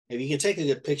if you can take a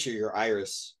good picture of your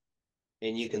iris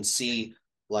and you can see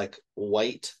like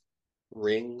white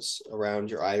rings around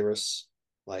your iris,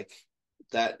 like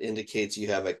that indicates you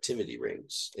have activity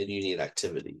rings and you need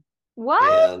activity.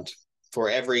 What? And for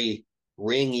every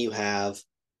ring you have,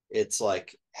 it's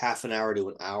like half an hour to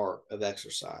an hour of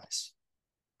exercise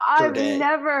per I've day.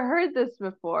 never heard this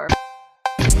before.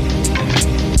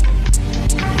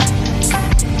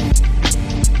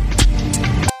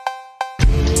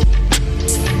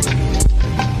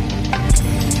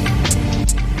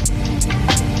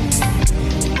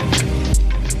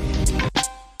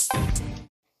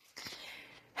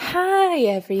 Hi,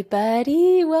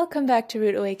 everybody. Welcome back to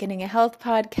Root Awakening, a health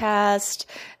podcast.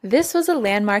 This was a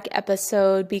landmark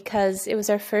episode because it was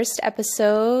our first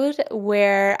episode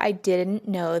where I didn't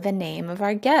know the name of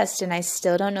our guest, and I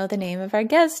still don't know the name of our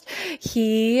guest.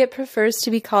 He prefers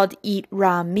to be called Eat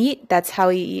Raw Meat. That's how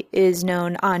he is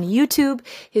known on YouTube.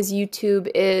 His YouTube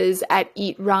is at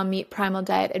Eat Raw Meat Primal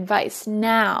Diet Advice.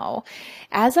 Now,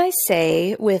 as I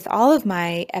say with all of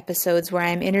my episodes where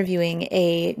I'm interviewing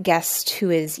a guest who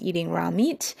is eating raw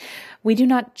meat, we do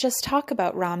not just talk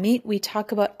about raw meat. We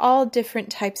talk about all different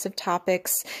types of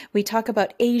topics. We talk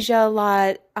about Asia a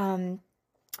lot.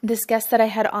 This guest that I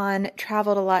had on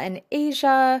traveled a lot in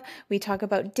Asia. We talk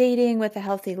about dating with a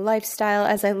healthy lifestyle,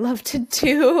 as I love to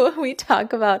do. We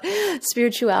talk about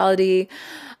spirituality.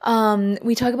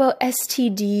 We talk about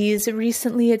STDs.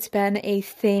 Recently, it's been a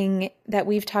thing that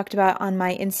we've talked about on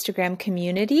my Instagram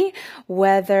community,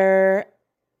 whether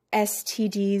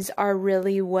STDs are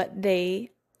really what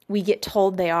we get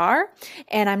told they are.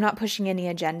 And I'm not pushing any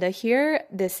agenda here.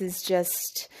 This is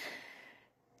just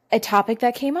a topic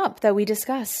that came up that we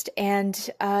discussed, and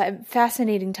a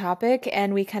fascinating topic,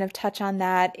 and we kind of touch on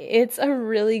that. It's a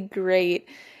really great,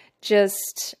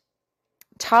 just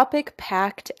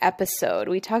topic-packed episode.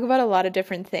 We talk about a lot of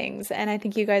different things, and I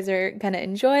think you guys are going to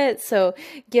enjoy it, so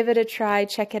give it a try,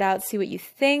 check it out, see what you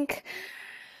think.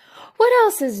 What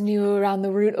else is new around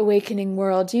the Root Awakening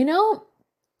world?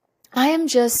 I am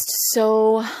just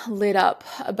so lit up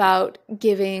about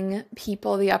giving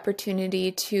people the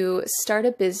opportunity to start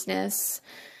a business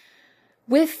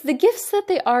with the gifts that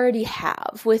they already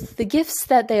have, with the gifts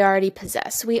that they already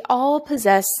possess. We all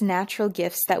possess natural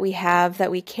gifts that we have, that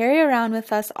we carry around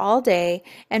with us all day,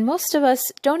 and most of us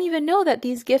don't even know that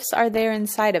these gifts are there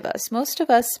inside of us. Most of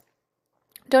us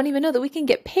don't even know that we can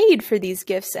get paid for these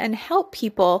gifts and help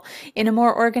people in a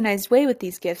more organized way with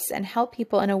these gifts and help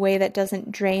people in a way that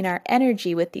doesn't drain our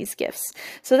energy with these gifts.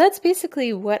 So that's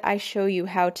basically what I show you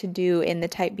how to do in the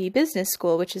Type B Business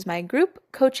School, which is my group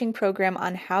coaching program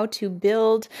on how to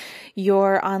build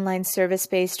your online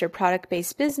service-based or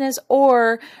product-based business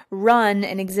or run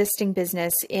an existing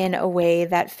business in a way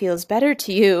that feels better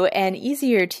to you and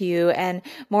easier to you and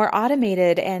more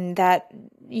automated, and that,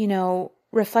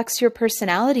 reflects your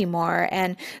personality more,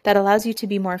 and that allows you to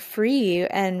be more free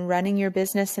and running your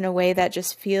business in a way that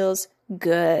just feels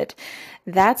good.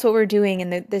 That's what we're doing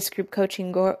in this group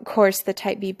coaching course, the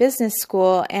Type B Business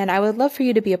School, and I would love for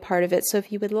you to be a part of it. So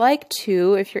if you would like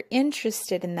to, if you're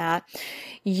interested in that,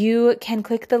 you can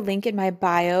click the link in my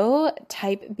bio,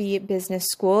 Type B Business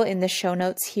School, in the show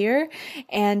notes here,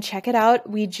 and check it out.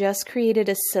 We just created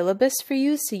a syllabus for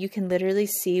you so you can literally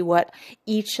see what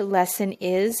each lesson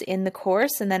is in the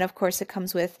course, and then of course it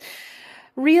comes with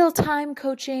real-time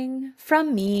coaching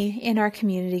from me in our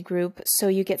community group, so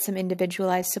you get some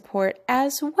individualized support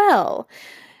as well.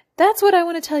 That's what I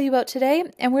want to tell you about today,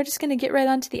 and we're just going to get right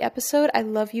on to the episode. I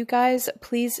love you guys.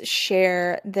 Please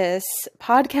share this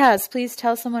podcast. Please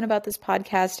tell someone about this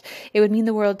podcast. It would mean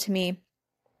the world to me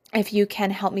if you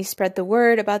can help me spread the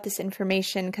word about this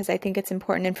information, because I think it's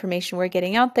important information we're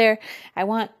getting out there. I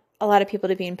want a lot of people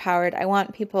to be empowered. I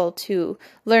want people to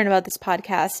learn about this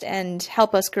podcast and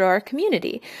help us grow our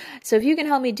community. So if you can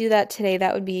help me do that today,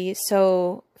 that would be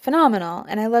so phenomenal.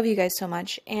 And I love you guys so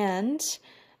much. And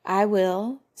I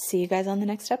will see you guys on the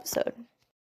next episode.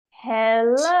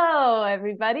 Hello,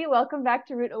 everybody. Welcome back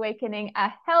to Root Awakening,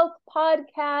 a health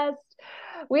podcast.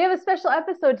 We have a special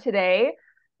episode today.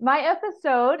 My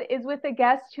episode is with a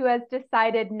guest who has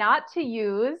decided not to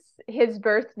use his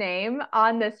birth name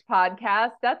on this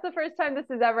podcast. That's the first time this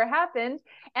has ever happened.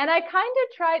 And I kind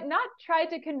of not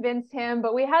tried to convince him,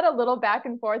 but we had a little back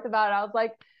and forth about it. I was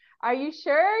like, are you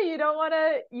sure you don't want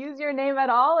to use your name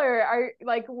at all? Or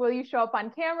will you show up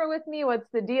on camera with me? What's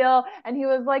the deal? And he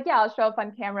was like, yeah, I'll show up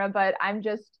on camera, but I'm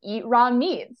just Eat Raw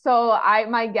Meat. So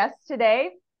my guest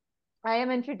today, I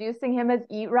am introducing him as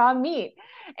Eat Raw Meat.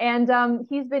 And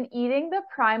he's been eating the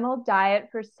primal diet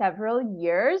for several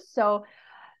years. So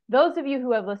those of you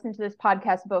who have listened to this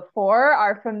podcast before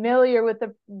are familiar with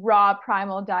the raw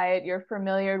primal diet. You're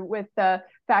familiar with the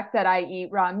fact that I eat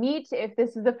raw meat. If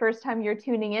this is the first time you're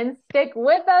tuning in, stick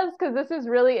with us because this is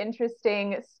really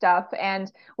interesting stuff.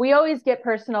 And we always get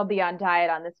personal beyond diet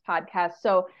on this podcast.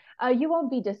 So you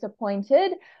won't be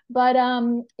disappointed. But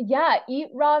yeah, eat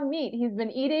raw meat. He's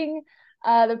been eating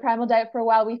the primal diet for a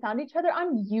while. We found each other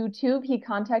on YouTube. He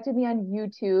contacted me on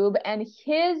YouTube, and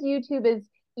his YouTube is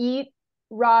Eat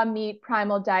Raw Meat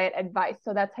Primal Diet Advice.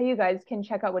 So that's how you guys can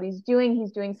check out what he's doing.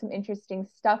 He's doing some interesting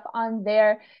stuff on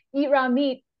there. Eat Raw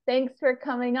Meat, thanks for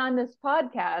coming on this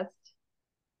podcast.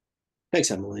 Thanks,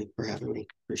 Emily, for having me.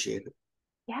 Appreciate it.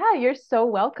 Yeah, you're so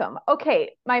welcome.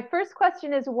 Okay, my first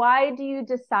question is why do you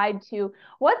decide to,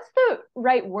 what's the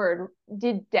right word?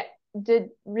 Did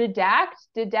redact?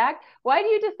 Why do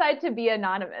you decide to be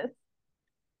anonymous?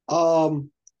 Well,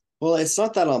 it's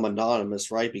not that I'm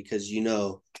anonymous, right? Because you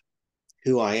know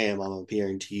who I am. I'm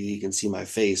appearing to you. You can see my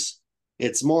face.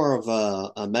 It's more of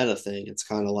a meta thing. It's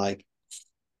kind of like,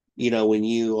 when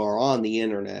you are on the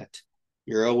internet,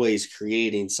 you're always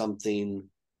creating something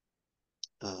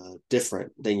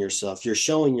different than yourself. You're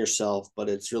showing yourself, but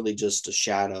it's really just a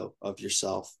shadow of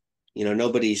yourself.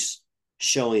 Nobody's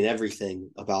showing everything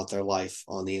about their life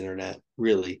on the internet,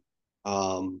 really.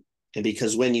 And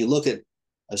because when you look at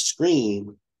a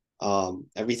screen,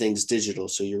 everything's digital.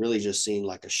 So you're really just seeing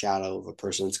like a shadow of a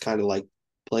person. It's kind of like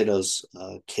Plato's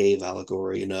cave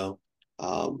allegory, and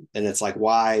it's like,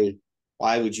 why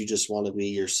would you just want to be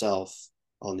yourself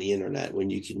on the internet when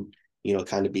you can,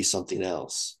 kind of be something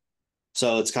else?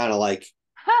 So it's kind of like,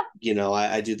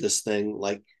 I do this thing.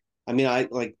 Like,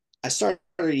 I started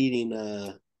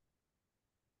eating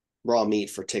raw meat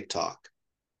for TikTok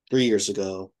 3 years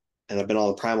ago, and I've been on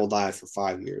the primal diet for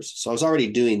 5 years. So I was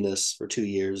already doing this for 2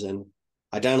 years, and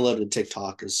I downloaded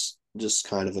TikTok as just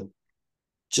kind of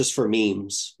just for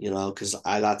memes, because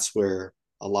that's where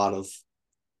it's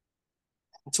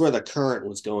where the current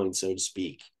was going, so to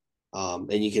speak.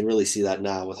 And you can really see that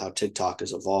now with how TikTok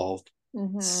has evolved.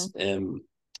 Mm-hmm.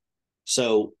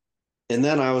 So, and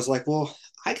then I was like, well,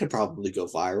 I could probably go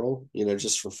viral,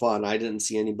 just for fun. I didn't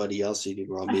see anybody else eating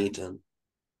raw meat. And,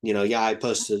 I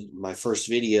posted my first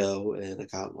video and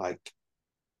it got like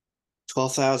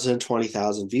 12,000,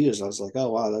 20,000 views. I was like,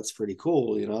 oh, wow, that's pretty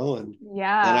cool, and then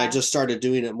I Yeah. just started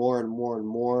doing it more and more and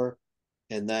more.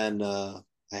 And then I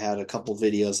had a couple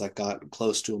videos that got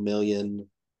close to 1 million.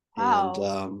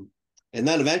 Wow. And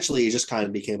then eventually it just kind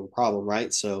of became a problem,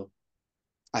 right? So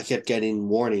I kept getting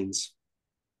warnings,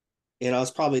 and I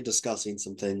was probably discussing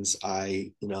some things.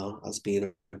 I was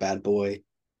being a bad boy,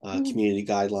 community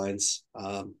guidelines,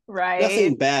 Right.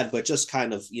 nothing bad, but just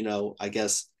kind of, I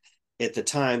guess at the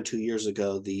time, 2 years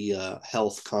ago, the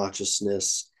health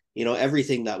consciousness,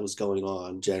 everything that was going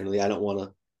on generally. I don't want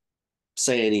to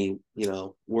say any,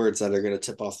 words that are going to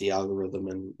tip off the algorithm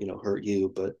and, hurt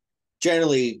you, but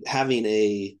generally having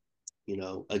a,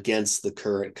 against the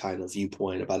current kind of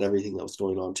viewpoint about everything that was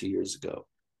going on 2 years ago.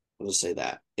 I'll just say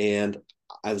that. And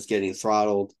I was getting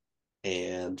throttled,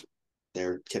 and they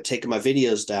kept taking my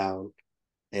videos down.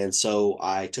 And so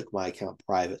I took my account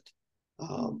private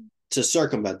to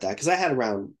circumvent that, because I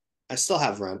still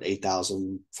have around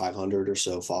 8,500 or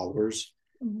so followers.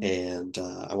 Mm-hmm. And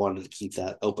I wanted to keep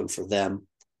that open for them,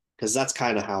 because that's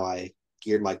kind of how I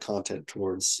geared my content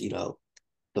towards,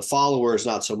 the followers,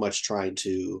 not so much trying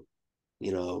to,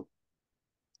 you know,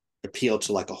 appeal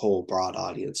to like a whole broad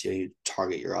audience. You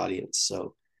target your audience.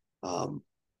 So, and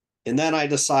then I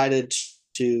decided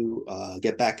to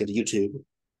get back into YouTube,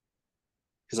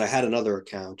 because I had another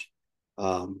account,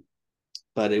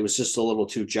 but it was just a little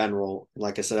too general.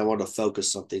 Like I said, I wanted to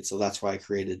focus something, so that's why I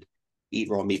created Eat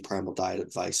Raw Meat Primal Diet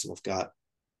Advice, and I've got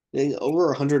over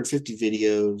 150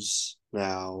 videos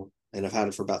now, and I've had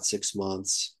it for about 6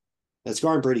 months. It's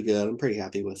going pretty good. I'm pretty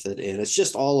happy with it, and it's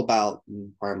just all about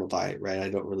primal diet, right? I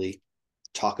don't really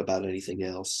talk about anything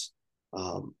else.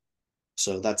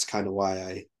 So that's kind of why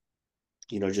I,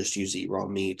 just use Eat Raw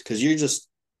Meat, because you're just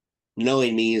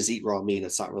knowing me as Eat Raw Meat.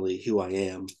 It's not really who I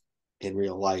am in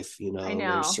real life. I There's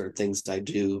know. certain things that I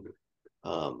do.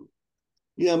 Um,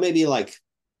 maybe like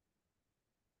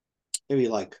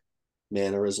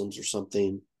mannerisms or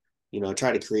something. I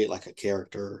try to create like a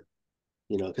character,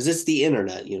 because it's the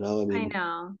internet. I I mean,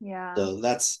 know. Yeah. so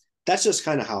that's just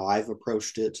kind of how I've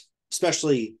approached it,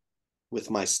 especially with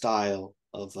my style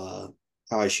of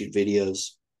how I shoot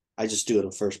videos. I just do it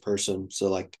in first person,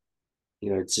 so like,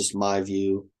 it's just my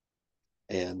view,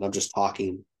 and I'm just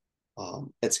talking.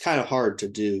 It's kind of hard to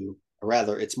do, or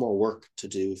rather, it's more work to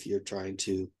do if you're trying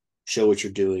to show what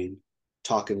you're doing,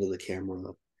 talking to the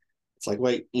camera. It's like,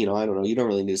 wait, I don't know. You don't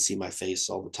really need to see my face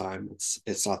all the time.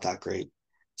 It's not that great.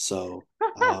 So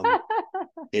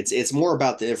it's more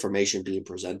about the information being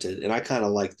presented. And I kind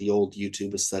of like the old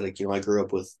YouTube aesthetic. I grew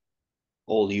up with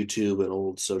old YouTube and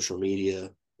old social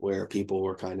media where people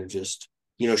were kind of just,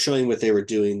 showing what they were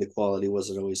doing. The quality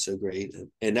wasn't always so great.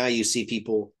 And now you see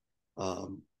people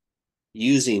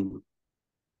using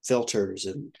filters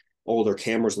and older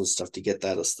cameras and stuff to get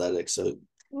that aesthetic. So,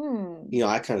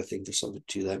 I kind of think there's something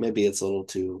to that. Maybe it's a little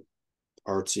too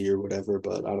artsy or whatever,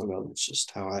 but I don't know. It's just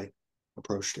how I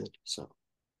approached it. So,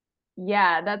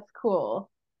 Yeah, that's cool.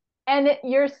 And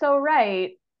you're so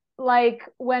right. Like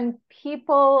when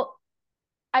people,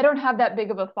 I don't have that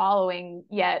big of a following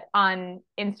yet on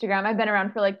Instagram. I've been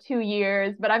around for like 2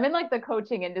 years, but I'm in like the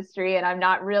coaching industry and I'm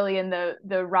not really in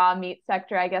the raw meat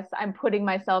sector. I guess I'm putting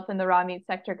myself in the raw meat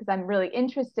sector because I'm really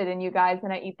interested in you guys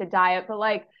and I eat the diet.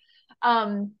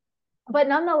 Um, but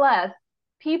nonetheless,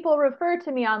 people refer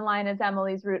to me online as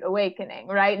Emily's Root Awakening,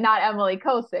 right? Not Emily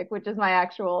Kosick, which is my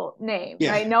actual name,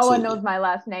 yeah, right? No one knows absolutely. my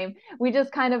last name. We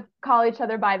just kind of call each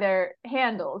other by their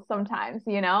handles sometimes,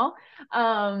 you know?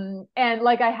 And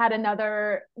like I had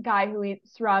another guy who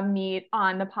eats raw meat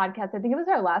on the podcast. I think it was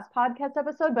our last podcast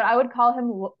episode, but I would call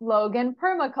him Logan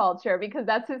Permaculture because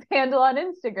that's his handle on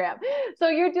Instagram. So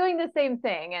you're doing the same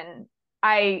thing. And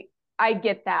I I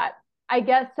get that. I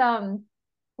guess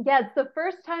yeah, it's the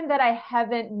first time that I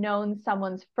haven't known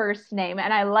someone's first name,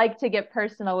 and I like to get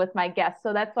personal with my guests.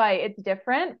 So that's why it's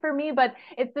different for me, but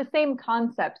it's the same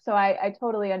concept. So I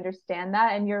totally understand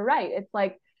that. And you're right. It's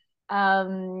like,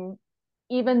 um,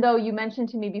 even though you mentioned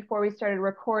to me before we started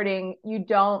recording, you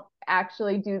don't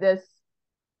actually do this.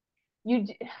 You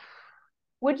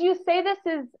would you say this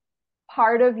is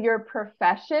part of your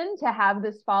profession to have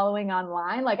this following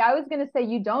online? Like I was going to say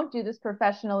you don't do this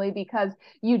professionally because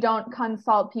you don't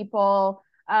consult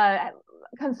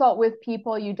with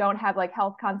people, you don't have like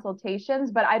health consultations,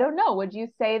 but I don't know, would you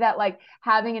say that like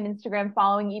having an Instagram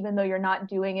following, even though you're not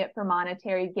doing it for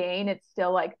monetary gain, it's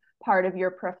still like part of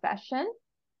your profession?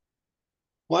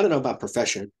 Well, I don't know about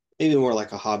profession, maybe more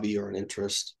like a hobby or an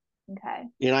interest. Okay.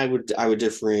 And I would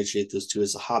differentiate those two.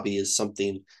 As a hobby is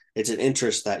something, it's an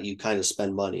interest that you kind of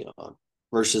spend money on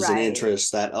versus an Right.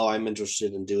 interest that, oh, I'm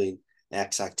interested in doing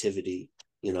X activity,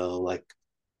 like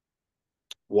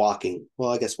walking.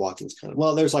 Well, I guess walking's kind of,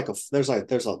 well, there's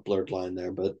a blurred line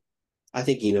there, but I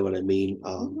think you know what I mean.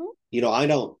 Mm-hmm. I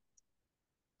don't,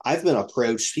 I've been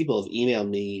approached, people have emailed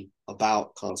me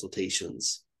about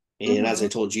consultations. And as I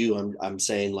Mm-hmm. told you, I'm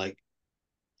saying like,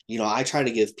 I try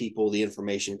to give people the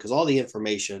information because all the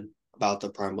information about the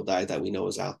primal diet that we know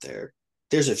is out there.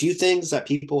 There's a few things that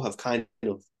people have kind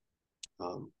of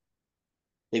um,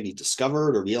 maybe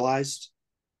discovered or realized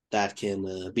that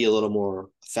can be a little more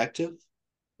effective,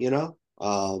 you know.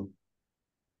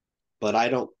 But I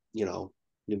don't,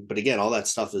 but again, all that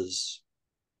stuff is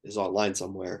online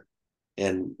somewhere.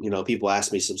 And people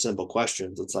ask me some simple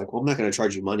questions. It's like, well, I'm not going to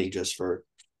charge you money just for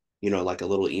like a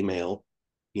little email,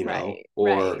 Right.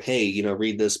 or Right. hey,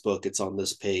 read this book. It's on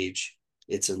this page.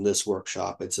 It's in this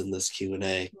workshop. It's in this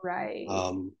Q&A. Right.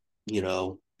 Um,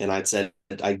 and I'd said,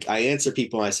 I answer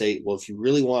people and I say, well, if you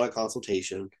really want a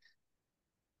consultation,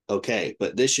 okay,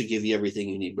 but this should give you everything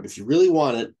you need. But if you really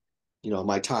want it,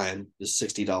 my time is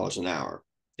 $60 an hour.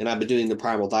 And I've been doing the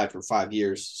primal diet for 5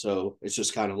 years. So it's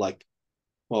just kind of like,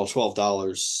 well,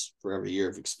 $12 for every year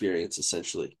of experience,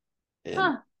 essentially. And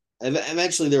Huh.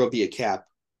 eventually there will be a cap.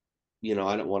 I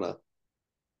don't want to,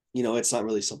 it's not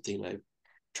really something I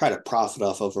try to profit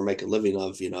off of or make a living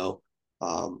of.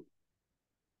 Um,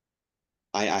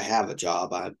 I have a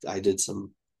job. I did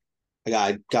some,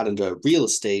 I got into real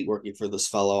estate working for this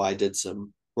fellow. I did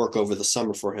some work over the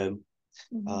summer for him,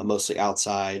 Mm-hmm. mostly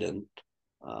outside and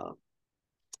uh,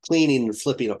 cleaning and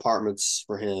flipping apartments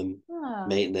for him, Huh.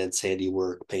 maintenance,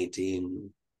 handiwork,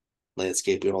 painting,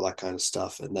 landscaping, all that kind of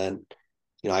stuff. And then,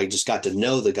 I just got to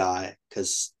know the guy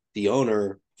because the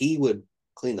owner, he would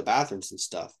clean the bathrooms and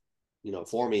stuff,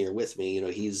 for me or with me.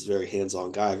 He's a very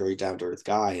hands-on guy, very down-to-earth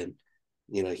guy. And,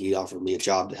 he offered me a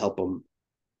job to help him,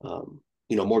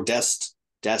 more desk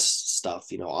stuff,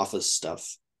 office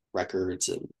stuff, records,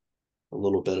 and a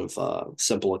little bit of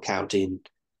simple accounting,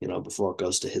 before it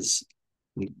goes to his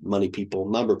money people,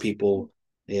 number people.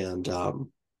 And,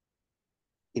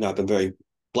 I've been very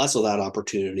blessed with that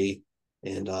opportunity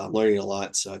and learning a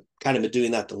lot. So I've kind of been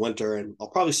doing that the winter, and I'll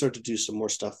probably start to do some more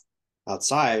stuff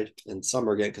outside in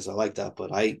summer again because I like that.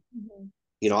 But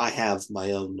Mhm. I have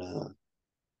my own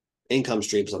income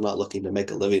streams. I'm not looking to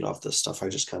make a living off this stuff. I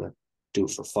just kind of do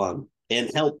it for fun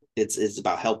and help. It's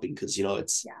about helping because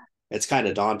Yeah. it's kind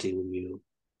of daunting when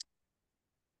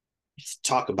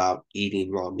talk about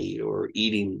eating raw meat or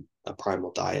eating a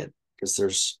primal diet, because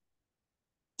there's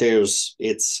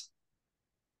it's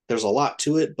there's a lot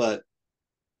to it, but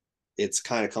it's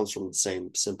kind of comes from the same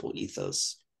simple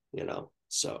ethos,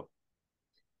 So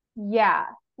Yeah.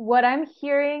 What I'm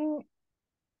hearing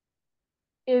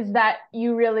is that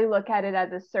you really look at it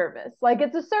as a service. Like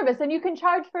it's a service and you can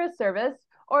charge for a service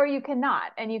or you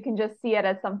cannot. And you can just see it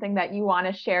as something that you want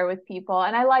to share with people.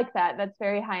 And I like that. That's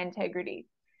very high integrity.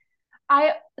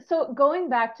 I so going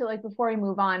back to like before we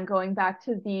move on, going back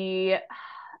to the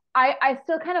I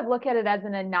still kind of look at it as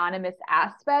an anonymous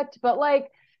aspect, but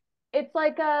like it's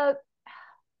like a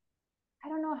I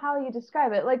don't know how you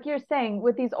describe it. Like you're saying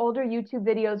with these older YouTube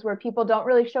videos where people don't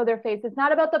really show their face, it's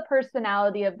not about the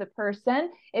personality of the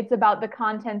person, it's about the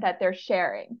content that they're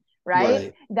sharing, right?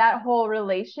 right. That whole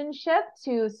relationship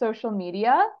to social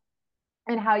media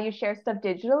and how you share stuff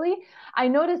digitally. I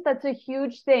noticed that's a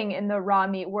huge thing in the raw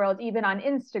meat world, even on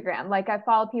Instagram. Like I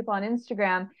follow people on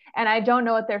Instagram and I don't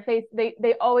know what their face, they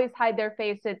always hide their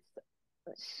face. It's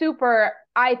super,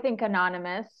 I think,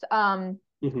 anonymous.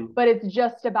 Mm-hmm. But it's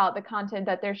just about the content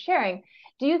that they're sharing.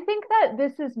 Do you think that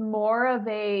this is more of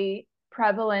a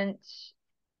prevalent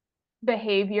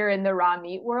behavior in the raw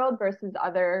meat world versus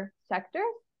other sectors?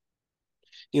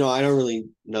 I don't really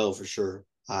know for sure.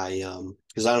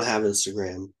 Because I don't have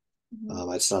Instagram.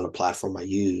 Mm-hmm. It's not a platform I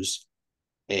use.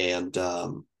 And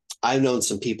I've known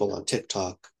some people on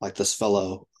TikTok, like this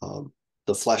fellow,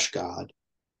 the Flesh God,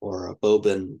 or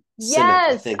Bobin Simic,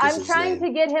 I Yes, think is I'm his trying name.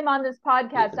 to get him on this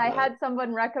podcast. And I had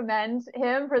someone recommend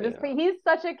him for this. yeah, He's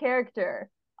such a character.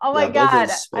 Oh my yeah, God,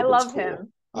 I Bobin's love cool.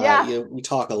 him. Yeah. We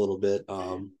talk a little bit,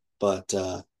 but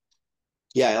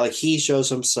yeah, like he shows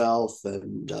himself,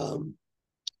 and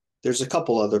there's a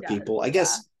couple He other does. people.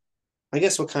 Yeah. I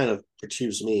guess what kind of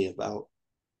perturbs me about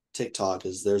TikTok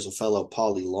is there's a fellow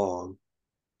Paulie Long,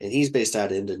 and he's based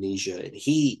out of Indonesia, and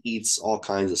he eats all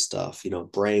kinds of stuff,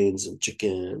 brains and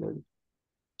chicken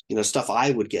and stuff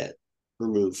I would get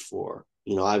removed for.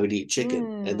 I would eat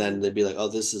chicken, and then Mm, they'd be like, "Oh,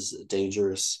 this is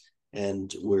dangerous,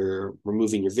 and we're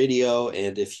removing your video,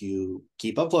 and if you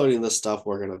keep uploading this stuff,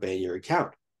 we're gonna ban your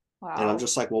account." And I'm wow.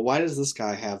 just like, well, why does this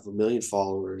guy have 1 million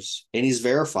followers and he's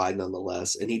verified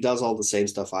nonetheless, and he does all the same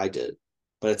stuff I did,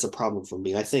 but it's a problem for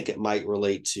me. I think it might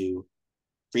relate to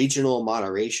regional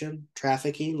moderation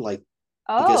trafficking, like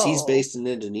because he's Oh, based in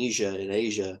Indonesia in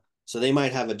Asia, so they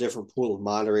might have a different pool of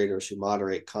moderators who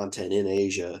moderate content in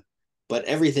Asia, but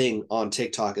everything on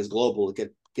TikTok is global.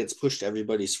 Gets pushed to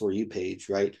everybody's For You page,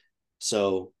 right?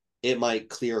 So it might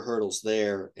clear hurdles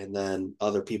there, and then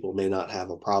other people may not have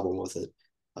a problem with it.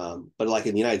 But like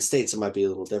in the United States, it might be a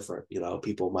little different.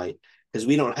 People might, because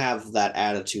we don't have that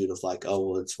attitude of like, oh,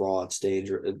 well, it's raw, it's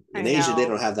dangerous. In I Asia, they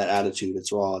know. don't have that attitude.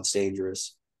 It's raw, it's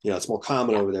dangerous. It's more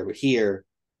common Yeah. over there, but here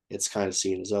it's kind of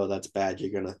seen as, oh, that's bad. You're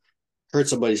gonna hurt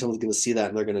somebody. Someone's gonna see that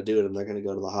and they're gonna do it and they're gonna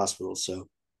go to the hospital. So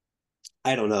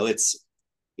I don't know. It's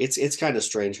kind of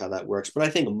strange how that works, but I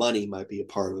think money might be a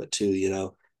part of it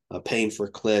too. Paying for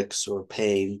clicks or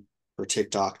paying for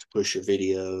TikTok to push your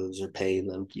videos or paying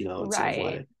them, in some Right.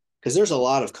 way. Because there's a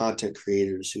lot of content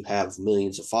creators who have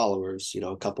millions of followers,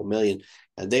 a couple million,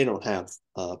 and they don't have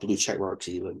blue check marks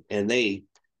even, and they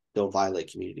don't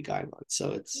violate community guidelines. So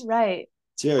Right.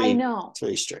 it's I very know. it's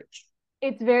very strange.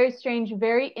 It's very strange,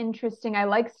 very interesting. I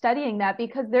like studying that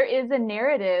because there is a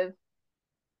narrative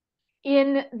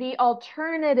in the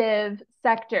alternative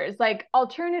sectors, like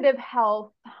alternative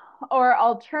health or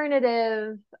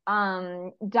alternative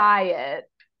diet,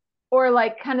 or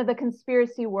like kind of the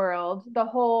conspiracy world. The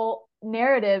whole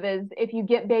narrative is if you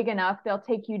get big enough, they'll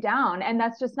take you down. And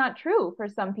that's just not true for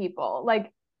some people.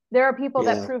 Like there are people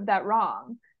that Yeah. prove that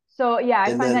wrong. So yeah, I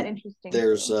And find that then interesting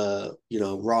there's too.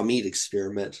 raw meat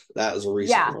experiment. That was a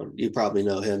recent Yeah, one. You probably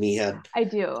know him. He had I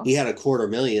do. he had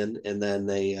 250,000 and then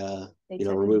they They took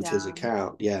him removed his down.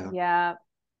 account. Yeah. Yeah.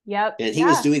 Yep. And he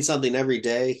was Yeah. doing something every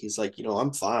day. He's like,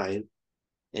 I'm fine.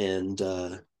 And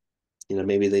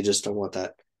maybe they just don't want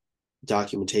that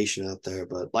documentation out there.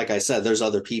 But like I said, there's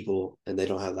other people and they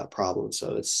don't have that problem.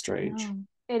 So it's strange. No,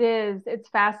 it is. It's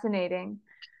fascinating.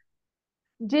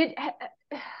 Did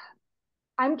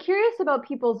I'm curious about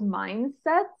people's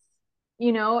mindsets,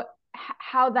 you know,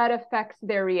 how that affects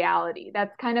their reality.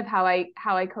 That's kind of how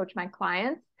I coach my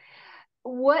clients.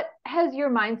 What has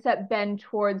your mindset been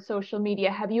towards social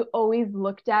media? Have you always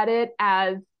looked at it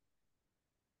as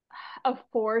a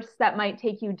force that might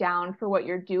take you down for what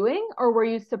you're doing, or were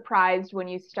you surprised when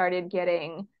you started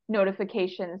getting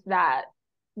notifications that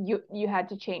you had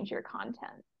to change your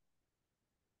content?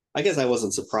 I guess I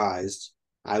wasn't surprised.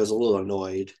 I was a little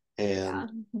annoyed. Yeah.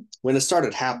 And when it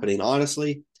started happening,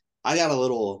 honestly, I got a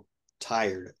little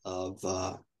tired of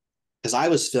because I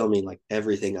was filming like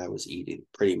everything I was eating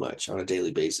pretty much on a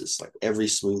daily basis, like every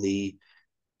smoothie,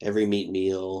 every meat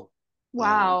meal,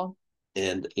 Wow.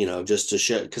 and just to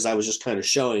show, because I was just kind of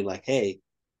showing like, hey,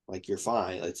 like you're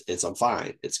fine, it's I'm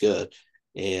fine, it's good,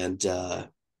 and so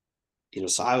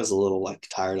I was a little like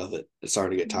tired of it. It's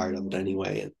starting to get tired of it Mm,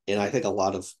 anyway, and I think a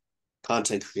lot of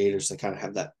content creators that kind of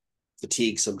have that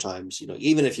fatigue sometimes.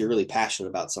 Even if you're really passionate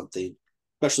about something,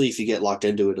 especially if you get locked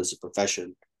into it as a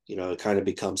profession, it kind of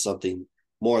becomes something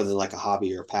more than like a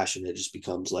hobby or a passion. It just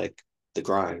becomes like the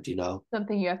grind.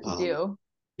 something you have to Um, do.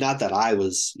 Not that I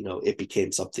was, it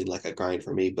became something like a grind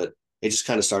for me, but it just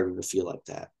kind of started to feel like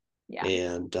that. Yeah.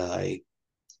 And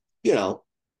you know,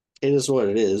 it is what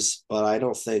it is. But I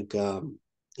don't think,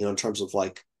 in terms of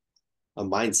like a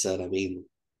mindset, I mean,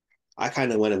 I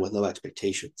kind of went in with no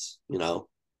expectations,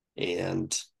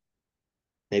 and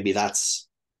maybe that's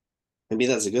maybe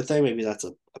that's a good thing, maybe that's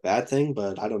a bad thing,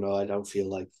 but I don't know. I feel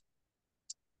like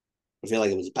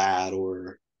it was bad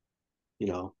or, you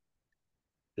know,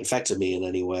 it affected me in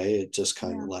any way. It just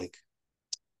kind of Yeah. like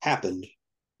happened.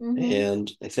 Mm-hmm.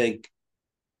 And I think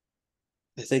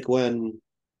when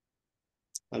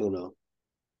I don't know,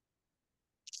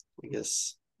 I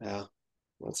guess, yeah,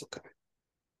 that's okay.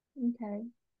 Okay.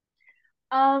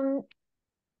 Um,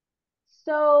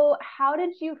 so how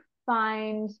did you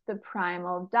find the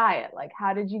primal diet? Like,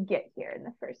 how did you get here in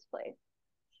the first place?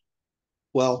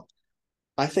 Well,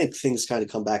 I think things kind of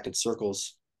come back in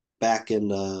circles. Back in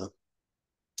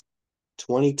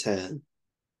 2010,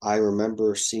 I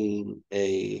remember seeing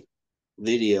a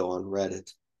video on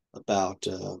Reddit about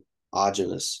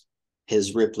Augenis,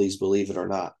 his Ripley's Believe It or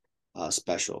Not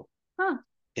special. Huh.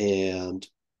 And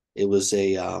it was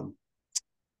I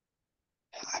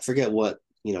forget what,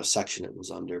 section it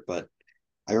was under, but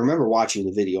I remember watching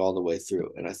the video all the way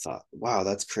through and I thought, wow,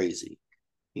 that's crazy,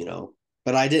 you know,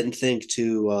 but I didn't think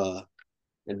to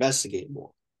investigate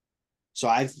more. So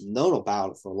I've known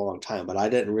about it for a long time, but I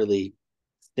didn't really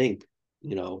think,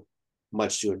 you know,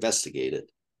 much to investigate it.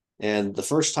 And the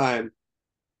first time,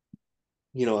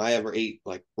 I ever ate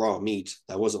like raw meat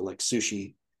that wasn't like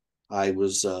sushi, I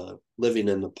was living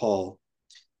in Nepal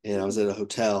and I was Hmm. at a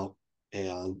hotel,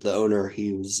 and the owner,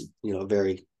 he was, a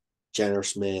very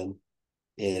generous man,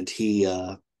 and he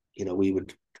we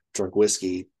would drink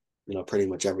whiskey, pretty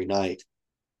much every night,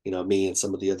 me and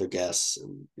some of the other guests,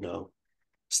 and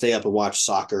stay up and watch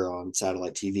soccer on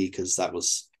satellite TV because that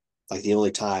was like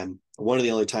one of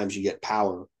the only times you get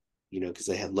power, because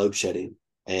they had load shedding.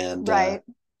 And Right.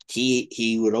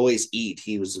 he would always eat.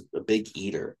 He was a big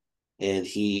eater, and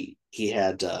he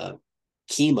had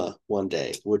keema one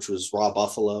day, which was raw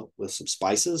buffalo with some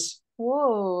spices.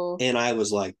 Whoa. And I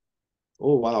was like,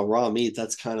 oh wow, raw meat.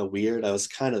 That's kind of weird. I was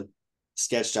kind of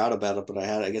sketched out about it, but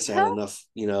I guess I had enough,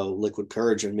 liquid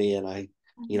courage in me, and I,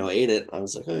 ate it. I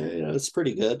was like, it's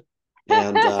pretty good.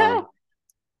 And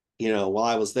while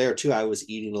I was there too, I was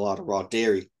eating a lot of raw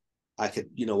dairy. I could,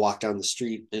 walk down the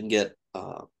street and get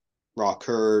raw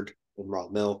curd and raw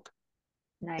milk,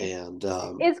 Nice. and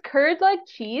Is curd like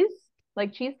cheese?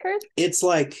 Like cheese curd? it's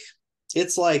like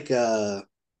it's like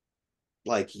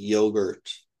yogurt.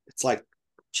 It's like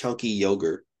chunky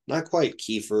yogurt, not quite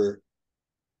kefir.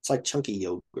 It's like chunky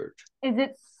yogurt. Is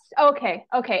it okay?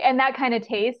 Okay. And that kind of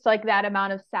tastes like that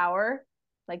amount of sour,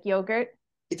 like yogurt?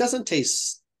 It doesn't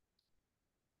taste.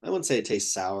 I wouldn't say it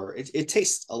tastes sour. It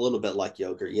tastes a little bit like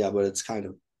yogurt, yeah, but it's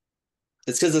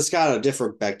because it's got a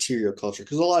different bacterial culture.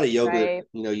 Because a lot of yogurt,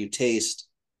 Right. you taste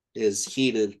is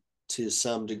heated to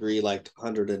some degree, like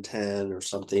 110 or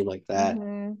something like that,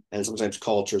 Mm-hmm. and sometimes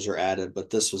cultures are added. But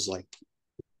this was like,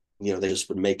 they just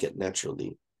would make it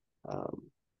naturally. Um,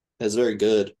 it's very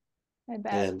good, I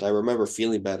bet. and I remember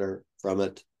feeling better from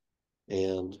it.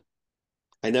 And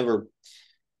I never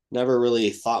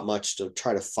really thought much to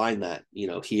try to find that,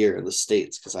 here in the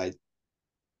States, because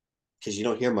you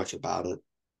don't hear much about it.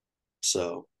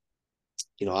 So,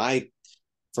 I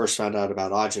first found out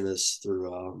about Augenis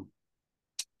through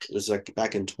it was like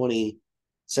back in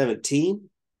 2017,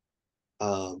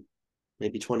 um,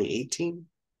 maybe 2018.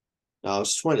 No, it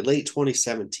was late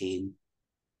 2017.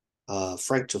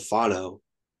 Frank Tufano, Oh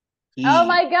he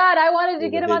my God, I wanted to did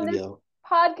a get him on this video.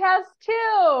 podcast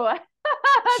too.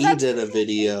 He That's did a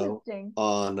video interesting.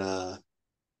 on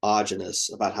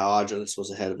Augenis about how Augenis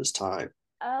was ahead of his time,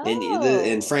 and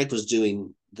Oh, Frank was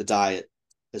doing the diet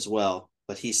as well,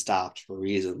 but he stopped for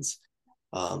reasons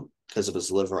because of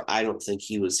his liver. I don't think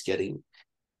he was getting.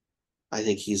 I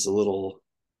think he's a little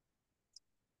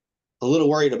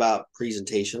worried about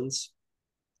presentations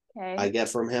okay. I get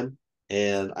from him,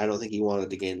 and I don't think he wanted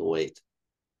to gain the weight.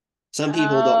 Some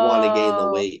people don't want to gain the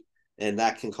Oh, weight and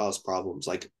that can cause problems.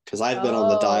 Like, because I've been on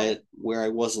the Oh, diet where I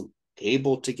wasn't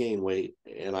able to gain weight,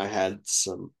 and I had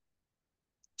some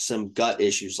gut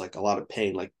issues, like a lot of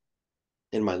pain, like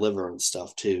in my liver and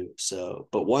stuff too. So,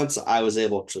 but once I was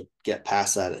able to get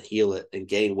past that and heal it and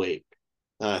gain weight,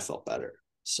 then I felt better.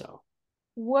 So,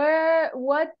 where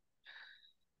what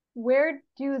where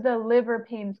do the liver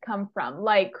pains come from?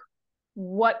 Like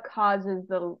what causes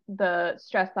the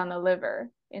stress on the liver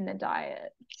in the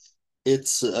diet?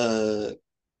 it's a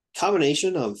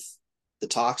combination of the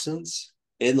toxins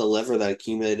in the liver that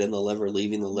accumulate in the liver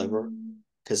leaving the liver, Mm.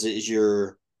 because as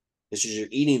you're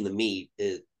eating the meat,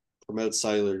 it promotes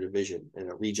cellular division and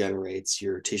it regenerates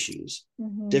your tissues.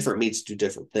 Mm-hmm. Different meats do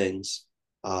different things.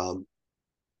 Um,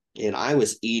 and I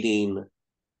was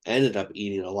ended up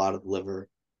eating a lot of liver,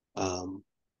 um,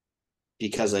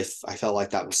 because I felt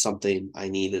like that was something I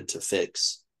needed to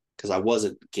fix because I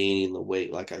wasn't gaining the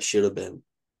weight like I should have been.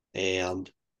 And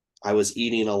I was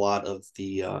eating a lot of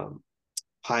the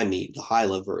high meat, the high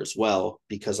liver as well,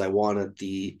 because I wanted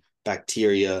the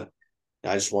bacteria.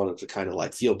 I just wanted to kind of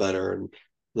like feel better and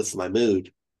lift my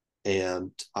mood.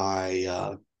 And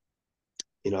I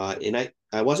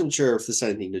wasn't sure if this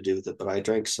had anything to do with it, but I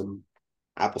drank some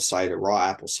raw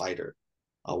apple cider,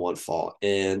 one fall,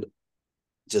 and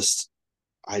just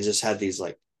I just had these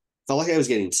like felt like I was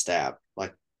getting stabbed.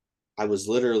 Like I was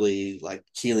literally like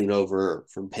keeling over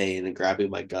from pain and grabbing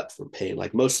my gut from pain,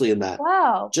 like mostly in that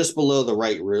Wow. just below the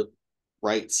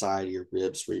right side of your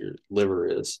ribs where your liver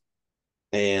is.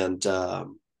 And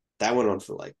that went on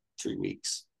for like 3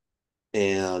 weeks.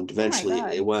 And Oh my eventually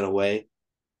God. it went away.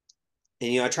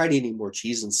 And I tried eating more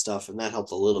cheese and stuff, and that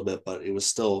helped a little bit, but it would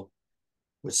still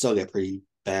get pretty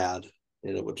bad,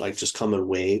 and it would like just come in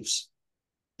waves.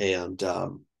 And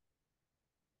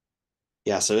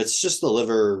yeah, so it's just the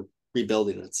liver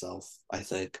rebuilding itself, I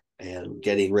think, and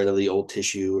getting rid of the old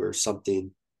tissue or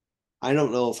something. I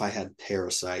don't know if I had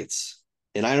parasites,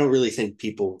 and I don't really think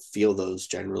people feel those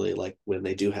generally, like when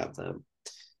they do have them.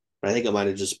 But I think it might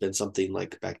have just been something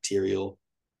like bacterial,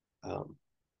 um,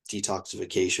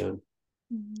 detoxification.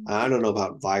 Mhm. I don't know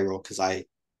about viral because I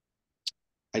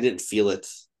didn't feel it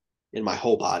in my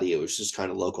whole body. It was just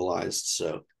kind of localized.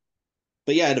 So,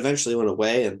 but yeah, it eventually went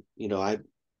away, and I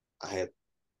have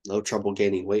no trouble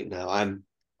gaining weight now. I'm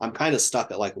kind of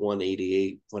stuck at like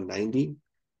 188, 190.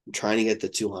 I'm trying to get to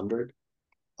 200.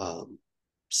 Um,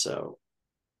 so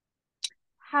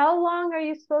How long are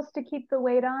you supposed to keep the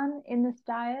weight on in this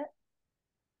diet?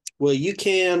 well, you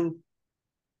can.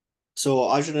 So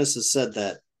Ajanis has said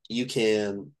that you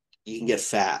can get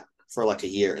fat for like a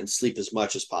year and sleep as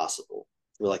much as possible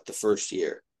for like the first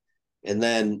year, and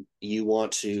then you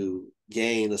want to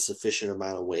gain a sufficient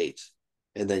amount of weight,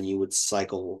 and then you would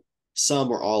cycle some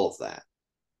or all of that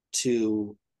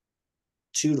to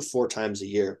 2 to 4 times a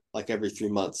year, like every 3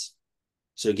 months.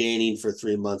 So gaining for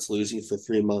 3 months, losing for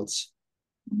 3 months,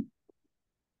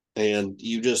 and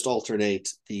you just alternate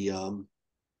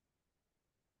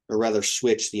or rather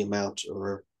switch the amount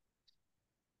or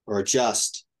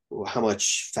adjust how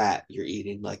much fat you're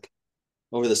eating. Like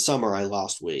over the summer, I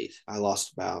lost weight. I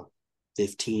lost about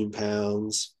 15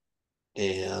 pounds,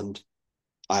 and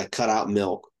I cut out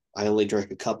milk. I only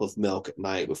drank a cup of milk at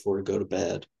night before to go to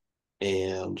bed,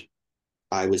 and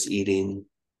I was eating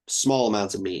small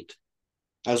amounts of meat.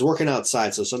 I was working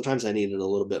outside, so sometimes I needed a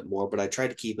little bit more, but I tried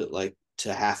to keep it like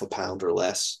to half a pound or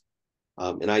less.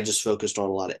 And I just focused on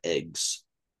a lot of eggs.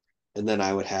 And then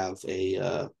I would have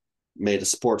made a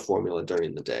sport formula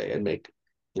during the day and it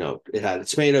had a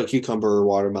tomato, cucumber,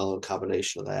 watermelon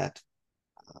combination of that,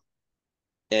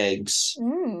 eggs,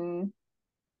 Mm.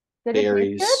 Did it taste good?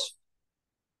 berries.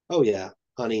 Oh yeah,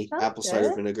 honey, Sounds apple cider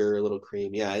good. vinegar, a little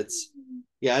cream. Yeah,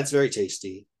 it's very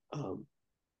tasty.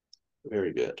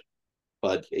 Very good.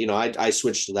 But I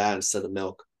switched to that instead of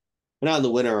milk. But now in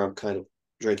the winter, I'm kind of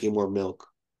drinking more milk,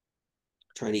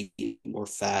 trying to eat more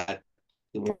fat,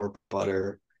 eat more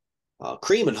butter.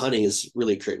 Cream and honey is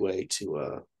really a great way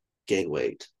to gain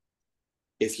weight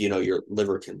if your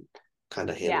liver can kind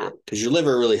of handle Yeah. it, because your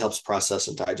liver really helps process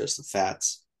and digest the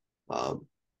fats.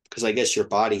 Because I guess your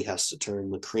body has to turn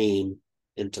the cream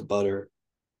into butter.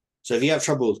 So if you have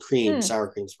trouble with cream, Hmm.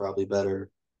 sour cream is probably better.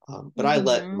 But I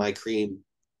let Mm-hmm. my cream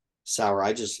sour.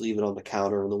 I just leave it on the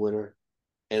counter in the winter,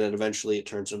 and then eventually it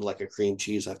turns into like a cream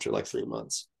cheese after like 3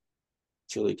 months.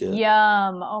 It's really good.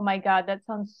 Yum. Oh my God, that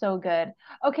sounds so good.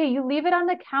 Okay, you leave it on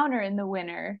the counter in the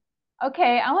winter.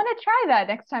 Okay, I want to try that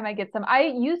next time I get some.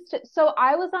 So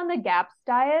I was on the GAPS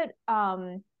diet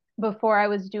before I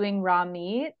was doing raw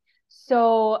meat.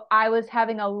 So I was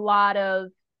having a lot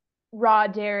of raw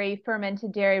dairy,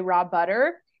 fermented dairy, raw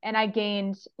butter, and I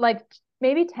gained like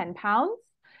maybe 10 pounds.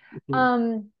 Mhm.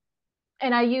 Um,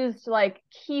 and I used like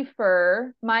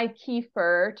kefir, my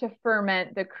kefir to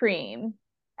ferment the cream.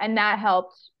 And that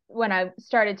helped when I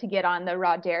started to get on the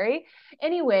raw dairy.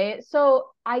 Anyway, so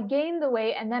I gained the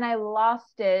weight and then I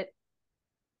lost it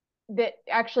that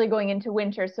actually going into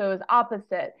winter. So it was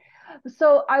opposite.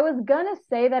 So I was gonna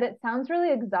say that it sounds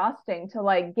really exhausting to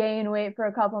like gain weight for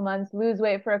a couple months, lose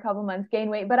weight for a couple months, gain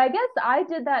weight. But I guess I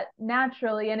did that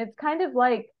naturally. And it's kind of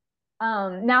like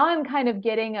now I'm kind of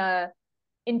getting a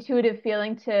intuitive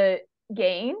feeling to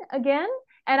gain again.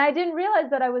 And I didn't realize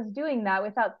that I was doing that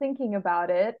without thinking about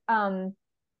it.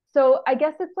 So I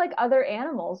guess it's like other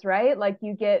animals, right? Like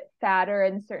you get fatter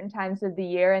in certain times of the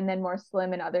year and then more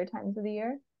slim in other times of the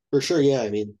year. For sure, yeah. I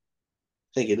mean,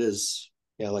 I think it is,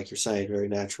 yeah, like you're saying, very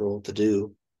natural to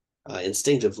do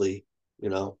instinctively, you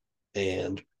know,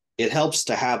 and it helps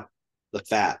to have the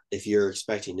fat if you're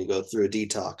expecting to go through a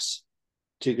detox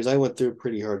too. Because I went through a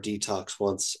pretty hard detox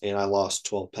once and I lost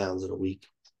 12 pounds in a week.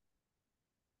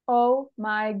 Oh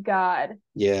my God.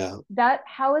 Yeah, That,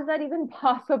 how is that even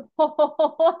possible?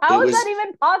 it How is that was,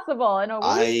 even possible in a week?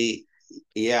 I,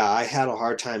 yeah, I had a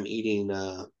hard time eating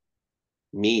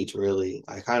meat, really.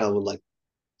 I kind of would like,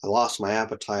 I lost my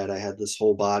appetite. I had this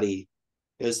whole body.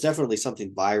 It was definitely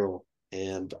something viral,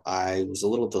 and I was a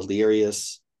little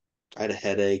delirious. I had a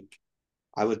headache.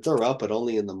 I would throw up, but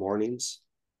only in the mornings.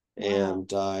 Wow.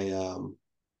 And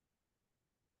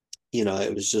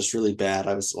it was just really bad.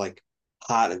 I was like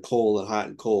hot and cold and hot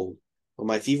and cold. But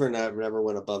my fever never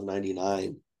went above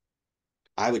 99.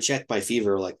 I would check my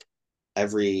fever like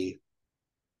every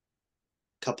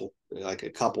like a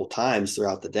couple times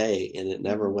throughout the day, and it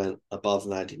never Mhm. went above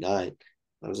 99.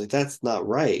 I was like, that's not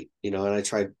right, and I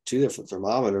tried two different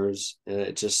thermometers and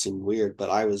it just seemed weird.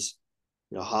 But I was,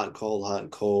 hot and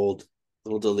cold, a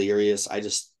little delirious. I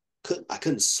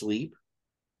couldn't sleep.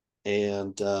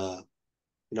 And I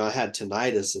had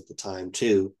tinnitus at the time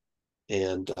too.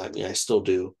 And I mean, I still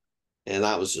do. And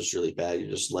that was just really bad. You're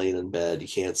just laying in bed, you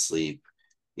can't sleep,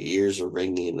 your ears are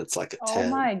ringing, it's like a Oh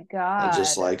 10. my God. I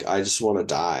just want to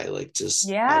die. I just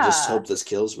Yeah. hope this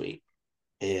kills me.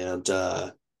 And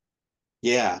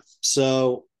yeah,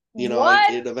 so What?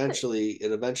 it eventually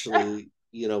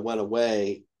went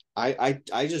away. I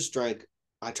just drank.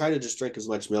 I tried to just drink as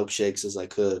much milkshakes as I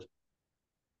could.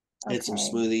 I had some Okay.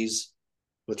 smoothies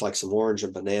with like some orange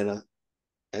and banana,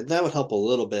 and that would help a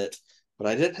little bit. But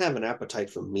I didn't have an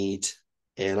appetite for meat,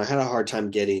 and I had a hard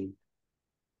time getting.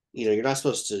 You're not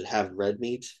supposed to have red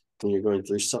meat when you're going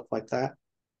through stuff like that,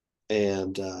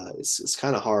 and it's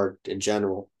kind of hard in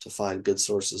general to find good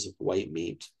sources of white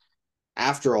meat.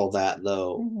 After all that,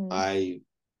 though, Hmm. I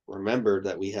remembered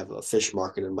that we have a fish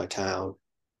market in my town,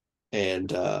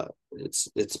 and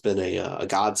it's been a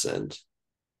godsend,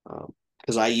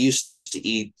 because I used to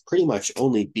eat pretty much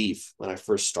only beef when I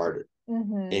first started.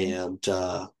 Hmm. And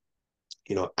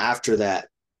after that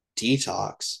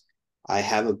detox, I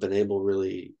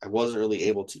wasn't really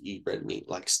able to eat red meat.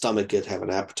 Like stomach could have an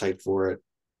appetite for it.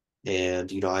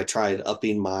 And I tried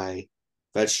upping my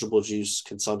vegetable juice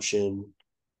consumption,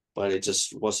 but it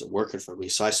just wasn't working for me.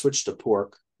 So I switched to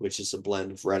pork, which is a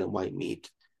blend of red and white meat.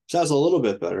 So that was a little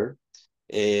bit better.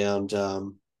 And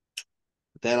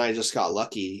then I just got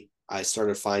lucky. I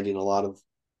started finding a lot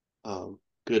of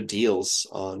good deals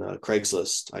on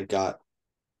Craigslist. I got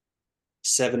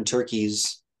 7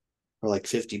 turkeys for like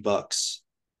 $50.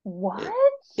 What?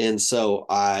 And so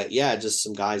yeah, just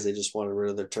some guys, they just wanted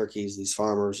rid of their turkeys, these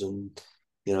farmers. And,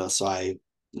 so I,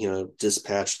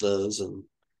 dispatched those and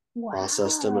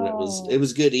processed them. And it Wow.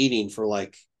 was good eating for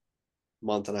like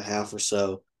month and a half or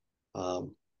so.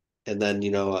 Um, and then,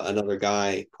 another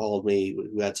guy called me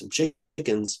who had some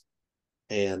chickens,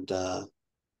 and,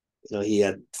 he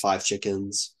had 5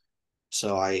 chickens.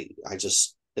 So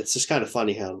it's just kind of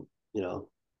funny how,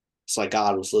 it's like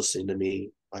God was listening to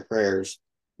me, my prayers.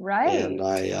 And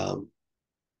Right.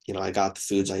 I got the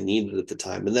foods I needed at the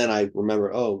time. And then I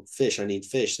remember, oh, fish, I need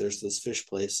fish. There's this fish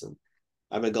place. And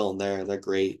I've been going there. They're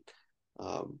great.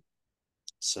 Um,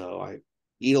 so I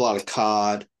eat a lot of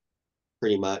cod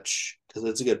pretty much because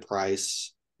it's a good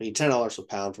price. I mean, $10 a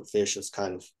pound for fish is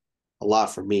kind of a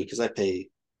lot for me because I pay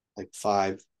like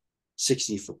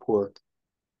 5.60 for pork.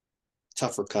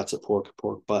 Tougher cuts of pork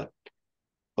butt.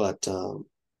 But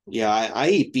yeah, I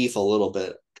eat beef a little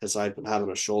bit because I've been having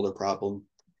a shoulder problem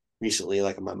recently.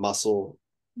 Like my muscle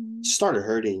Mhm. started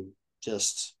hurting,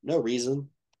 just no reason.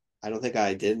 I don't think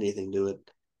I did anything to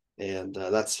it, and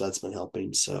that's been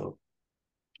helping. So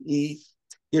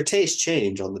your taste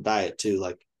change on the diet too.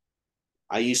 Like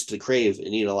I used to crave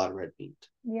and eat a lot of red meat,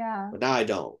 Yeah. but now I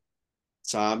don't.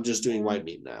 So I'm just doing Yeah. white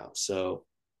meat now. So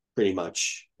pretty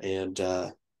much, and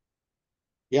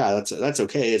yeah, that's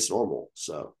okay. It's normal.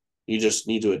 So you just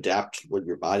need to adapt what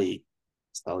your body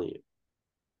is telling you.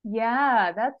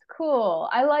 Yeah, that's cool.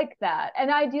 I like that.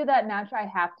 And I do that naturally.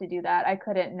 I have to do that. I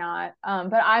couldn't not.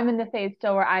 But I'm in the phase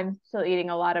still where I'm still eating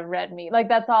a lot of red meat. Like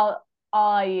that's all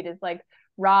I eat is like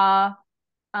raw.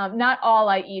 Not all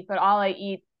I eat, but all I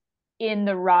eat in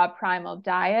the raw primal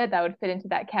diet that would fit into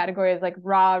that category is like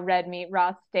raw red meat,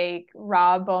 raw steak,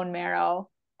 raw bone marrow,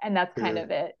 and that's kind Sure.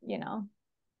 of it, you know.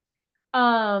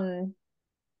 Um,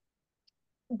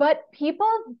 but people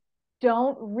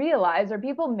don't realize, or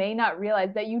people may not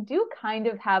realize, that you do kind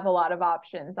of have a lot of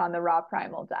options on the raw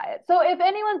primal diet. So if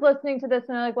anyone's listening to this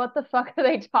and they're like, what the fuck are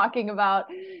they talking about?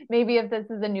 Maybe if this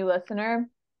is a new listener,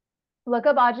 look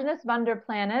up Agenus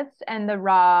Planets and the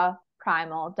raw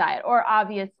primal diet. Or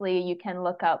obviously you can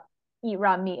look up Eat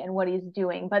Raw Meat and what he's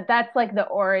doing, but that's like the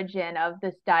origin of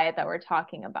this diet that we're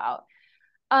talking about.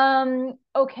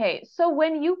 Okay. So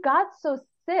when you got so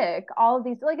sick, all of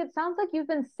these, like, it sounds like you've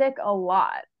been sick a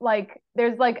lot. Like,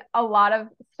 there's like a lot of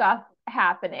stuff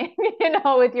happening,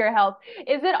 with your health.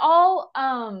 Is it all,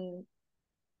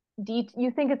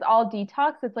 you think it's all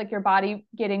detox? It's like your body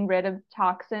getting rid of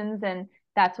toxins and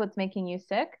that's what's making you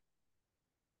sick?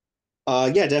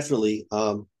 Yeah, definitely.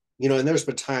 And there's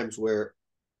been times where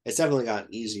it's definitely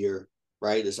gotten easier,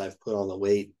 right, as I've put on the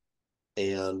weight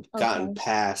and gotten Okay.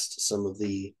 past some of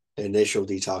the initial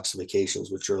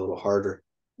detoxifications, which are a little harder.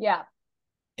 Yeah.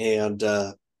 And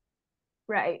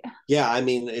Right. yeah, I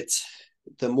mean, it's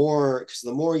because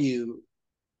the more you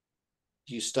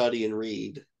study and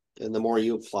read, and the more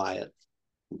you apply it,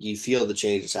 you feel the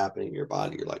changes happening in your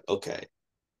body. You're like, okay,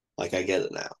 like I get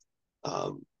it now.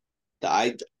 Um, the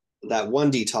I that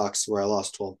one detox where I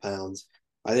lost 12 pounds,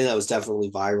 I think that was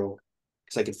definitely viral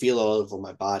because I could feel it all over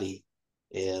my body,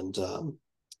 and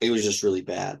it was just really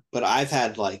bad. But I've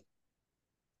had like,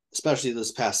 especially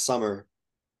this past summer,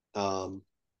 a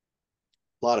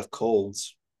lot of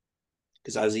colds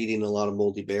because I was eating a lot of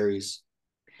moldy berries,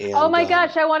 Oh and my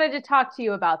gosh, I wanted to talk to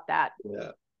you about that.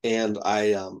 yeah, and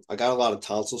I got a lot of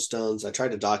tonsil stones. I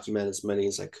tried to document as many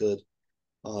as I could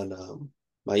on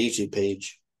my YouTube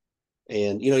page.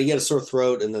 And you get a sore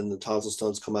throat, and then the tonsil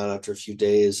stones come out after a few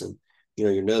days, and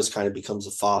your nose kind of becomes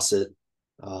a faucet.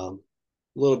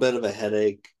 A little bit of a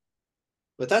headache,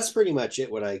 but that's pretty much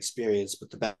it. What I experienced. But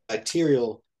the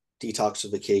bacterial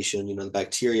detoxification, the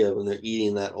bacteria when they're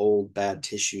eating that old bad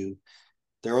tissue,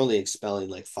 they're only expelling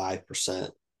like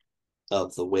 5%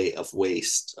 of the weight of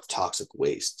waste of toxic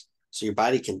waste. So your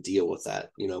body can deal with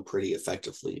that, pretty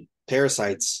effectively.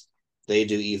 Parasites, they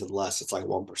do even less. It's like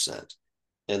 1%.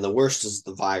 And the worst is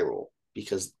the viral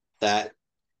because that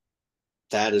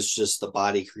that is just the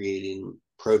body creating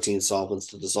protein solvents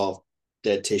to dissolve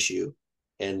dead tissue,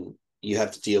 and you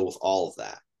have to deal with all of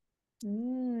that.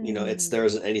 It's Mm, there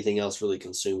isn't anything else really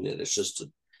consuming it. It's just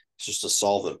a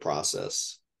solvent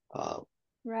process. Um,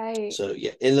 right. so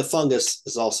yeah, and the fungus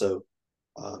is also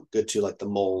good too, like the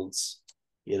molds.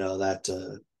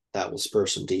 That will spur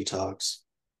some detox.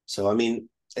 So I mean,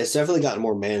 it's definitely gotten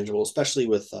more manageable, especially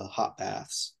with hot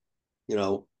baths.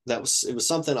 It was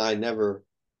something I never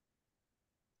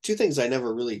two things I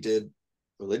never really did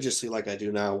religiously like I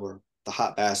do now were the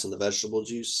hot baths and the vegetable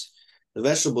juice. The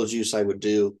vegetable juice I would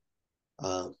do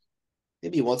um,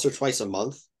 maybe once or twice a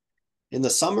month. In the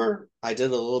summer, I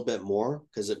did a little bit more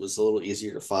because it was a little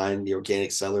easier to find the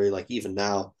organic celery. Like even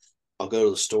now, I'll go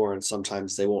to the store and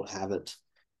sometimes they won't have it,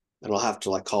 and I'll have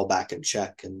to like call back and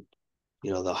check, and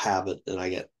they'll have it, and I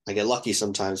get lucky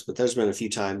sometimes. But there's been a few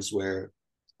times where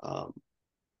um,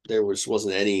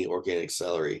 wasn't any organic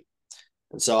celery,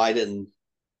 and so I didn't.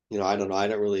 I don't know. I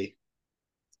don't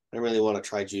really want to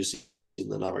try juicing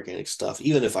the non-organic stuff,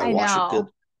 even if I I wash it good.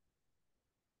 know.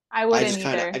 I I wouldn't just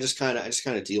kind of, I either. just kind of, I just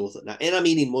kind of deal with it now, and I'm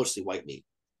eating mostly white meat,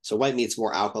 so white meat's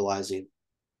more alkalizing,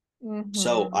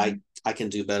 so I Hmm. I can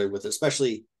do better with it,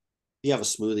 especially if you have a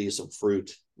smoothie, some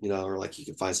fruit, or like you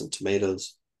can find some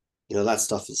tomatoes, that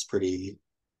stuff is pretty.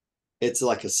 It's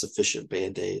like a sufficient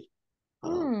band aid.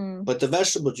 Hmm. But the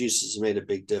vegetable juices made a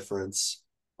big difference.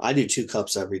 I do 2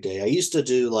 cups every day. I used to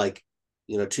do like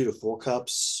 2 to 4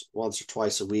 cups once or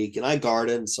twice a week, and I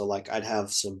garden, so like I'd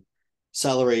have some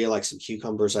celery, like some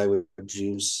cucumbers I would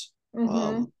juice,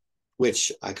 Hmm.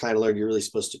 which I kind of learned you're really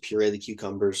supposed to puree the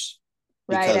cucumbers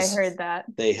Right, I because heard that.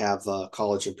 they have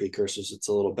collagen precursors. It's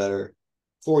a little better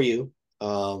for you.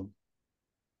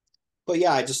 But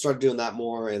yeah, I just started doing that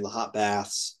more, and the hot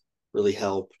baths really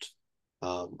helped.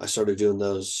 I started doing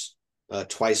those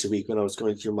twice a week when I was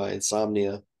going through my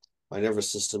insomnia, my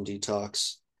nervous system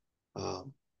detox.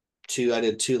 Um, I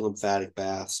did 2 lymphatic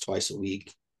baths twice a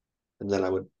week, and then I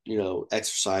would,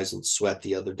 exercise and sweat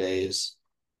the other days.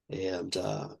 And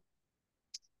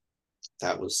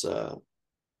that was a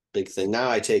big thing. Now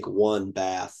I take one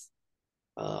bath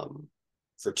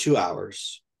for 2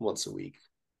 hours once a week.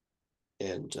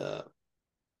 And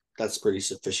that's pretty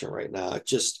sufficient right now. It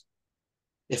just,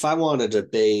 if I wanted to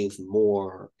bathe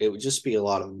more, it would just be a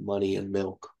lot of money and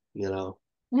milk, not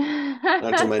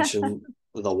to mention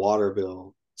the water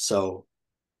bill. So,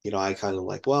 I kind of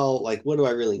like, well, like, what do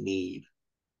I really need?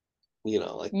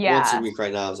 Like once a Yeah. week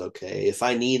right now is okay. If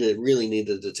I really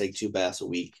needed to take 2 baths a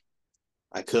week,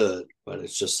 I could, but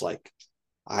it's just like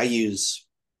I use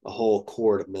a whole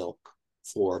quart of milk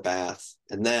for a bath.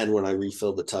 And then when I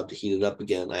refill the tub to heat it up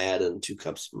again, I add in 2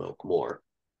 cups of milk more.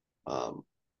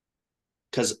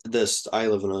 Because I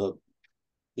live in a,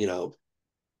 you know,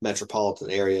 metropolitan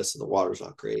area, so the water's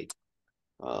not great.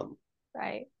 Um,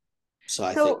 Right. so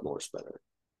I think So more is better.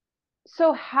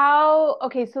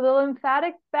 okay, so the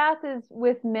lymphatic bath is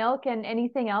with milk and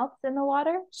anything else in the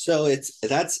water? So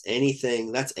that's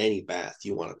any bath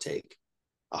you want to take.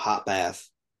 A hot bath.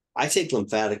 I take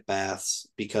lymphatic baths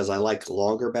because I like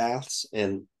longer baths,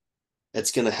 and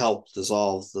it's going to help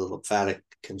dissolve the lymphatic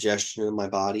congestion in my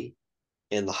body.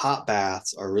 And the hot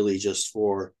baths are really just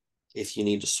for if you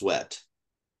need to sweat,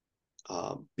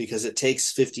 because it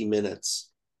takes 50 minutes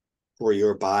for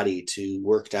your body to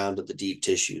work down to the deep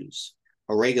tissues.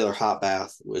 A regular hot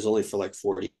bath is only for like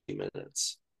 40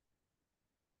 minutes.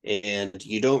 And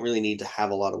you don't really need to have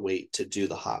a lot of weight to do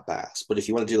the hot baths. But if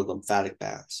you want to do the lymphatic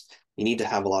baths, you need to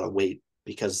have a lot of weight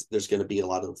because there's going to be a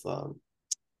lot of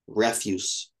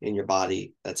refuse in your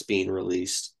body that's being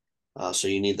released. So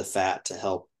you need the fat to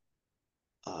help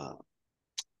uh,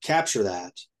 capture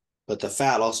that. But the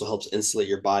fat also helps insulate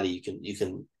your body. You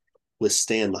can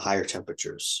withstand the higher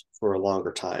temperatures for a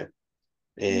longer time.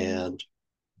 Mm. And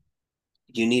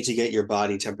you need to get your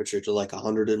body temperature to like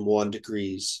 101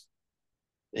 degrees.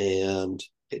 And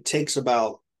it takes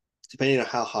about, depending on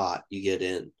how hot you get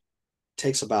in, it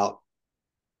takes about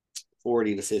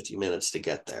 40 to 50 minutes to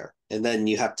get there. And then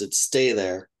you have to stay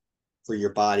there for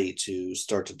your body to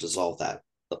start to dissolve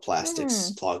the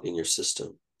plastics Mm. clogging your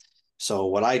system. So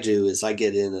what I do is I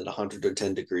get in at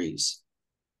 110 degrees,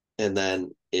 and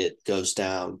then it goes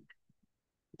down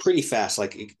pretty fast,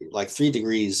 like 3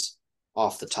 degrees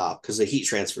off the top, because the heat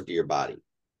transferred to your body.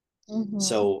 Mm-hmm.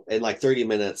 So in like 30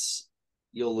 minutes,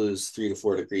 you'll lose 3 to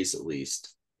 4 degrees at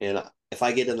least. And if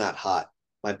I get in that hot,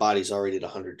 my body's already at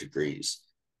 100 degrees.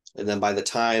 And then by the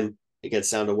time it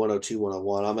gets down to 102,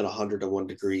 101, I'm at 101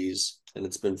 degrees, and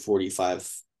it's been 45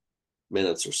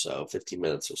 minutes or so, 50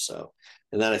 minutes or so.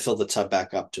 And then I fill the tub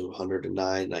back up to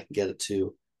 109, and I can get it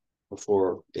to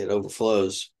before it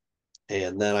overflows.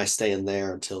 And then I stay in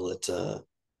there until it,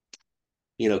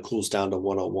 cools down to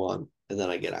 101, and then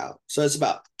I get out. So it's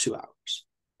about 2 hours.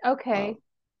 Okay. Um,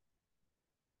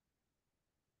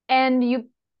 And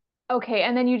okay,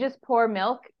 and then you just pour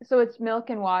milk. So it's milk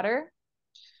and water.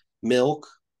 Milk,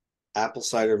 apple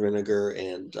cider vinegar,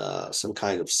 and some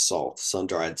kind of salt, sun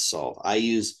dried salt. I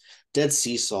use Dead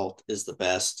Sea salt is the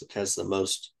best. It has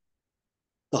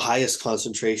the highest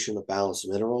concentration of balanced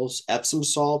minerals. Epsom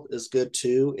salt is good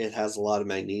too. It has a lot of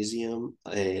magnesium,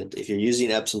 and if you're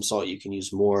using Epsom salt, you can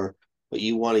use more, but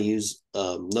you want to use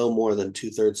no more than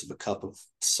 2/3 of a cup of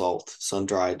salt, sun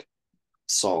dried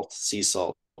salt, sea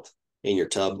salt, in your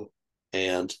tub,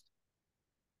 and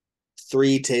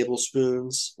 3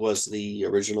 tablespoons was the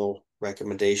original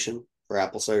recommendation for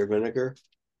apple cider vinegar.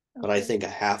 But I Okay. think a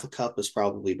half a cup is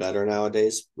probably better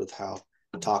nowadays with how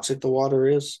toxic the water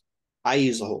is. I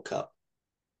use a whole cup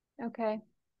Okay.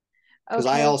 because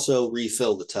I Okay. also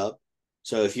refill the tub.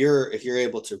 So if you're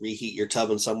able to reheat your tub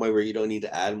in some way where you don't need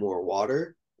to add more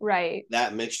water, Right.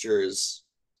 that mixture is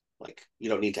like you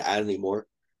don't need to add any more.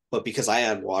 But because I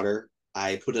add water,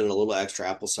 I put in a little extra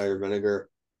apple cider vinegar,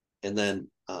 and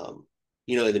then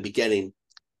in the beginning,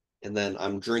 and then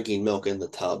I'm drinking milk in the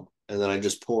tub, and then I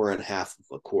just pour in half of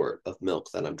a quart of milk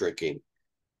that I'm drinking,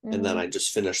 and then Mm-hmm. I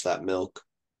just finish that milk.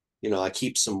 I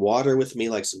keep some water with me,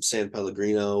 like some San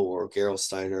Pellegrino or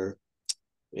Gerolsteiner,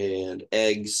 and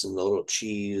eggs and a little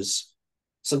cheese.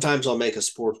 Sometimes I'll make a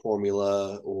sport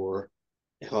formula, or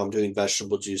if I'm doing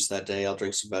vegetable juice that day, I'll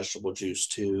drink some vegetable juice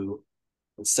too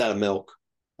instead of milk.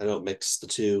 I don't mix the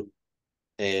two,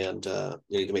 and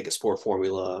you can make a sport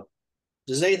formula.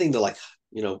 Just anything to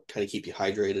kind of keep you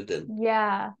hydrated. And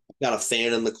Yeah. got a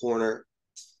fan in the corner,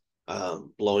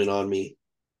 blowing on me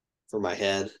for my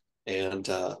head, and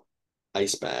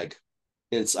ice bag.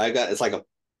 It's like a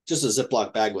just a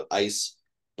Ziploc bag with ice,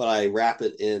 but I wrap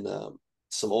it in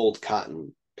some old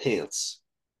cotton pants,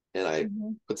 and I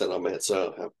Mm-hmm. put that on my head so I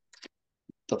don't have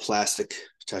the plastic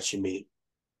touching me.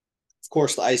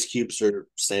 course, the ice cubes are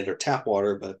standard tap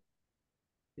water, but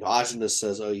Agenus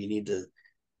says, oh, you need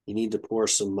to pour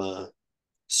some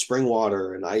spring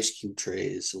water and ice cube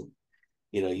trays, and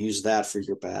use that for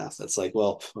your bath. That's like,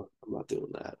 well, I'm not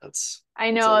doing that.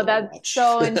 I That's a know, little that's much.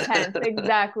 so intense.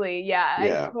 Exactly. Yeah, I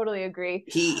Yeah. totally agree.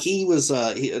 He was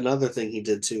another thing he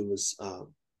did too was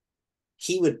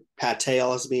he would pate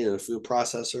all his meat in a food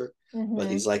processor, but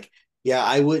Hmm. he's like, yeah,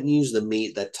 I wouldn't use the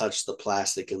meat that touched the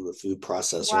plastic in the food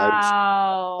processor.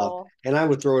 Wow. And I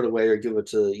would throw it away or give it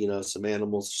to some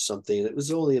animals or something. It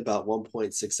was only about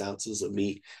 1.6 ounces of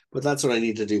meat, but that's what I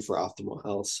need to do for optimal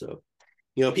health. So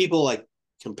people like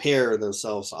compare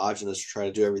themselves to Agenus to try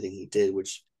to do everything he did,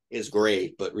 which is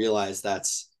great, but realize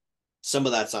some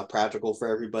of that's not practical for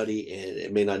everybody, and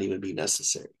it may not even be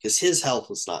necessary because his health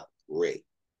was not great.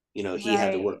 He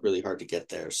had to work Right. really hard to get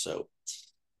there. So,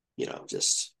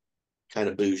 just kind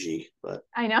of bougie, but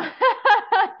I know.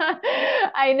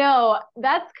 I know.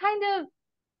 That's kind of,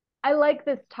 I like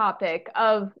this topic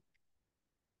of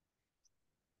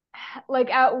like,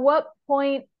 at what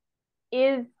point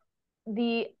is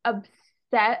the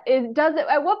upset is does it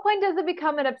at what point does it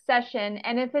become an obsession,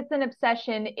 and if it's an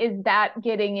obsession, is that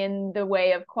getting in the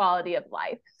way of quality of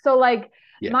life? So like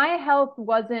yeah. my health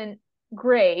wasn't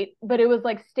great, but it was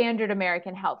like standard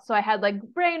American health. So I had like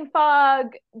brain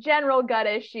fog, general gut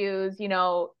issues,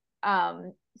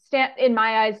 in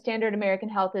my eyes standard American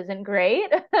health isn't great.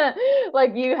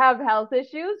 Like you have health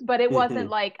issues, but it wasn't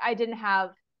Mm-hmm. like I didn't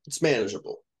have. It's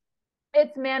manageable.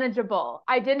 It's manageable.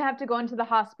 I didn't have to go into the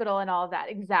hospital and all of that.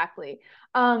 Exactly.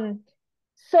 Um,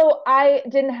 so I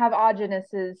didn't have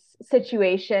Augenus's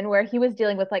situation where he was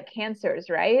dealing with like cancers,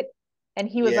 right? And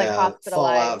he was like Yeah,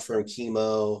 fallout hospitalized from and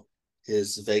chemo.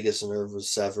 His vagus nerve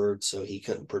was severed, so he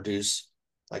couldn't produce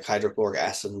like hydrochloric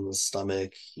acid in his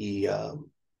stomach.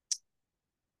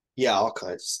 Yeah, all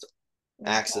kinds of stuff.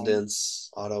 okay. Accidents,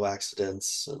 auto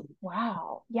accidents, and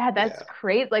Wow. Yeah, that's yeah.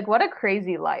 crazy. Like what a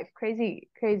crazy life. Crazy,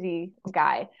 crazy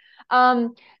guy.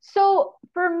 So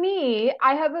for me,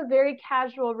 I have a very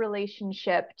casual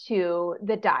relationship to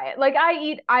the diet. Like I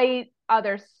eat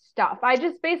other stuff. I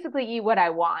just basically eat what I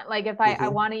want. Like if I Mm-hmm.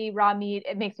 want to eat raw meat,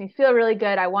 it makes me feel really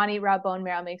good. I want to eat raw bone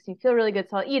marrow, it makes me feel really good.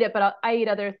 So I'll eat it, but I eat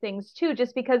other things too,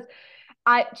 just because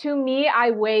to me,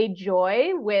 I weigh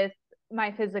joy with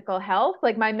my physical health.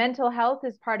 Like my mental health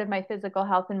is part of my physical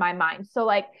health in my mind. So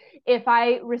like if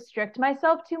I restrict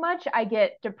myself too much, I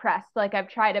get depressed. Like I've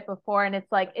tried it before and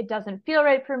it's like it doesn't feel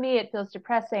right for me. It feels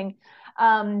depressing.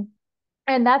 Um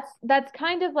and that's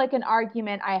kind of like an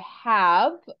argument I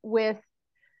have with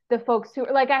the folks who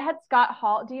like I had Scott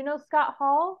Hall. Do you know Scott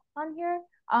Hall on here?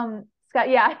 Scott,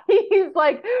 yeah, he's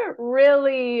like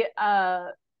really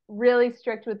really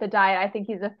strict with the diet. I think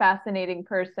he's a fascinating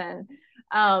person.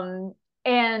 Um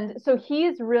and so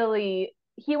he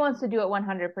wants to do it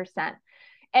 100%.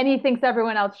 And he thinks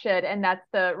everyone else should, and that's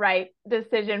the right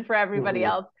decision for everybody Mm-hmm.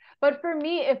 else. But for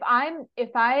me, if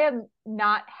I am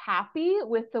not happy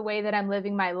with the way that I'm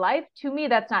living my life, to me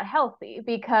that's not healthy,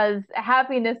 because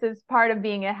happiness is part of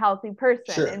being a healthy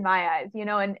person in Sure. my eyes,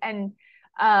 and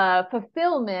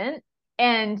fulfillment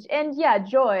and yeah,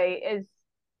 joy is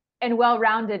and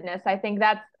well-roundedness. I think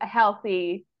that's a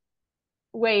healthy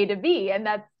way to be, and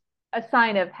that's a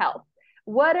sign of health.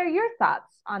 What are your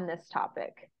thoughts on this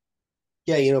topic?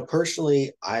 Yeah,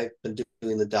 personally, I've been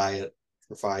doing the diet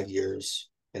for 5 years,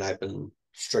 and I've been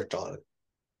strict on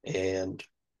it. And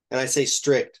I say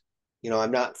strict,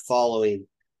 I'm not following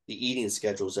the eating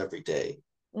schedules every day.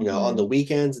 On the Mm-hmm.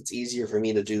 weekends, it's easier for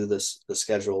me to do the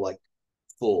schedule like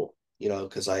full,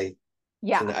 because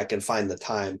Yeah, I can find the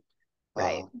time uh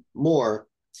right. more.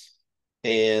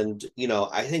 And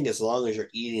I think as long as you're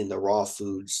eating the raw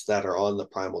foods that are on the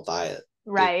primal diet,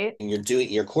 and Right.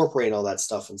 you're incorporating all that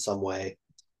stuff in some way,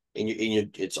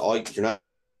 it's all you're not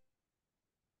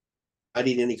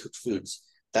eating any cooked foods.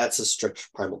 That's a strict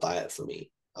primal diet for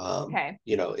me. Okay.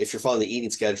 If you're following the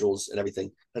eating schedules and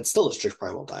everything, that's still a strict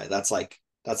primal diet. That's like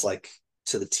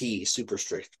to the T, super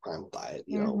strict primal diet.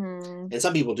 Mm-hmm. And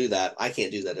some people do that. I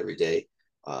can't do that every day.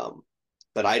 Um,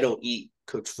 but I don't eat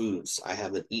cooked foods. I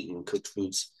haven't eaten cooked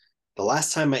foods. The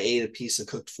last time I ate a piece of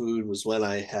cooked food was when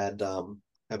I had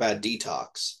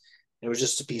detox. It was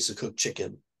just a piece of cooked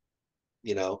chicken,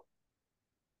 you know,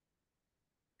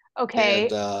 and Okay.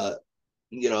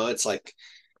 it's like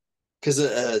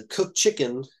because cooked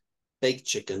chicken, baked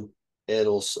chicken,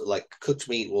 it'll like cooked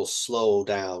meat will slow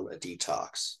down a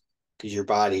detox because your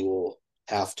body will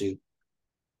have to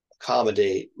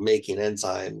accommodate making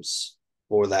enzymes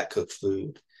for that cooked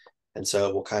food. And so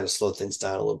it will kind of slow things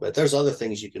down a little bit. There's other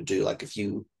things you can do. Like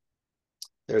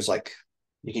there's like,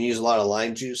 you can use a lot of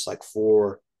lime juice, like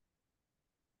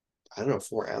I don't know,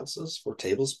 4 ounces, 4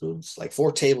 tablespoons, like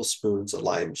 4 tablespoons of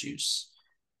lime juice,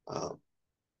 um,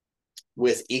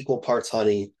 with equal parts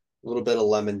honey, a little bit of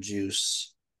lemon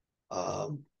juice.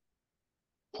 Um,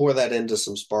 Pour that into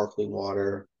some sparkling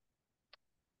water,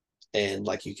 and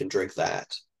like you can drink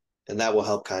that, and that will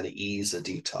help kind of ease a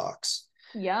detox.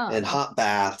 And Yum. hot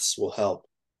baths will help,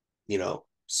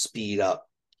 speed up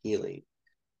healing.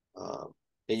 Um,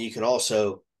 and you can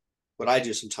also, what I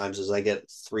do sometimes is I get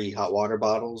 3 hot water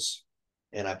bottles,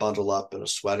 and I bundle up in a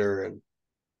sweater and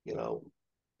you know,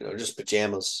 just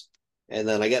pajamas, and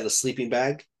then I get in a sleeping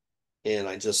bag and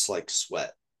I just like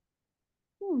sweat.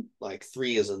 Hmm. Like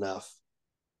 3 is enough.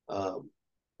 Um,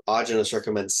 Augenus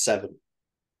recommends 7,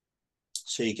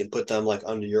 so you can put them like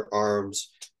under your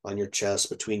arms, on your chest,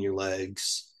 between your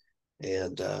legs,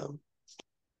 and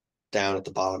down at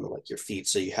the bottom of like your feet,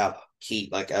 so you have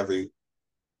heat like everywhere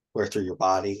through your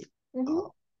body. Hmm. Uh,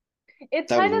 It's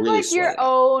that would kind of really like sweat it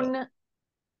out. But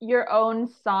your own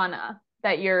sauna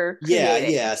that you're yeah,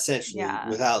 creating. yeah, essentially Yeah.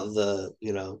 without the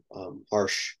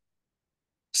harsh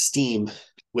steam,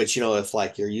 which if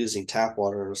like you're using tap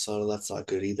water in a sauna, that's not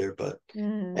good either. But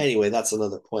Mm. anyway, that's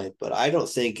another point. But I don't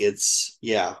think it's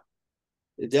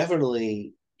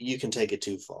definitely you can take it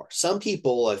too far. Some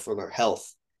people, like for their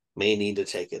health, may need to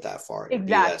take it that far and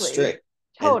be that Exactly. strict.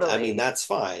 And I mean, Totally. that's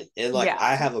fine. And like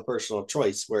I Yeah. have a personal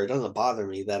choice where it doesn't bother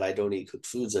me that I don't eat cooked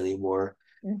foods anymore.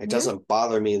 It Hmm. doesn't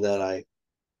bother me that I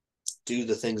do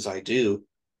the things I do.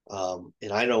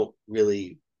 And I don't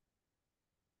really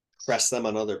press them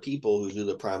on other people who do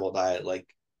the primal diet. Like,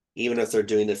 even if they're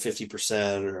doing it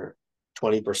 50% or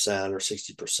 20% or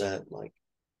 60%, like,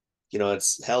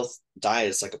 it's health diet.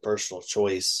 It's like a personal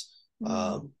choice. Mm.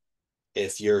 Um,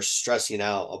 if you're stressing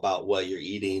out about what you're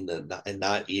eating and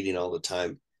not eating all the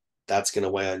time, that's going to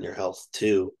weigh on your health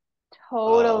too.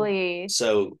 Totally.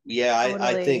 So yeah,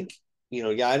 I Totally. think,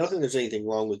 yeah, I don't think there's anything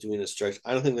wrong with doing it strict.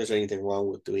 I don't think there's anything wrong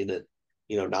with doing it,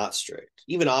 not strict.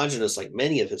 Even Augenus, like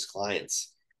many of his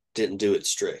clients didn't do it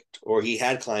strict, or he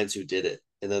had clients who did it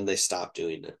and then they stopped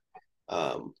doing it.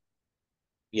 Um,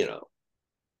 you know,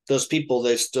 those people,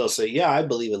 they still say, yeah, I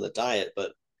believe in the diet,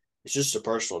 but it's just a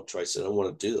personal choice. I don't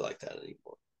want to do it like that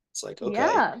anymore. It's like, okay,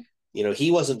 Yeah.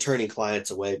 he wasn't turning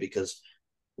clients away because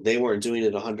they weren't doing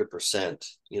it 100%.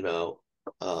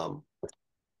 Um,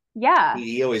 Yeah.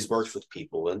 he always works with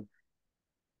people,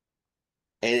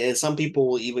 and some people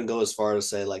will even go as far as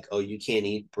say like, oh, you can't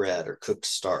eat bread or cooked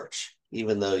starch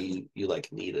even though you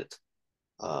like need it,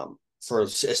 for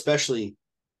especially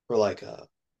for like a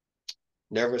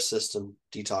nervous system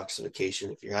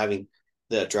detoxification. If you're having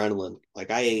the adrenaline, like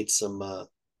I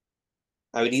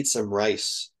would eat some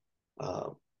rice,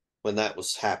 um, when that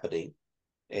was happening,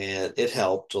 and it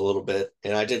helped a little bit.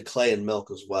 And I did clay and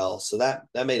milk as well, so that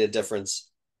made a difference.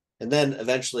 And then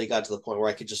eventually got to the point where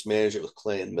I could just manage it with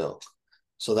clay and milk.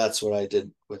 So that's what I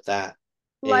did with that.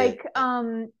 And Like,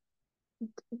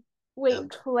 wait, and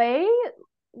clay?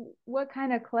 What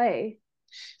kind of clay?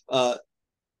 uh,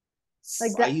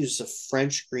 Like I that? use a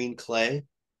French green clay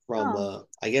from Oh.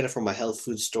 I get it from my health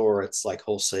food store. It's like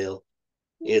wholesale.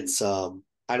 Hmm. It's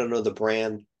I don't know the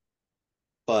brand,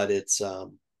 but it's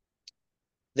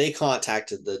they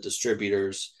contacted the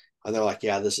distributors, and they're like,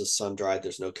 yeah, this is sun dried,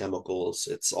 there's no chemicals,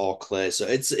 it's all clay, so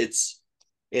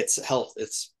it's health.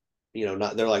 It's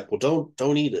not, they're like, well,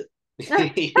 don't eat it.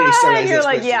 You start asking You're those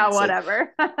like, questions, yeah, it's like,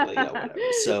 whatever. well, yeah, whatever.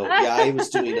 So yeah, I was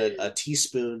doing a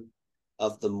teaspoon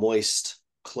of the moist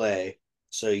clay.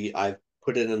 So I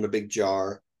put it in a big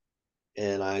jar,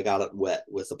 and I got it wet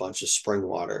with a bunch of spring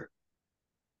water,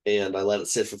 and I let it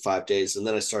sit for 5 days, and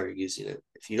then I started using it.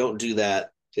 If you don't do that,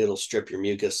 it'll strip your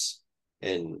mucus,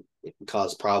 and it can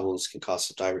cause problems. Can cause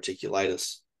some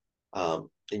diverticulitis,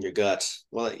 in your gut.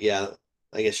 Well, yeah,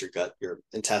 I guess your gut, your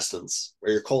intestines, or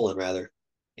your colon rather.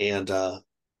 And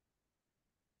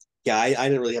yeah, I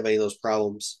didn't really have any of those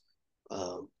problems,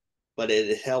 um, but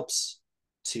it helps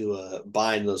to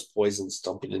bind those poisons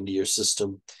dumping into your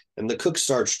system. And the cooked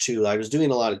starch too. I was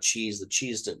doing a lot of cheese. The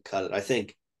cheese didn't cut it. I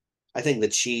think the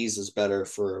cheese is better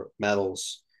for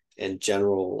metals and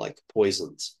general like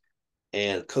poisons.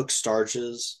 And cooked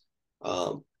starches,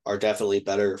 are definitely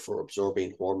better for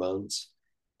absorbing hormones.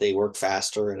 They work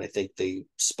faster, and I think they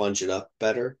sponge it up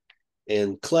better.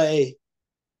 And clay,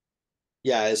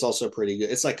 yeah, is also pretty good.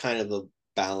 It's like kind of a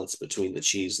balance between the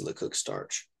cheese and the cooked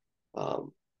starch.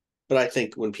 Um, but I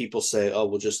think when people say, "Oh,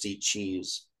 we'll just eat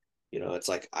cheese," it's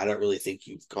like I don't really think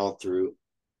you've gone through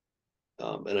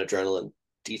an adrenaline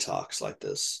detox like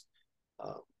this,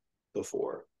 um,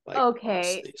 before, like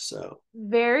Okay, honestly. So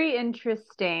very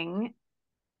interesting.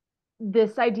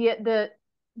 This idea,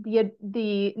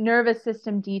 the nervous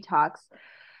system detox.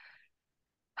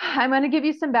 I'm going to give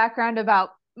you some background about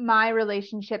my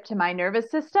relationship to my nervous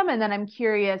system, and then I'm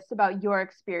curious about your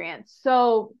experience.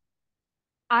 So,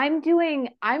 I'm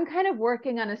kind of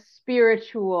working on a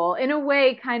spiritual, in a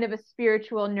way, kind of a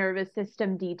spiritual nervous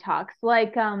system detox.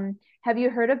 Like, have you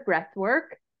heard of breath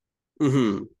work?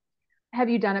 Mm-hmm. Have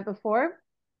you done it before?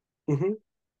 Mm-hmm.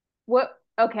 What?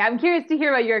 Okay, I'm curious to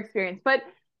hear about your experience, but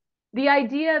the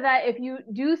idea that if you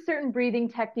do certain breathing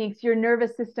techniques, your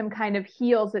nervous system kind of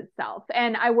heals itself.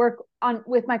 And I work on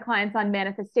with my clients on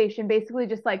manifestation, basically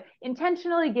just like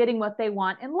intentionally getting what they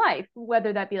want in life,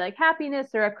 whether that be like happiness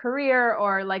or a career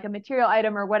or like a material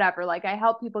item or whatever. Like I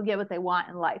help people get what they want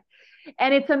in life.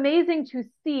 And it's amazing to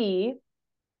see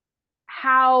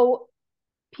how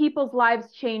people's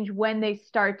lives change when they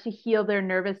start to heal their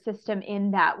nervous system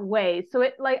in that way. So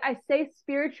it, like I say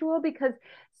spiritual because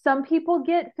some people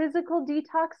get physical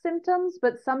detox symptoms,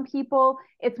 but some people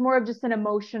it's more of just an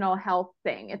emotional health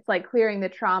thing. It's like clearing the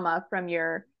trauma from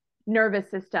your nervous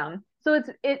system. So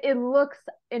it looks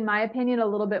in my opinion a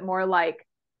little bit more like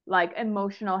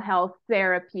emotional health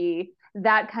therapy,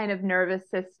 that kind of nervous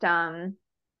system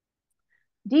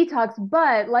detox.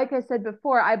 But like I said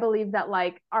before, I believe that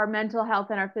like our mental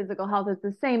health and our physical health is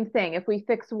the same thing. If we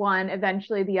fix one,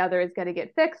 eventually the other is going to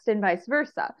get fixed and vice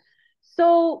versa.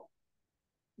 So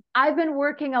I've been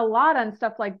working a lot on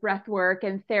stuff like breath work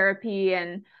and therapy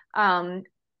and um,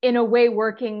 in a way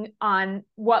working on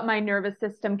what my nervous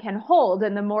system can hold.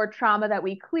 And the more trauma that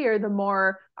we clear, the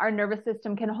more our nervous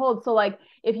system can hold. So like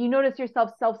if you notice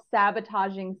yourself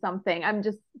self-sabotaging something, I'm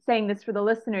just saying this for the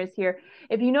listeners here.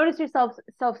 If you notice yourself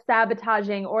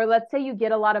self-sabotaging, or let's say you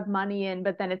get a lot of money in,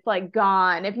 but then it's like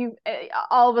gone, if you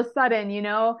all of a sudden, you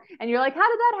know, and you're like, how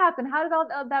did that happen? How did all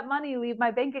that money leave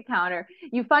my bank account? Or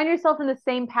you find yourself in the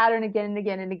same pattern again and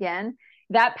again and again,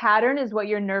 that pattern is what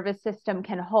your nervous system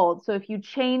can hold. So if you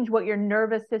change what your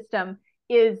nervous system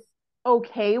is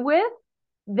okay with,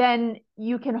 then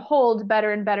you can hold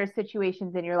better and better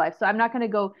situations in your life. So I'm not going to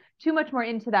go too much more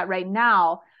into that right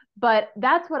now, but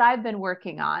that's what I've been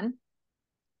working on.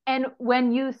 And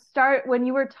when you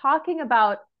were talking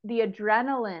about the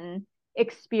adrenaline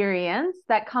experience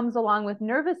that comes along with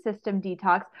nervous system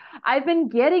detox, I've been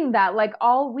getting that like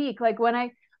all week. Like when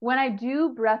I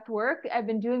do breath work, I've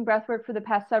been doing breath work for the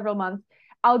past several months.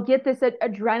 I'll get this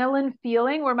adrenaline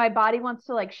feeling where my body wants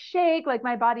to like shake, like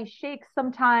my body shakes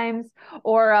sometimes,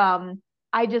 or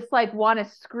I just like want to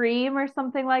scream or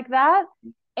something like that.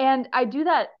 And I do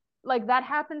that, like that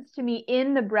happens to me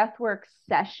in the breathwork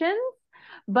sessions,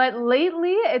 but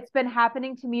lately it's been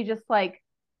happening to me just like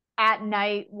at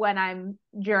night when I'm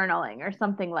journaling or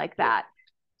something like that.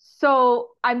 So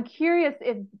I'm curious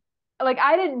if, like,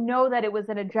 I didn't know that it was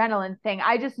an adrenaline thing.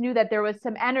 I just knew that there was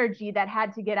some energy that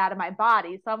had to get out of my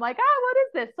body. So I'm like, what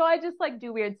is this? So I just like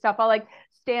do weird stuff. I'll like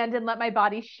stand and let my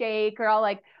body shake, or I'll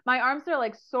like, my arms are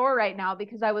like sore right now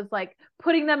because I was like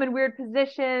putting them in weird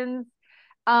positions.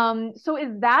 So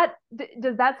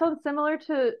does that sound similar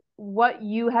to what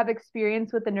you have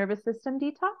experienced with the nervous system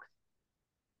detox?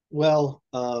 Well,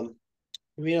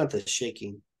 maybe not the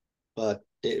shaking, but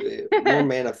it more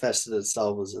manifested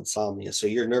itself as insomnia. So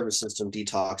your nervous system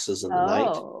detoxes in the night.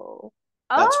 Oh.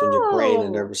 That's when your brain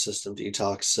and Oh, nervous system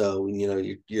detox. So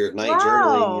you're at night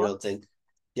journaling, you wow. don't think,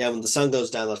 yeah, when the sun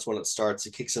goes down, that's when it starts.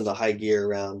 It kicks into high gear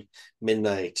around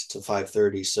midnight to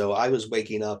 5:30. So I was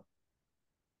waking up.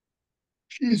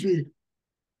 Excuse me.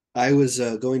 I was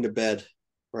going to bed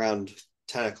around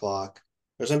 10 o'clock,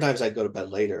 or sometimes I'd go to bed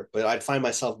later, but I'd find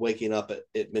myself waking up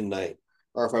at midnight.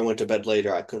 Or if I went to bed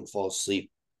later, I couldn't fall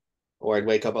asleep. Or I'd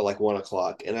wake up at like 1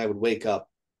 o'clock, and I would wake up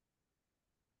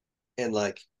and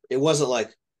like it wasn't like,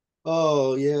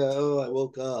 oh yeah, oh I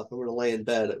woke up, I'm gonna lay in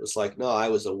bed. It was like, no, I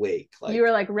was awake, You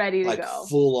were like ready to like go.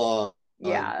 full on,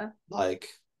 Yeah. like,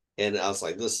 and I was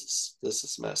like, this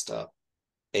is messed up.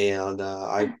 And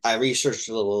I researched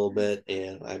it a little bit,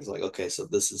 and I was like, okay, so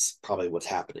this is probably what's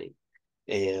happening.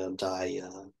 And I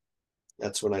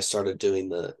that's when I started doing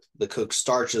the cooked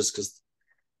starches,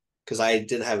 because I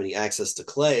didn't have any access to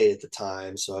clay at the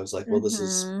time. So I was like, well,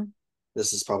 Mm-hmm.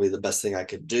 this is probably the best thing I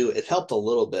could do. It helped a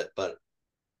little bit, but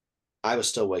I was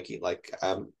still waking, like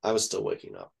I was still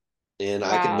waking up, and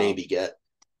Wow. I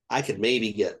could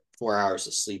maybe get 4 hours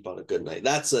of sleep on a good night.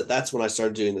 That's when I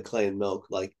started doing the clay and milk.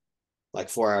 Like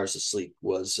 4 hours of sleep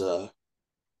was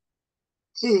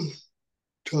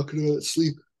talking about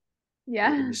sleep, making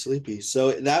Yeah. me sleepy.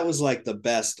 So that was like the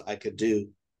best I could do,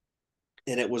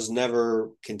 and it was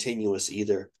never continuous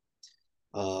either.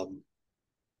 Um,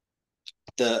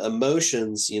 the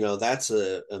emotions, that's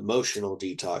a emotional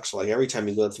detox. Like every time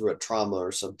you go through a trauma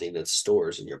or something, it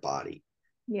stores in your body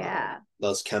Yeah.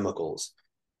 those chemicals.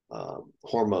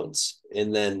 hormones.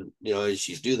 And then, as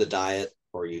you do the diet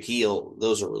or you heal,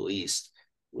 those are released.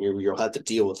 You'll have to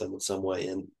deal with them in some way.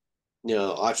 And,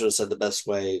 Ajahn said the best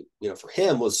way, for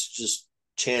him was just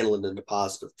channeling into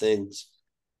positive things.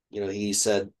 He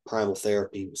said primal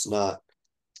therapy was not,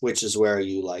 which is where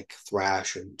you like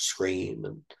thrash and scream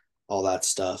and all that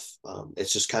stuff.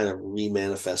 It's just kind of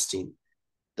remanifesting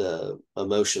the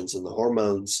emotions and the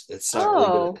hormones. It's not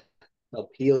really going Oh, to help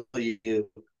heal you.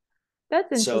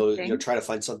 that's So, interesting. try to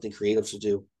find something creative to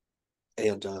do.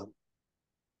 And,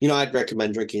 I'd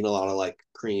recommend drinking a lot of like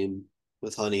cream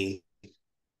with honey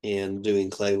and doing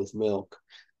clay with milk.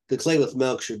 The clay with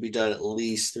milk should be done at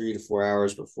least 3 to 4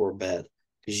 hours before bed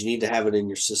because you need to have it in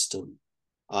your system.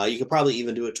 You could probably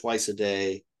even do it twice a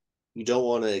day. You don't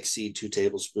want to exceed 2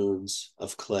 tablespoons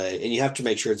of clay, and you have to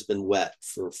make sure it's been wet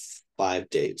for 5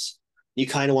 days. You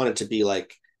kind of want it to be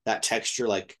like that texture,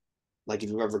 like if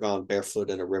you've ever gone barefoot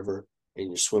in a river and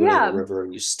you're swimming in a Yeah. river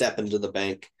and you step into the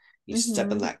bank, you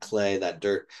step in Mm-hmm. that clay, that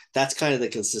dirt. That's kind of the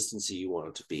consistency you want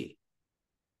it to be.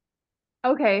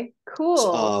 Okay, So,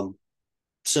 cool.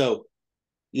 so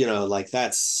like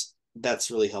that's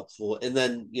really helpful. And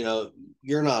then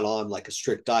you're not on like a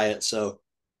strict diet, so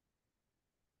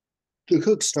the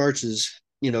cooked starch is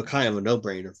kind of a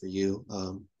no-brainer for you.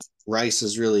 Rice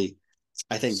is really,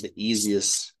 I think, the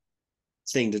easiest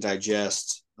thing to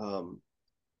digest, more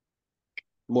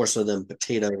so than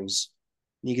potatoes.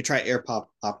 You could try air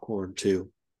popcorn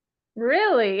too.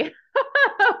 Really?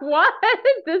 What?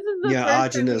 This is the Yeah,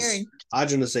 first I'm hearing.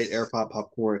 Ajanus ate air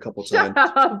popcorn a couple Shut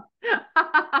times. up.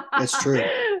 It's true.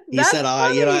 He That's said,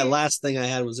 funny. last thing I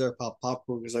had was air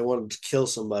popcorn because I wanted to kill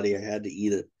somebody. I had to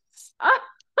eat it.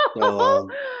 So,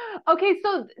 Okay,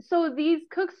 so these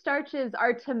cooked starches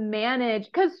are to manage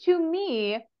because to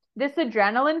me, this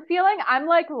adrenaline feeling, I'm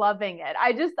like loving it.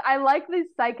 I like these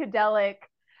psychedelic.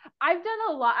 I've done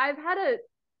a lot. I've had a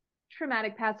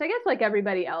traumatic past, I guess like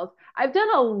everybody else. I've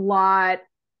done a lot.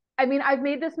 I mean, I've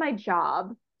made this my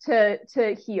job to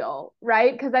heal,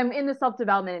 right? Because I'm in the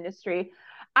self-development industry.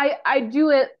 I do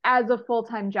it as a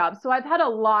full-time job. So I've had a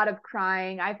lot of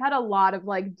crying. I've had a lot of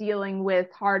like dealing with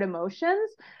hard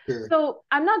emotions. sure. So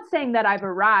I'm not saying that I've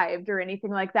arrived or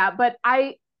anything like that, but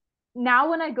I now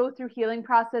when I go through healing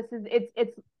processes,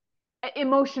 it's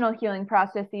emotional healing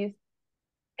processes.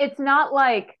 It's not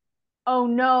like, oh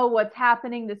no, what's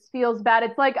happening? This feels bad.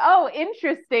 It's like, oh,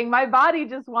 interesting. My body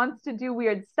just wants to do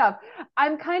weird stuff.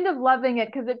 I'm kind of loving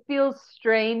it because it feels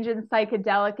strange and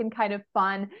psychedelic and kind of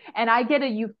fun. And I get a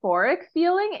euphoric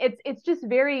feeling. It's just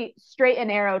very straight and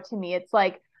narrow to me. It's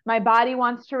like my body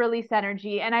wants to release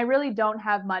energy, and I really don't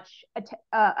have much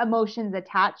emotions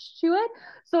attached to it.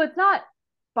 So it's not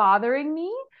bothering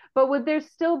me, but would there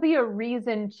still be a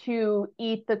reason to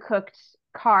eat the cooked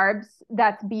carbs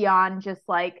that's beyond just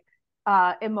like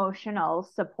emotional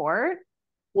support?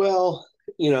 Well,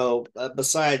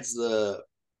 besides the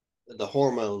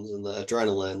hormones and the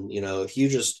adrenaline, if you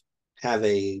just have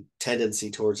a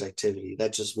tendency towards activity,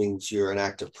 that just means you're an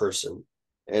active person,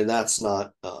 and that's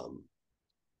not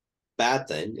bad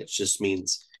thing. It just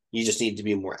means you just need to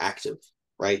be more active,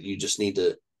 right? You just need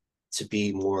to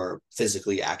be more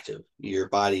physically active. Your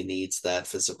body needs that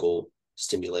physical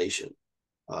stimulation.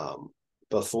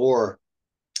 Before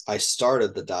I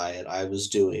started the diet, I was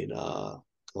doing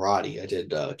karate. I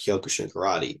did Kyokushin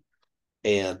karate,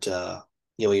 and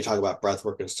when you talk about breath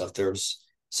work and stuff, there's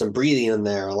some breathing in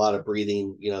there, a lot of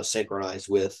breathing, synchronized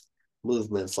with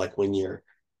movements, like when you're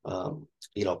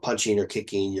punching or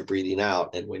kicking, you're breathing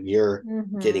out, and when you're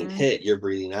getting Mm-hmm. hit, you're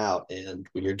breathing out, and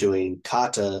when you're doing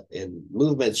kata and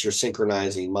movements, you're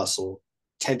synchronizing muscle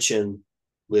tension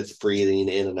with breathing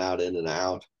in and out, in and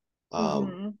out. um,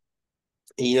 Mm-hmm.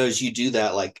 and, as you do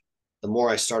that, like the more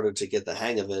I started to get the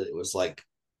hang of it, it was like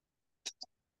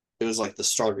the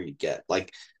stronger you get.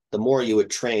 Like the more you would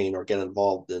train or get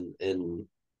involved in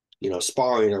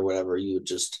sparring or whatever, you would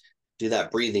just do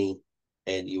that breathing,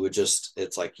 and you would just,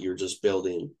 it's like you're just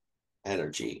building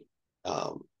energy,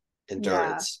 um, Yeah.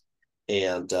 endurance.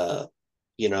 And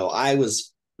I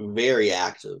was very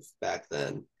active back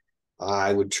then.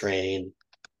 I would train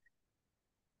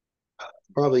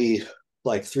probably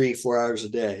like 3 4 hours a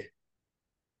day.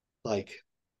 Like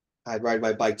I'd ride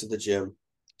my bike to the gym,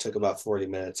 took about 40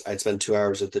 minutes. I'd spend 2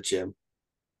 hours at the gym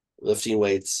lifting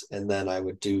weights, and then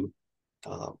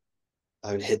um,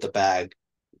 I would hit the bag,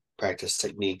 practice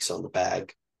techniques on the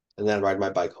bag, and then ride my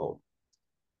bike home.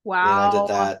 And I did Wow.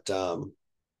 that,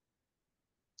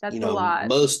 That's a lot.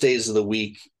 most days of the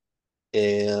week.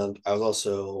 And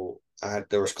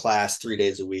there was class 3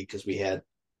 days a week because we had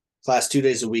class 2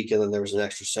 days a week, and then there was an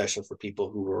extra session for people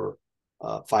who were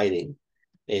fighting.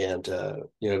 and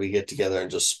we get together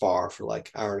and just spar for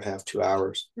like hour and a half, 2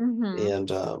 hours. Mm-hmm.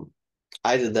 And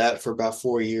I did that for about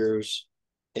 4 years.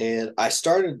 And I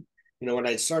started, when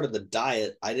I started the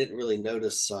diet, I didn't really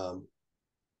notice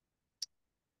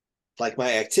like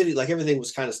my activity, like everything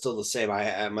was kind of still the same.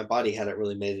 My body hadn't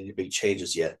really made any big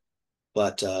changes yet,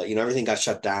 but everything got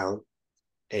shut down,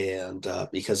 and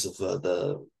because of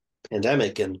the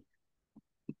pandemic, and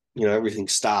everything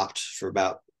stopped for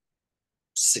about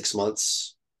 6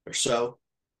 months or so.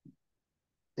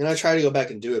 And I tried to go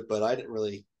back and do it, but I didn't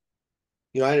really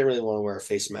want to wear a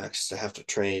face mask to have to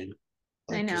train,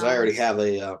 I like because I know.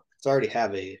 already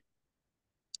have a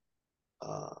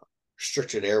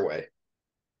restricted airway.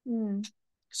 Mm.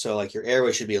 So like your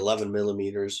airway should be 11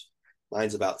 millimeters.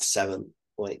 Mine's about Hmm.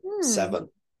 7.7,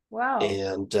 Wow.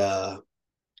 and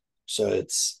so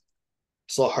it's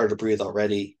a little hard to breathe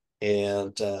already.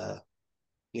 And they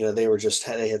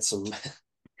had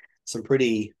some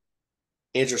pretty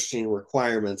interesting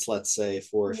requirements, let's say,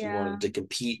 for if you wanted Yeah. to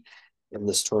compete in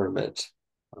this tournament.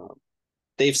 Um,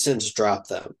 they've since dropped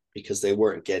them because they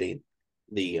weren't getting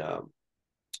the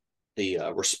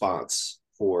response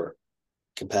for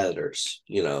competitors.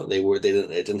 They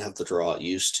didn't have the draw it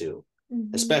used to,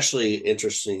 Mm-hmm. especially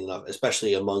interesting enough,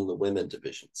 especially among the women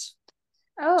divisions.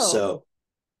 Oh.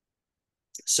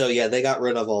 So yeah, they got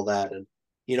rid of all that. And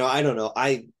I don't know.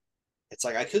 It's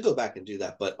like I could go back and do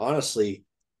that, but honestly,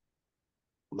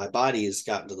 my body has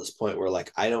gotten to this point where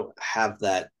like I don't have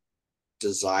that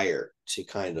desire to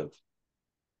kind of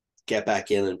get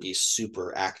back in and be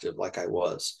super active like I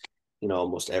was,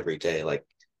 almost every day. Like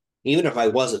even if I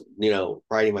wasn't,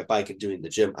 riding my bike and doing the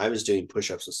gym, I was doing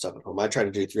push-ups and stuff at home. I try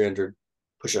to do 300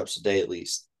 push-ups a day at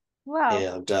least, Wow.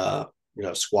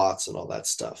 and squats and all that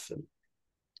stuff.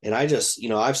 And I just,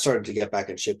 I've started to get back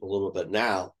in shape a little bit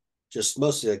now, just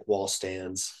mostly like wall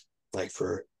stands, like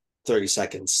for 30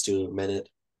 seconds to a minute,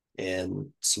 and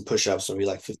some push-ups, maybe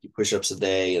like 50 push-ups a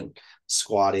day, and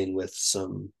squatting with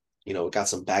some, got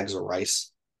some bags of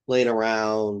rice laying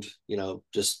around,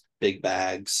 just big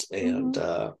bags, and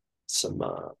Mm-hmm. some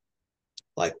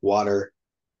like water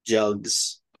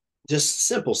jugs, just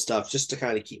simple stuff just to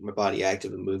kind of keep my body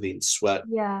active and moving, sweat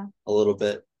Yeah. a little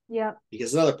bit. Yep.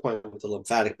 Because another point with the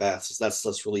lymphatic baths is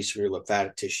that's release from your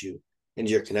lymphatic tissue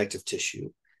into your connective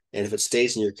tissue. And if it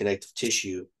stays in your connective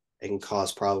tissue, it can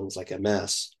cause problems like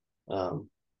MS,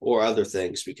 or other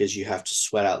things, because you have to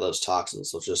sweat out those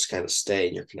toxins. They'll just kind of stay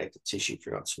in your connective tissue if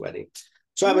you're not sweating.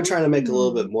 So I've been trying to make a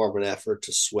little bit Mm. more of an effort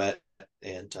to sweat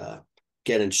and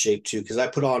get in shape too, because I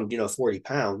put on 40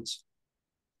 pounds,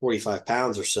 45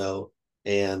 pounds or so.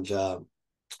 And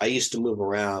I used to move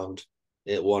around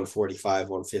at 145,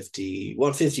 150,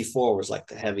 154 was like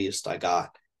the heaviest I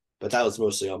got. But that was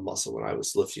mostly on muscle when I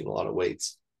was lifting a lot of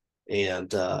weights.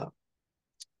 And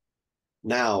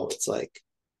now it's like,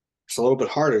 it's a little bit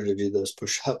harder to do those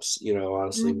push ups,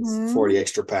 honestly, with Mm-hmm. 40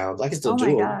 extra pounds. I can still Oh my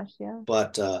do them, gosh, yeah.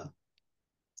 but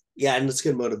yeah, and it's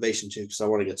good motivation too, because I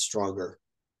want to get stronger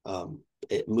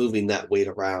moving that weight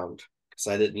around, because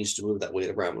I didn't used to move that weight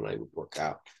around when I would work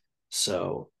out.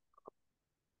 So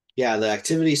yeah, the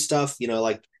activity stuff,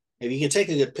 like if you can take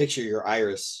a good picture of your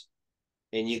iris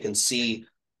and you can see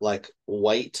like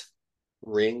white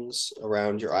rings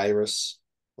around your iris,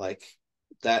 like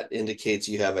that indicates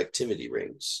you have activity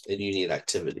rings and you need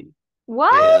activity.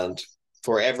 What? And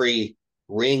for every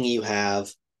ring you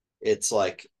have, it's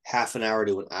like half an hour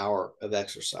to an hour of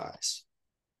exercise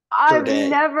per I've day.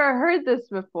 never heard this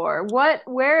before.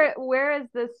 Where is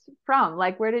this from?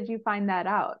 Like, where did you find that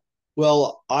out?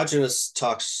 Well, Augenis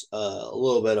talks a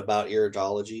little bit about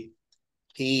iridology.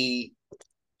 He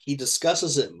he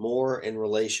discusses it more in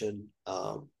relation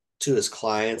to his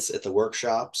clients at the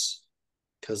workshops,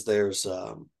 because there's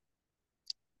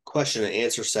question and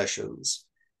answer sessions,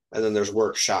 and then there's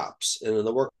workshops. And in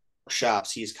the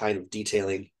workshops, he's kind of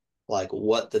detailing like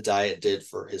what the diet did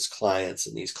for his clients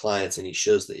and these clients, and he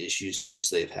shows the issues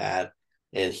they've had.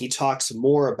 And he talks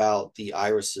more about the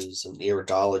irises and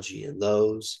iridology in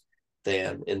those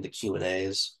than in the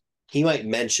Q&As. He might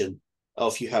mention, oh,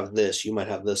 if you have this, you might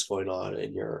have this going on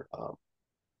in your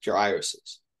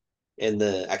irises. And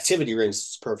the activity rings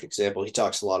is a perfect example. He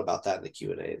talks a lot about that in the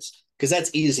Q&As, because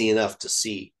that's easy enough to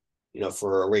see,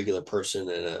 for a regular person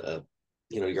and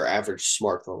your average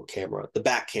smartphone camera. The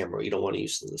back camera, you don't want to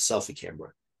use the selfie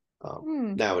camera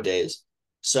Hmm. nowadays.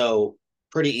 So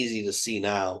pretty easy to see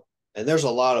now. And there's a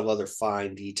lot of other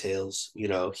fine details.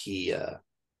 He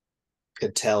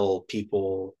could tell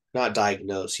people, not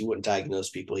diagnose. He wouldn't diagnose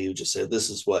people. He would just say, this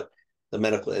is what the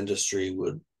medical industry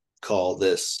would call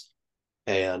this.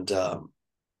 And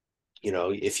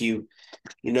if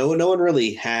no one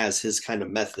really has his kind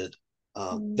of method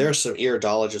There's some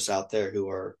iridologists out there who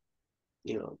are,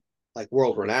 you know, like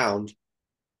world renowned,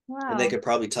 and they Wow. could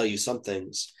probably tell you some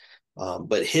things.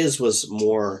 But his was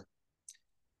more,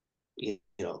 you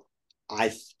know,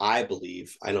 I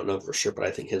believe, I don't know for sure, but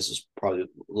I think his is probably a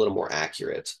little more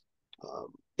accurate.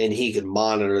 And he could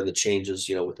monitor the changes,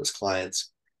 with his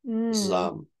clients. This is,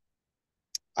 Mm.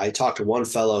 I talked to one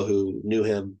fellow who knew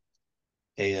him,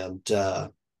 and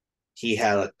he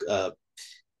had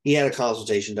a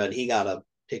consultation done. He got a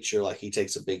picture, like he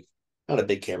takes a big, not a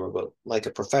big camera, but like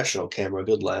a professional camera,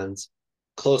 good lens,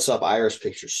 close up iris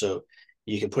picture. So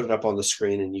you can put it up on the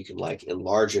screen and you can like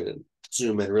enlarge it and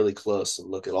zoom in really close and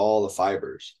look at all the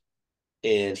fibers.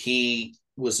 And he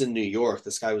was in New York.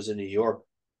 This guy was in New York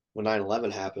when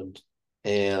 9/11 happened,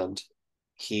 and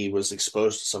he was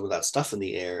exposed to some of that stuff in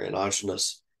the air. And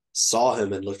Anjanus saw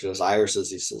him and looked at his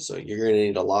irises. He says, "So you're going to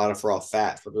need a lot of raw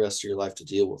fat for the rest of your life to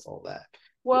deal with all that."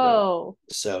 Whoa.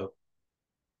 So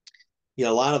a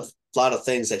lot of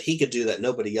things that he could do that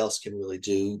nobody else can really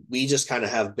do. We just kind of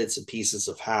have bits and pieces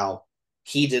of how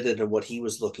he did it and what he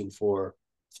was looking for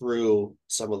through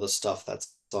some of the stuff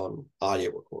that's on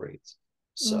audio recordings.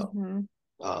 So Mm-hmm.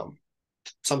 um,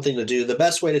 something to do. The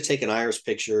best way to take an iris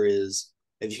picture is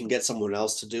if you can get someone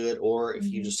else to do it, or if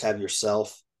you Mm-hmm. just have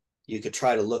yourself, you could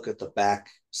try to look at the back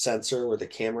sensor where the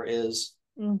camera is,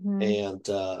 Mm-hmm.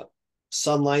 and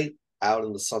sunlight out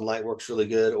in the sunlight works really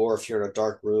good. Or if you're in a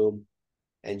dark room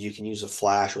and you can use a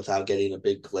flash without getting a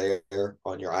big glare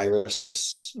on your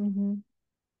iris, Mm-hmm.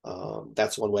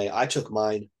 that's one way. I took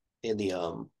mine in the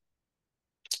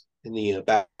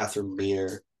bathroom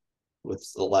mirror with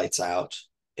the lights out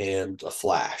and a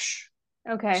flash.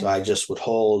 So Okay. I just would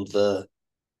hold the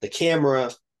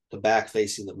camera, the back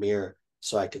facing the mirror,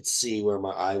 so I could see where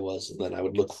my eye was, and then I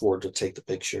would look forward to take the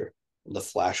picture, and the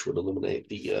flash would illuminate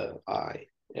the eye,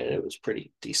 and it was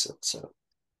pretty decent. So,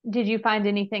 Did you find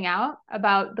anything out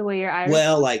about the way your iris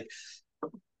well, look? like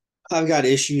I've got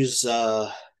issues,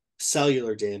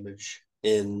 cellular damage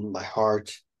in my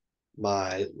heart,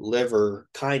 my liver.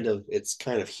 It's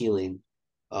kind of healing,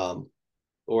 um,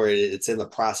 or it's in the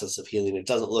process of healing. It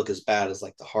doesn't look as bad as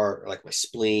like the heart or like my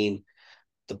spleen,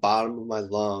 the bottom of my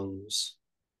lungs,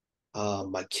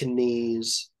 my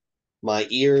kidneys, my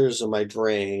ears, and my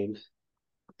brain.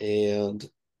 And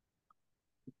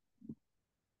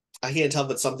I can't tell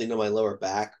if it's something to my lower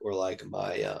back or like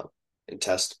my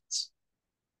intestines.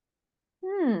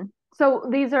 Hmm. So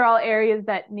these are all areas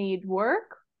that need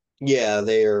work? Yeah,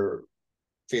 they are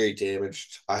very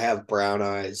damaged. I have brown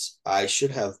eyes. I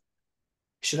should have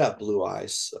blue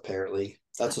eyes, apparently.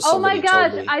 That's what Oh my somebody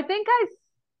told gosh, me. I think I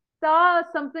saw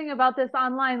something about this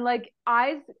online. Like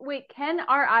eyes, wait, can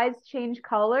our eyes change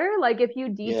color? Like if you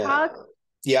Yeah. detox?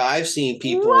 Yeah, I've seen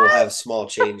people What? have small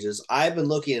changes. I've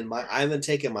been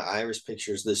taking my iris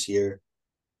pictures this year.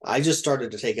 I just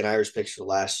started to take an iris picture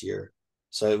last year.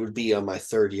 So it would be on my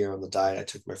third year on the diet. I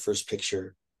took my first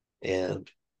picture, and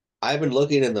I've been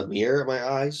looking in the mirror at my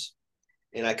eyes,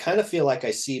 and I kind of feel like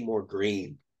I see more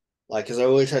green. Like, because I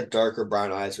always had darker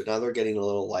brown eyes, but now they're getting a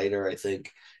little lighter, I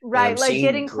think. And I'm Right, like seeing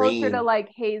getting closer to green. like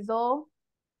hazel.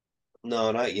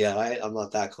 No, not yet. I'm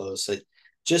not that close.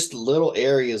 Just little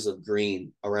areas of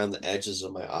green around the edges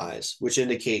of my eyes, which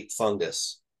indicate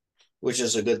fungus, which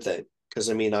is a good thing because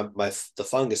I mean, the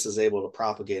fungus is able to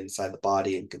propagate inside the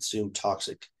body and consume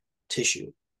toxic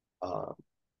tissue. Um,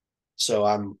 so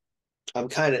I'm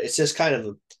kind of it's just kind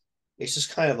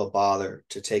of a bother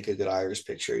to take a good iris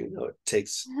picture. It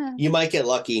takes you might get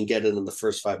lucky and get it in the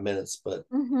first 5 minutes, but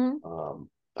Mm-hmm. um,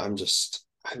 I'm just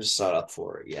not up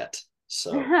for it yet.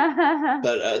 So,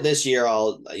 but this year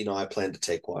I plan to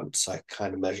take one, so I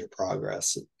kind of measure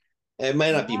progress. And it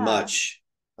might not be Yeah. much.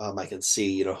 I can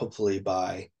see, hopefully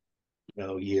by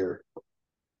year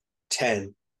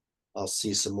 10, I'll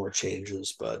see some more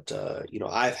changes. But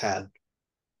I've had,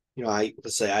 I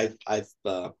let's say I've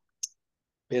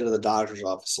been to the doctor's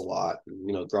office a lot.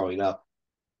 Growing up,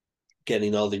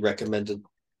 getting all the recommended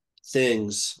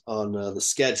things on the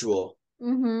schedule.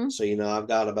 Mm-hmm. So I've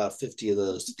got about 50 of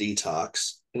those to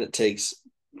detox, and it takes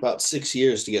about 6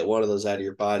 years to get one of those out of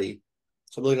your body.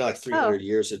 So I'm looking at like Oh. 300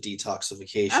 years of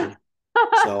detoxification.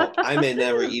 So I may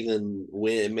never even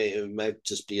win. It might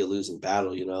just be a losing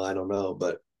battle. I don't know,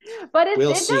 but But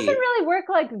we'll it doesn't see. really work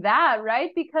like that,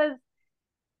 right? Because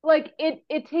like it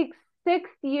takes 6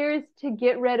 years to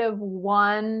get rid of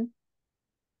one.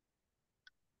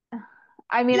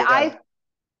 I mean, Yeah,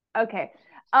 okay.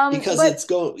 because it's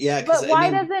going. Yeah, because But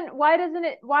I mean, why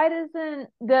doesn't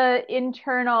the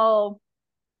internal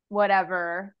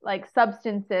whatever like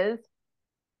substances,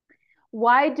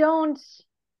 why don't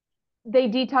they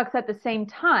detox at the same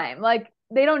time? Like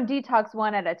they don't detox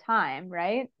one at a time,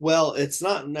 right? Well, it's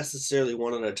not necessarily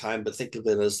one at a time, but think of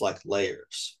it as like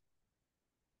layers.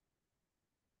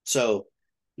 So,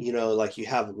 like you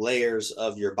have layers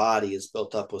of your body is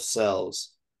built up with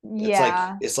cells.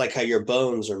 Yeah. It's like how your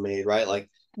bones are made, right? Like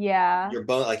Yeah. your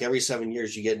bone, like every 7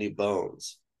 years you get new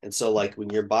bones. And so like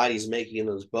when your body's making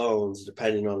those bones,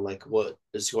 depending on like what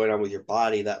is going on with your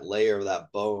body, that layer of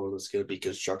that bone is going to be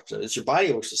constructed. It's your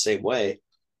body works the same way.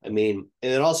 I mean,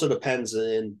 and it also depends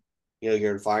in,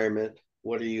 your environment.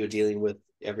 What are you dealing with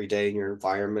every day in your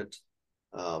environment?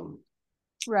 Um,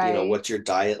 Right. what's your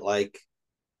diet like?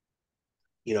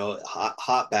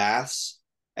 Hot baths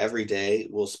every day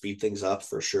will speed things up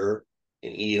for sure.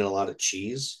 And eating a lot of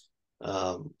cheese.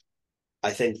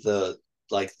 I think the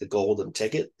golden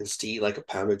ticket is to eat like a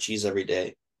pound of cheese every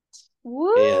day.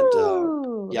 And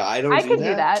Woo! yeah, I don't I do could do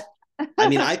that. that. I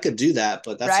mean, I could do that,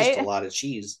 but that's just a Right? lot of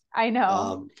cheese. I know.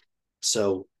 Um,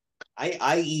 so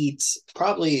I eat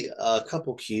probably a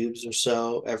couple cubes or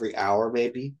so every hour,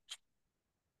 maybe.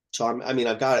 So I mean,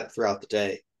 I've got it throughout the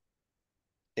day,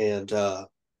 and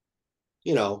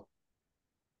you know,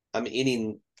 I'm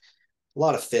eating a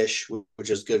lot of fish, which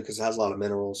is good because it has a lot of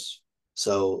minerals.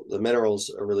 So the minerals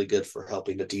are really good for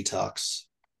helping to detox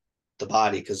the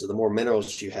body because the more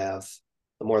minerals you have,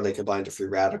 the more they combine to free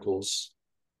radicals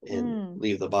and Mm.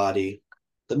 leave the body.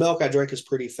 The milk I drink is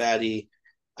pretty fatty.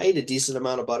 I eat a decent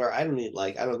amount of butter. I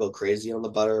don't go crazy on the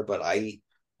butter, but I eat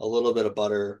a little bit of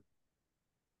butter,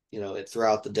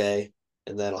 throughout the day,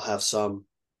 and then I'll have some,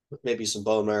 maybe some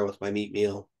bone marrow with my meat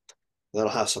meal. And then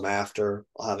I'll have some after.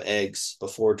 I'll have eggs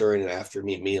before, during, and after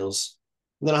meat meals.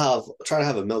 And then I'll try to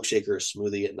have a milkshake or a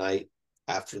smoothie at night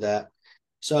after that.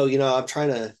 So, I'm trying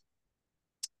to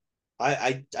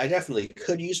I definitely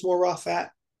could use more raw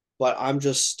fat, but I'm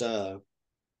just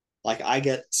like I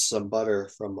get some butter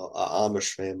from a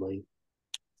Amish family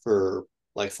for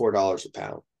like $4 a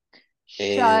pound,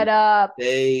 Shut and up.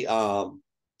 they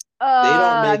they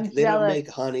don't I'm make they don't jealous. make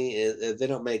honey, they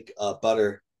don't make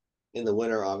butter in the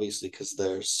winter, obviously, because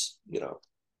there's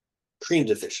cream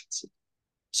deficiency.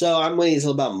 So I'm waiting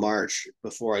until about March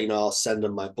before I'll send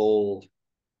them my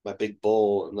big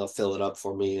bowl, and they'll fill it up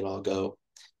for me, and I'll go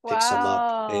pick some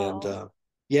up. And Wow.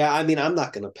 yeah, I mean, I'm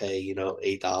not going to pay,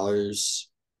 $8,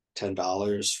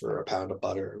 $10 for a pound of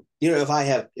butter. If I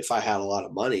had a lot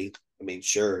of money, I mean,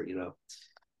 sure,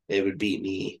 it would be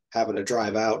me having to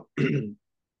drive out,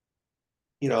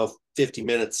 50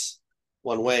 minutes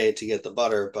one way to get the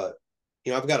butter. But,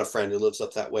 I've got a friend who lives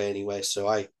up that way anyway. So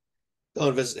I go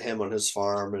and visit him on his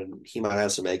farm, and he might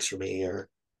have some eggs for me, or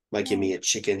might give me a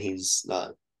chicken it's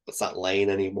not laying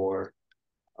anymore.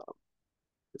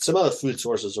 Some other food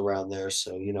sources around there,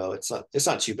 so it's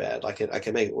not too bad. I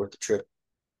can make it worth the trip.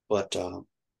 But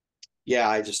yeah,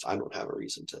 I don't have a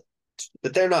reason to.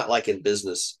 But they're not like in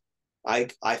business. I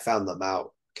found them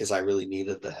out because I really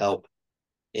needed the help,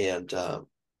 and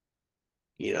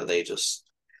they just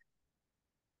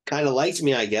kind of liked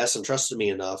me, I guess, and trusted me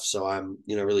enough. So I'm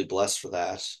really blessed for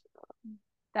that.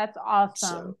 That's awesome.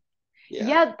 So yeah.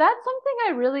 Yeah, that's something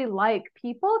I really like.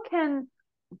 People can,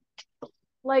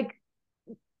 like,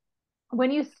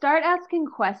 when you start asking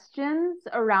questions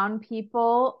around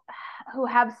people who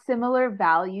have similar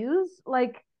values,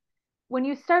 like when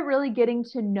you start really getting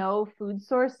to know food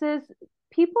sources,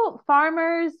 people,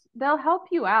 farmers, they'll help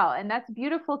you out. And that's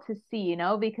beautiful to see,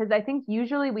 because I think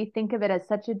usually we think of it as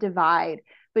such a divide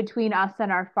between us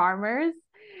and our farmers.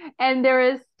 And there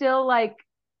is still like,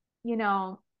 you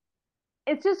know,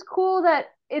 it's cool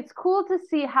to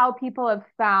see how people have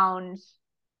found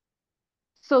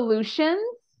solutions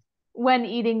when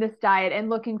eating this diet and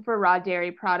looking for raw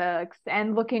dairy products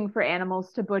and looking for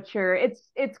animals to butcher.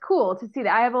 It's cool to see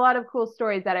that. I have a lot of cool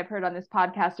stories that I've heard on this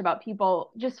podcast about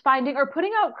people just finding or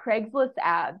putting out Craigslist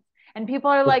ads, and people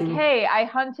are like, "Hey, I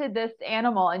hunted this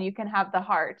animal and you can have the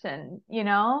heart." And,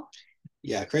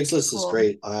 Yeah, it's Craigslist is cool.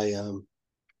 great.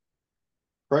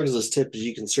 Craigslist tip is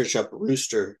you can search up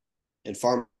rooster and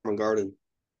farm and garden,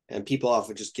 and people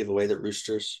often just give away their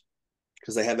roosters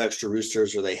because they have extra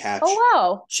roosters or they Oh hatch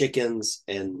wow. chickens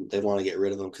and they want to get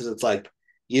rid of them because it's like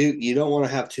you don't want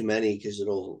to have too many because Right.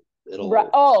 it'll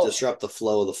Oh, disrupt the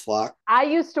flow of the flock. I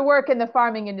used to work in the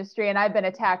farming industry and I've been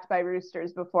attacked by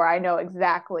roosters before. I know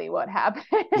exactly what Yeah,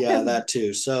 happened. that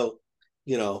too. So,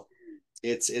 you know,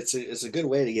 it's a good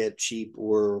way to get cheap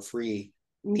or free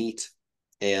meat,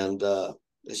 and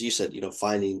as you said,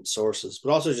 finding sources,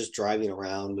 but also just driving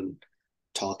around and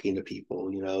talking to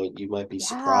people. You might be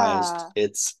surprised. Yeah.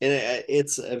 It's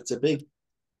a big,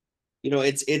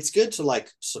 it's good to like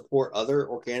support other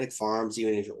organic farms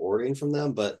even if you're ordering from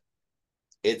them, but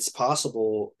it's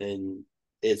possible, and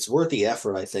it's worth the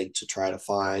effort, I think, to try to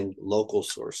find local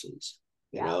sources,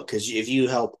 Yeah. because if you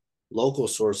help local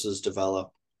sources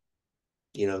develop,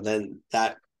 then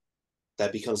that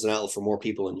becomes an outlet for more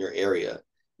people in your area.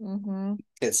 Mm-hmm.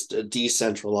 It's a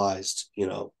decentralized,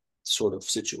 sort of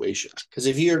situation. Because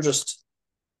if you're just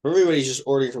everybody's just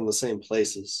ordering from the same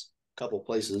places, couple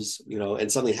places,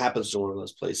 and something happens to one of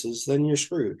those places, then you're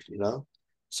screwed.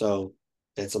 So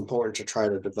it's important to try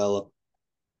to develop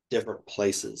different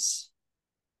places.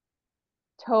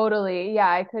 Totally. Yeah,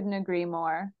 I couldn't agree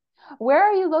more. Where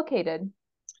are you located?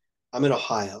 I'm in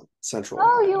Ohio, Central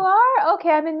Oh, you Ohio. are? Okay,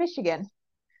 I'm in Michigan.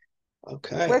 We're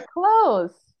Okay.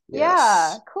 close.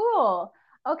 Yeah, Yes. cool.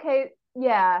 Okay,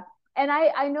 yeah. And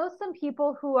I know some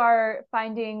people who are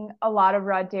finding a lot of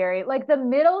raw dairy. Like the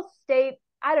middle state,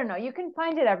 I don't know. You can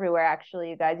find it everywhere, actually,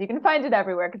 you guys. You can find it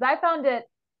everywhere because I found it.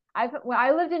 When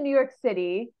I lived in New York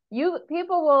City, you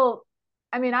people will.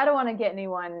 I mean, I don't want to get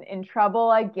anyone in trouble,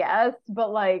 I guess,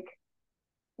 but like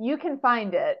you can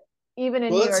find it even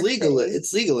in Well, New it's York legal. City.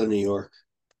 It's legal in New York,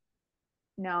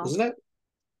 No. isn't it?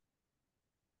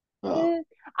 Oh, Eh,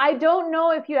 I don't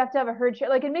know if you have to have a herd share.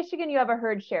 Like in Michigan, you have a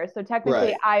herd share, so technically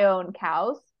right. I own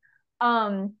cows.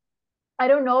 Um, I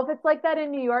don't know if it's like that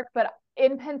in New York, but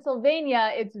in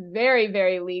Pennsylvania, it's very,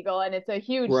 very legal and it's a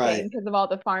huge thing Right. because of all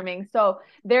the farming. So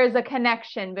there's a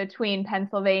connection between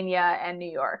Pennsylvania and New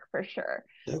York for sure.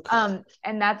 Okay.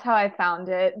 And that's how I found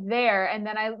it there. And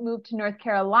then I moved to North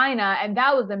Carolina, and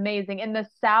that was amazing. In the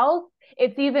South,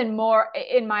 it's even more,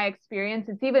 in my experience,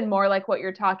 it's even more like what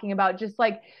you're talking about. Just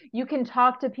like you can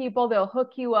talk to people, they'll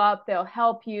hook you up, they'll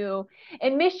help you.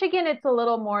 In Michigan, it's a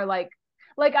little more like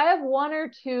I have one or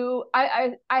two,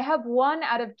 I have one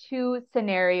out of two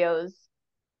scenarios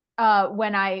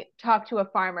when I talk to a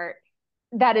farmer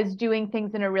that is doing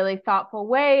things in a really thoughtful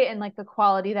way and like the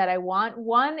quality that I want.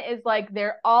 One is like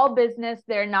they're all business,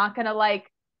 they're not gonna like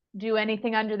do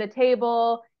anything under the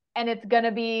table, and it's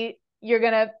gonna be you're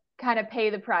gonna kind of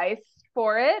pay the price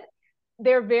for it.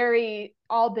 They're very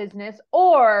all business,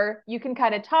 or you can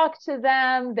kind of talk to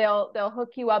them, they'll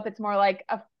hook you up. It's more like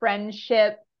a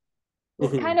friendship,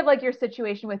 kind Mhm. of like your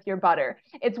situation with your butter.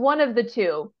 It's one of the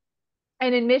two.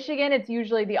 And in Michigan, it's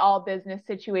usually the all business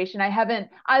situation.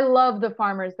 I love the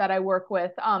farmers that I work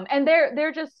with. And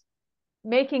they're just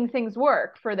making things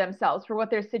work for themselves for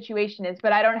what their situation is.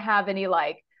 But I don't have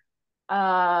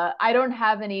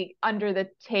any under the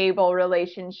table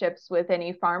relationships with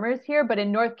any farmers here. But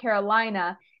in North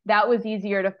Carolina, that was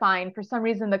easier to find. For some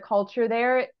reason, the culture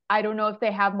there, I don't know if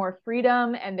they have more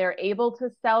freedom and they're able to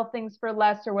sell things for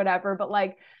less or whatever. But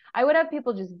like, I would have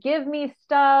people just give me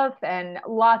stuff and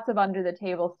lots of under the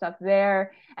table stuff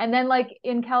there. And then, like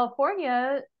in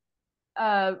California,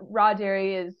 raw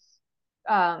dairy is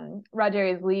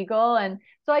legal, and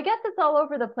so I guess it's all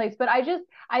over the place. But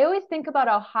I always think about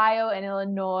Ohio and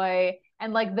Illinois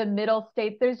and like the middle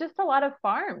states. There's just a lot of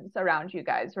farms around you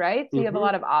guys, right? So you have a Mhm.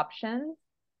 lot of options.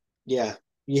 Yeah.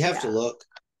 You have to Yeah. look.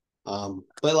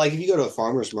 But like if you go to a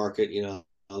farmer's market,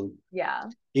 Yeah.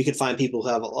 you could find people who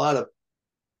have a lot of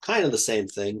kind of the same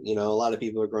thing. A lot of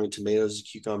people are growing tomatoes and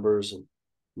cucumbers and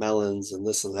melons and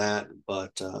this and that,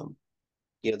 but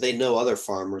they know other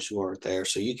farmers who aren't there,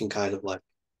 so you can kind of like,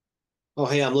 oh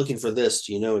hey, I'm looking for this.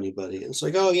 Do you know anybody? And it's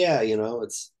like, oh yeah,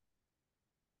 it's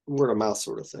word of mouth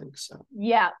sort of thing. So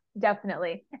Yeah,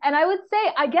 definitely. And I would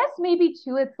say, I guess maybe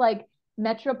too, it's like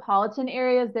metropolitan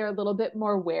areas, they're a little bit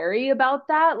more wary about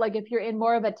that. Like if you're in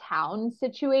more of a town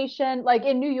situation, like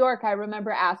in New York, I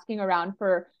remember asking around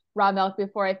for raw milk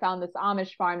before I found this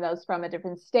Amish farm that was from a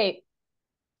different state.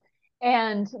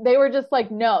 And they were just like,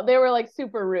 no, they were like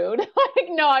super rude. Like,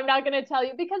 no, I'm not going to tell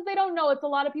you because they don't know. It's a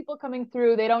lot of people coming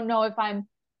through. They don't know if I'm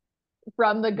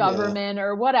from the yeah. government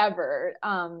or whatever.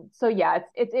 So yeah,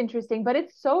 it's interesting, but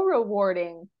it's so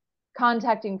rewarding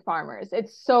contacting farmers.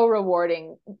 It's so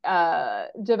rewarding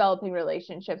developing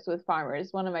relationships with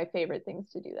farmers. One of my favorite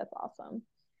things to do. That's awesome.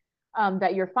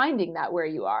 That you're finding that where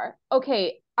you are.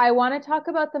 Okay, I want to talk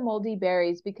about the moldy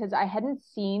berries because I hadn't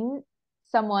seen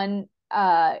someone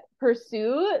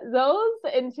pursue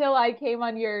those until I came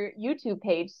on your YouTube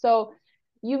page. So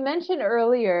you mentioned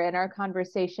earlier in our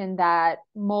conversation that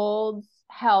molds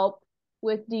help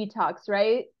with detox,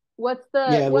 right? What's the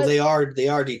Yeah, well, what? they are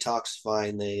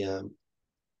detoxifying.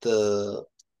 The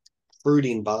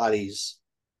fruiting bodies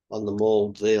on the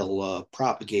mold, they'll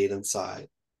propagate inside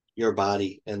your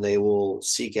body, and they will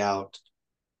seek out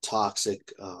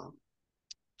toxic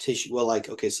tissue. Well, like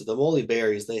okay, so the moldy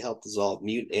berries, they help dissolve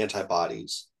mutant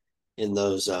antibodies in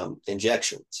those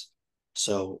injections.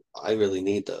 So I really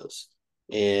need those,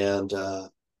 and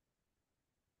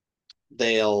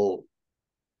they'll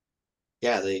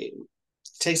yeah they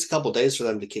takes a couple days for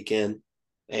them to kick in,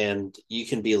 and you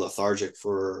can be lethargic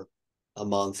for a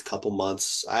month, couple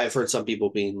months. I've heard some people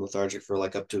being lethargic for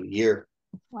like up to a year,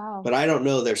 Wow. but I don't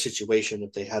know their situation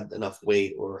if they had enough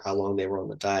weight or how long they were on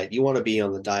the diet. You want to be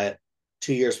on the diet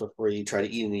 2 years before you try to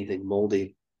eat anything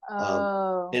moldy.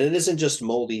 Oh. And it isn't just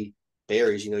moldy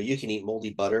berries. You can eat moldy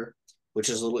butter, which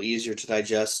is a little easier to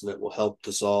digest and it will help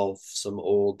dissolve some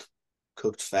old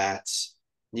cooked fats.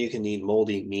 You can eat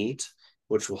moldy meat,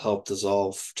 which will help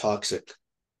dissolve toxic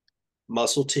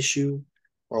muscle tissue.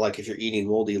 Or like if you're eating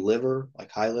moldy liver,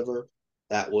 like high liver,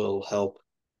 that will help,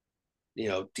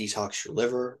 detox your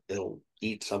liver. It'll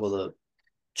eat some of the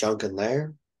junk in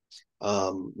there.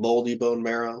 Moldy bone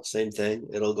marrow, same thing.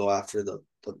 It'll go after the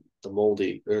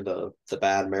moldy or the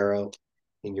bad marrow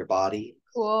in your body.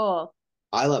 Cool.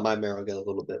 I let my marrow get a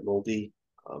little bit moldy.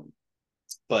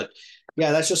 But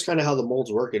yeah, that's just kind of how the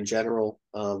molds work in general.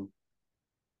 And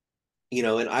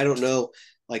I don't know,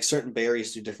 like certain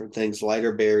berries do different things.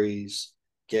 Lighter berries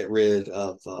get rid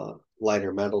of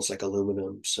lighter metals like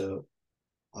aluminum. So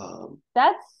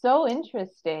That's so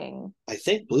interesting. I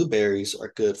think blueberries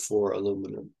are good for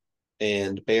aluminum,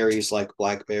 and berries like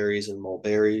blackberries and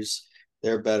mulberries,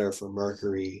 they're better for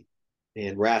mercury,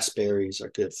 and raspberries are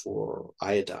good for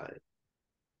iodine.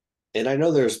 And I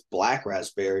know there's black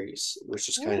raspberries, which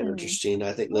is kind of Mm, interesting.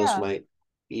 I think those yeah. might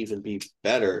even be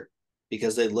better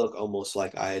because they look almost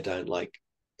like iodine, like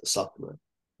the supplement.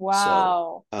 So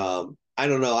Wow. I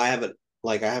don't know. I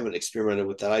haven't experimented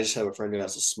with that. I just have a friend who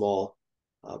has a small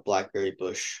blackberry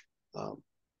bush um,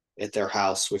 at their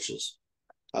house, which is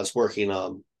I was working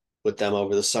with them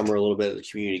over the summer a little bit at the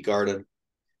community garden,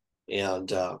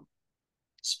 and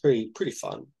it's pretty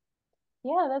fun.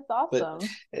 Yeah, that's But awesome.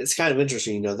 it's kind of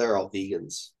interesting, they're all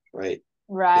vegans, right?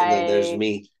 And then there's Right.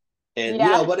 me, and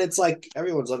Yeah. but it's like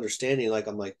everyone's understanding. Like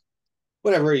I'm like,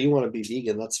 whatever you want to be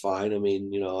vegan, that's fine. I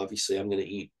mean, obviously I'm gonna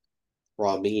eat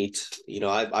raw meat.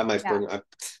 I might Yeah.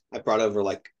 I brought over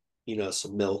like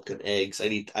some milk and eggs.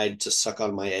 I just suck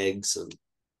on my eggs and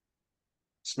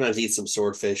sometimes eat some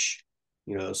swordfish.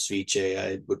 Ceviche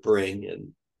I would bring,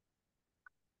 and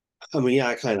I mean, yeah,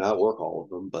 I kind of outwork all of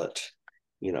them, but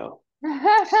you know,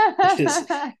 it is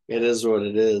it is what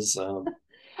it is.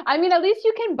 I mean, at least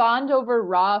you can bond over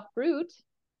raw fruit,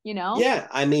 you know? Yeah,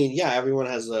 I mean, yeah, everyone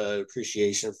has a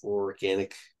appreciation for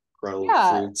organic grown Yeah,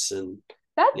 fruits and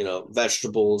that's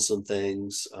vegetables and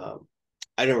things.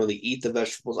 I don't really eat the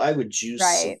vegetables. I would juice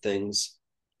some right. things,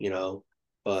 you know,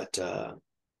 but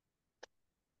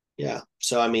yeah.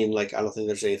 So I mean, like, I don't think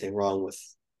there's anything wrong with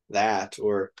that.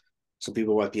 Or some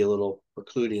people might be a little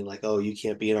precluding, like, oh, you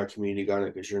can't be in our community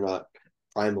garden because you're not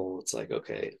primal. It's like,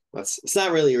 okay, it's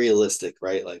not really realistic,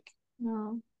 right? Like,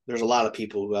 No. there's a lot of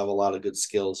people who have a lot of good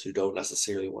skills who don't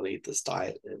necessarily want to eat this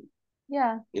diet, and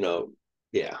Yeah. you know,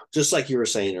 yeah, just like you were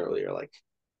saying earlier, like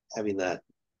having that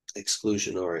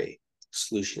exclusionary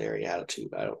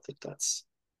attitude. I don't think that's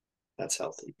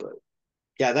healthy, but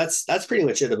yeah, that's pretty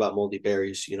much it about moldy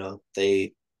berries.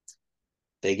 They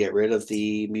get rid of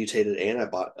the mutant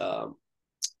antibodies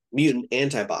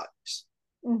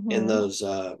in Mm-hmm. those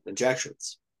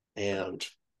injections, and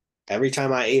every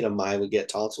time I ate them, I would get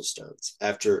tonsil stones.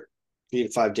 After 3 to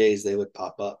 5 days, they would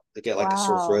pop up. They get like a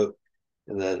sore Wow. throat,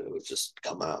 and then it would just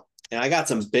come out. And I got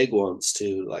some big ones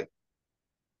too, like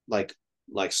like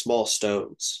small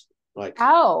stones. Like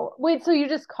Ow. Wait, so you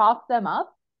just cough them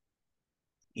up?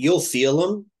 you'll feel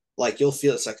them, like you'll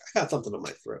feel it's like I got something in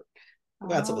my throat. I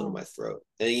got something in my Oh, throat,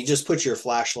 and you just put your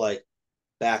flashlight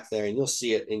back there, and you'll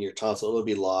see it in your tonsil. It'll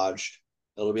be lodged.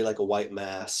 It'll be like a white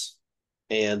mass.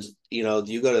 And you go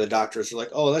to the doctors, they're like,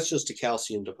 "Oh, that's just a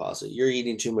calcium deposit. You're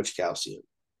eating too much calcium."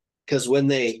 Because when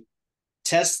they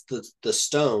test the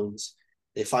stones,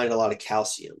 they find a lot of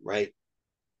calcium, right?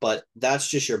 But that's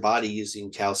just your body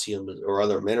using calcium or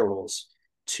other minerals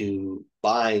to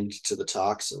bind to the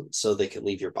toxin so they can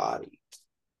leave your body.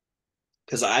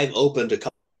 Because I've opened a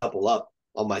couple up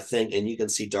on my thing and you can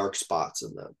see dark spots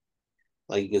in them.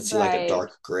 Like you can see like a right.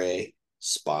 dark gray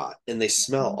spot, and they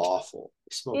smell Mhm. awful.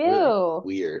 They smell really Ew.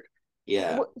 weird.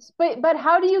 Yeah. But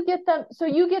how do you get them? So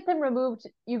you get them removed.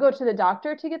 You go to the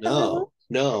doctor to get them removed? No,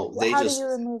 no, How do you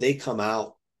remove? they come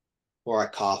out or I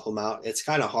cough them out. It's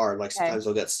kind of hard. Like Okay. sometimes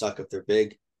they'll get stuck if they're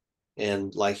big,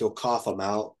 and like you'll cough them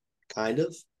out, kind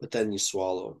of, but then you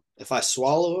swallow them. If I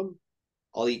swallow them,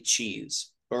 I'll eat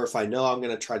cheese. Or if I know I'm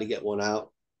going to try to get one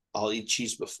out, I'll eat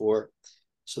cheese before.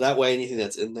 So that way, anything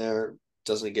that's in there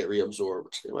doesn't get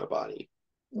reabsorbed in my body,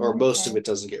 or most of Okay. it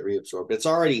doesn't get reabsorbed.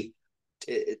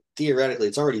 Theoretically,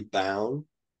 it's already bound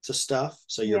to stuff,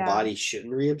 so your Yeah. body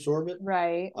shouldn't reabsorb it.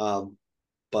 Right.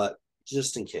 But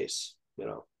just in case.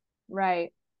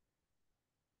 Right.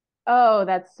 Oh,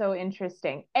 that's so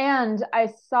interesting. And I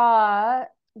saw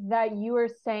that you were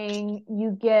saying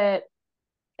you get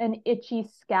an itchy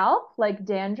scalp, like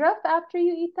dandruff, after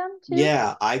you eat them too.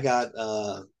 Yeah, I got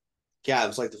yeah, it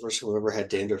was like the first time I ever had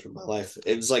dandruff in my life.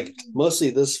 It was like mostly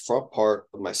this front part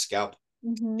of my scalp,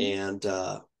 Mm-hmm. and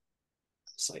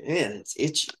it's like, man, it's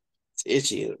itchy. It's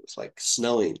itchy. It was like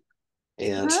snowing.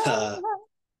 And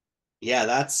yeah,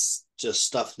 that's just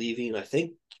stuff leaving, I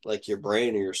think, like your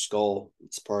brain or your skull.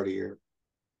 It's part of your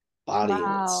body,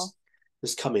 and Wow. it's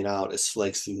just coming out as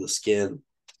flakes through the skin.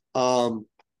 Um,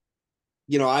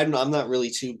 I'm not really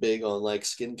too big on like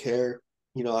skincare.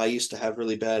 I used to have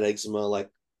really bad eczema, like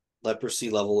leprosy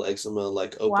level eczema,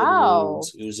 like open Wow.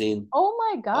 wounds, oozing. Oh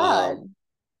my Um, God.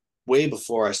 way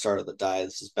before I started the diet.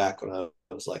 This is back when I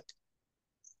was like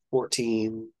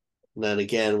 14, and then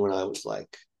again when I was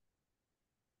like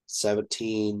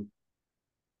 17,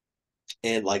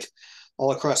 and like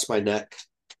all across my neck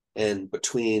and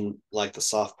between like the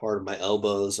soft part of my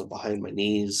elbows and behind my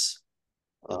knees,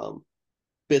 um,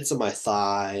 bits of my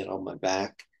thigh and on my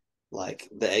back. Like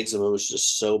the eczema was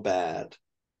just so bad.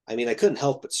 I mean, I couldn't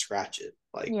help but scratch it.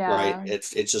 Like, right, Yeah,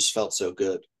 it just felt so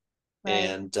good,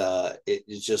 right. and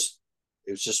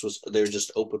it just was they were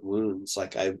just open wounds.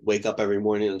 Like I wake up every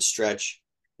morning and stretch,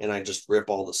 and I just rip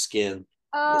all the skin,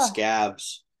 the Oh,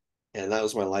 scabs, and that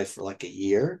was my life for like a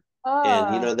year. And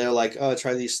oh, they're like, oh,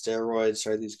 try these steroids,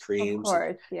 try these of creams, and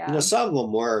course, yeah. some of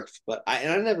them worked, but I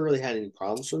never really had any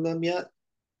problems with them yet.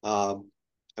 Um,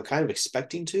 I'm kind of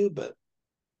expecting to, but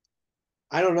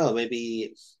I don't know.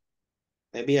 Maybe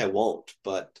I won't.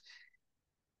 But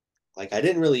like, I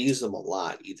didn't really use them a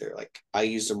lot either. Like, I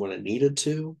used them when I needed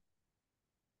to,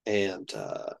 and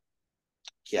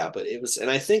yeah. But it was, and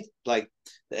I think like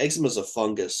the eczema is a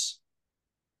fungus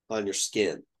on your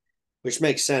skin, which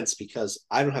makes sense because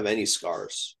I don't have any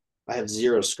scars. I have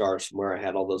zero scars from where I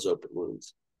had all those open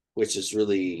wounds, which is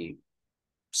really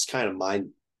just kind of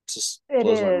mind, just It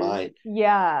blows my is. mind.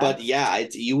 Yeah. But yeah,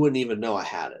 you wouldn't even know I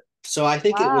had it. So I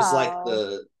think it was like Wow.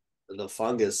 the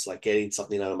fungus, like getting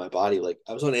something out of my body. Like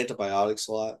I was on antibiotics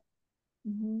a lot,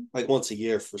 Hmm. like once a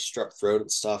year for strep throat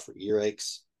and stuff or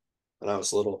earaches when I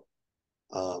was little.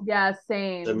 Um, Yeah,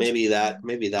 so same. maybe that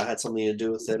had something to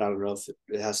do with it. I don't know if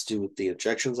it has to do with the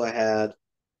injections I had.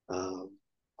 Um,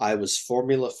 I was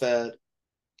formula fed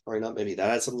or not. Maybe that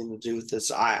had something to do with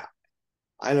this. I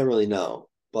don't really know,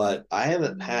 but I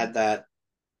haven't Mhm. had that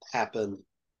happen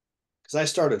because I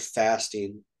started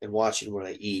fasting and watching what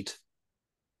I eat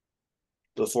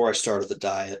before I started the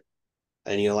diet.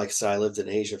 And like I said, I lived in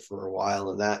Asia for a while,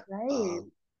 and Right.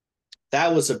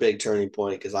 that was a big turning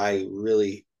point because I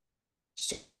really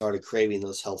started craving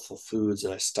those healthful foods,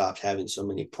 and I stopped having so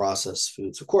many processed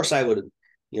foods. Of course, I would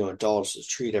indulge the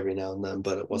treat every now and then,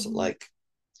 but Hmm. it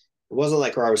wasn't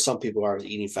like where I was some people where I was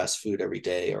eating fast food every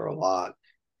day or a lot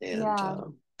and Yeah.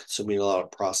 consuming a lot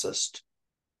of processed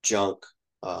junk.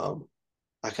 Um,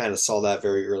 I kind of saw that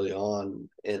very early on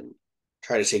and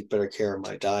try to take better care of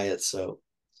my diet. So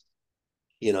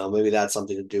maybe that's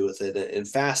something to do with it. And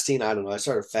fasting, I don't know. I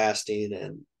started fasting,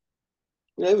 and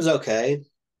it was okay.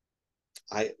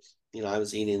 I, I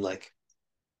was eating like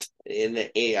in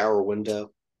the 8 hour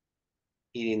window,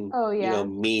 eating, Oh, yeah.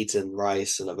 meat and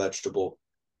rice and a vegetable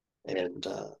and,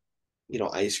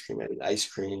 ice cream. I ate ice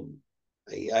cream.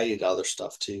 I ate other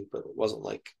stuff too, but it wasn't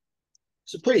like,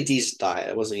 it's a pretty decent diet.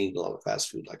 I wasn't eating a lot of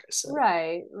fast food, like I said,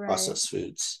 Right, right. processed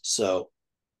foods. So,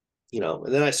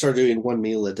 and then I started doing one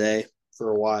meal a day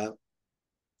for a while.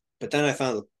 But then I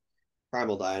found the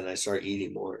primal diet and I started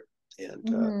eating more. And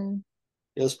Hmm.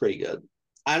 it was pretty good.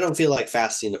 I don't feel like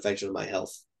fasting affected my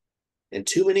health in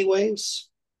too many ways,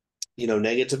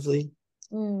 negatively.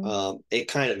 Mm. It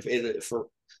kind of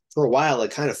for a while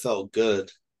it kind of felt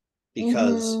good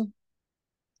because Hmm.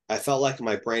 I felt like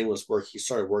my brain was working,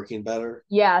 started working better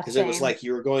Yeah, because it was same. like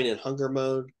you were going in hunger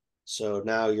mode. So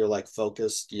now you're like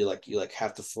focused. You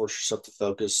have to force yourself to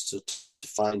focus to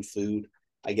find food,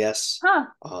 I guess. Huh.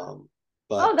 Um,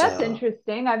 Oh, but that's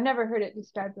interesting. I've never heard it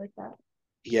described like that.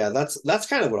 yeah, that's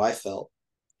kind of what I felt.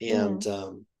 And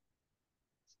Mm.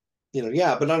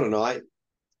 yeah, but I don't know. I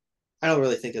don't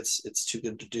really think it's too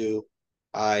good to do.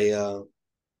 I uh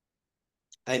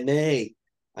I may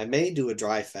I may do a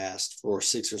dry fast for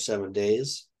 6 or 7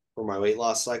 days for my weight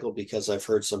loss cycle because I've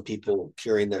heard some people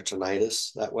curing their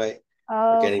tinnitus that way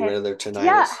or getting Okay. rid of their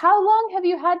Yeah, tinnitus. how long have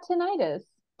you had tinnitus?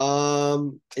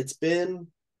 It's been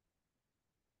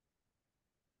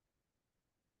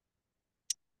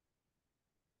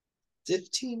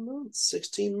 15 months,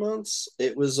 16 months.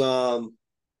 It was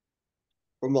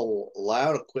from a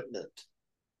loud equipment.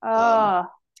 Um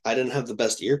Oh, I didn't have the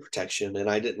best ear protection, and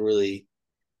I didn't really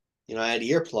I had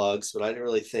earplugs, but I didn't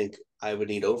really think I would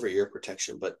need over ear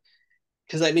protection. But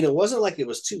because I mean, it wasn't like it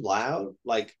was too loud,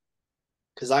 like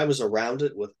because I was around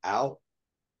it without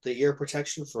the ear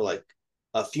protection for like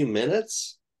a few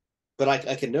minutes, but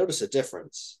I could notice a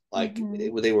difference. Like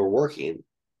Mm-hmm. they were working,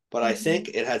 but I Mm-hmm. think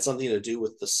it had something to do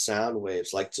with the sound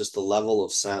waves, like just the level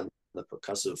of sound, the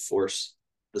percussive force,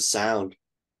 the sound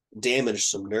damaged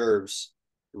some nerves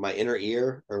in my inner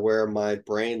ear or where my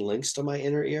brain links to my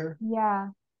inner ear. Yeah.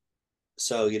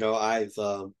 So, I've,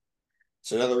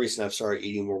 it's another reason I've started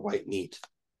eating more white meat.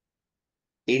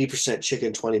 80%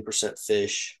 chicken, 20%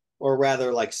 fish, or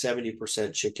rather like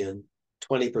 70% chicken,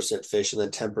 20% fish, and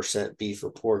then 10% beef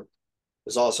or pork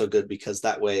is also good because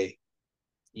that way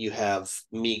you have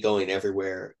meat going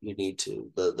everywhere you need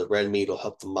to. The red meat will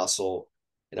help the muscle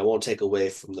and it won't take away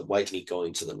from the white meat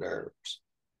going to the nerves.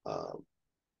 Um,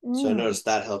 so I Mm. noticed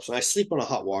that helps. And I sleep on a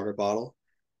hot water bottle,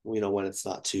 when it's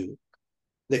not too.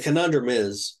 The conundrum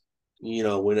is,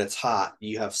 when it's hot,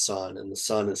 you have sun and the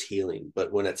sun is healing.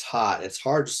 But when it's hot, it's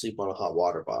hard to sleep on a hot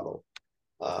water bottle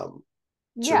um,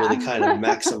 to really Yeah. kind of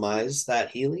maximize that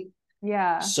healing.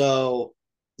 Yeah. So,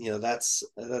 that's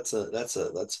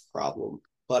a problem.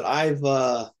 But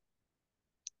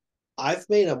I've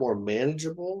made it more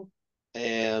manageable,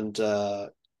 and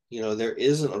there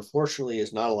isn't, unfortunately,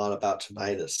 is not a lot about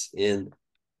tinnitus in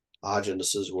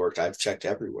Hodgens's work. I've checked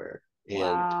everywhere,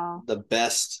 and Wow. the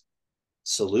best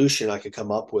solution I could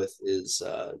come up with is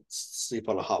sleep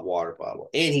on a hot water bottle.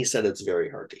 And he said it's very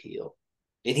hard to heal.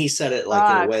 And he said it like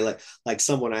in a Fuck. way like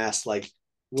someone asked like,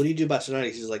 "What do you do about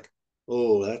tinnitus?" He's like,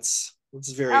 "Oh, that's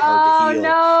very hard to Oh heal."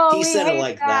 no, He we said it hate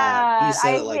like that. He that.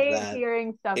 said it I like hate that,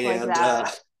 hearing stuff like and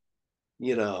that.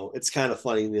 it's kind of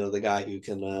funny, the guy who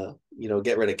can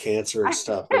get rid of cancer and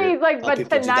stuff or He's like, help but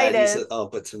people do that. He said, tinnitus. "Oh,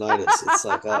 but tinnitus." It's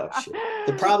like, oh shit.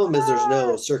 The problem is there's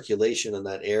no circulation in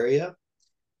that area.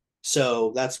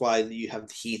 So that's why you have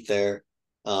the heat there.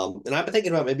 And I've been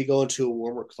thinking about maybe going to a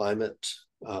warmer climate,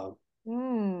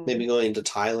 Hmm. maybe going to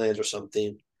Thailand or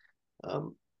something.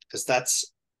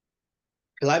 Because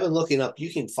I've been looking up,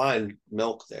 you can find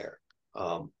milk there.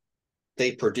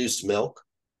 They produce milk.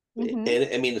 Mm-hmm. And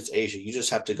I mean, it's Asia. You just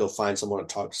have to go find someone and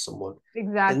talk to someone, and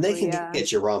they Exactly, can yeah.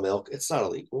 get you raw milk. It's not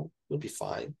illegal. You'll be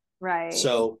fine. Right.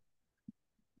 So,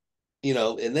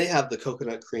 and they have the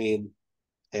coconut cream.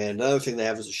 And another thing they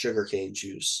have is a sugarcane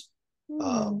juice, Hmm.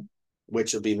 um,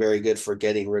 which will be very good for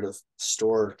getting rid of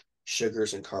stored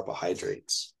sugars and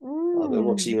carbohydrates. It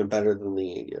works Mm. even better than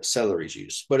the celery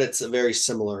juice, but it's a very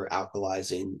similar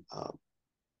alkalizing,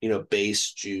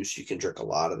 base juice. You can drink a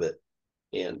lot of it,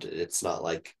 and it's not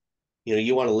like,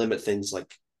 you want to limit things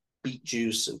like beet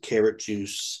juice and carrot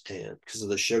juice, and because of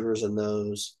the sugars in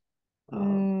those, um,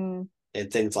 Mm.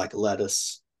 and things like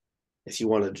lettuce. If you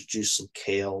wanted to juice some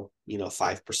kale,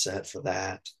 5% for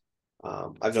that.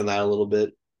 I've done that a little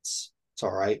bit. It's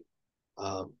all right.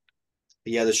 Um,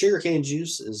 but yeah, the sugarcane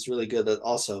juice is really good. That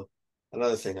also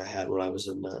another thing I had when I was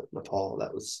in Nepal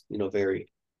that was very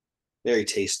very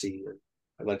tasty.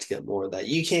 I'd like to get more of that.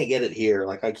 You can't get it here.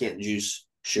 Like I can't juice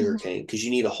Mm-hmm. sugarcane because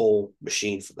you need a whole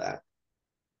machine for that.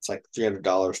 It's like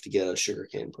 $300 to get a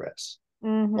sugarcane press,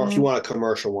 or if you Mm-hmm. want a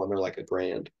commercial one, they're like a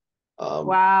grand. Um,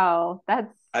 Wow,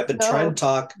 that's I've been trying to so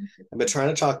talk. I've been interesting.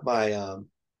 trying to talk my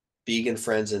vegan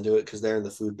friends into it because they're in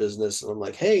the food business, and I'm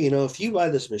like, hey, if you buy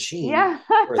this machine Yeah.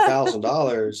 for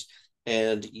 $1,000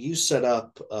 and you set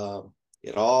up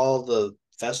at all the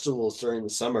festivals during the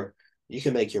summer, you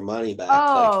can make your money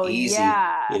back like Oh, easy.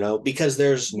 yeah. Because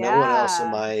there's no one else in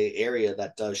Yeah. my area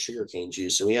that does sugarcane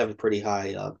juice, and we have a pretty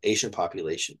high Asian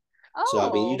population. So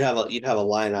I mean, you'd Oh, have a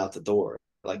line out the door.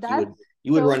 Like that's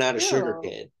you would so run out of true.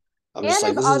 sugarcane. I'm just And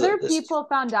like, if this is a other this. people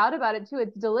found out about it too,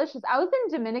 it's delicious. I was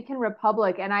in Dominican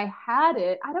Republic and I had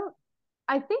it.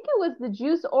 I think it was the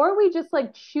juice, or we just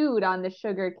like chewed on the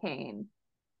sugar cane.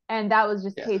 And that was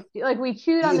just Yeah, tasty. Like we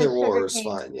chewed on the either sugar or is cane.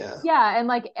 fine. Yeah, Yeah,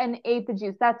 and ate the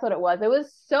juice. That's what it was. It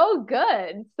was so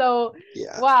good. So,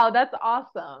 yeah. wow, that's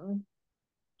awesome.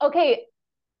 Okay,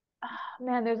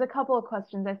 man, there's a couple of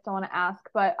questions I still want to ask,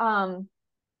 but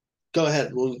Go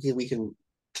ahead. We can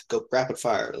go rapid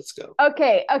fire. Let's go.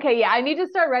 okay, yeah, I need to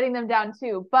start writing them down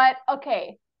too. But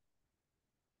okay,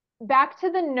 back to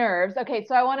the nerves. Okay,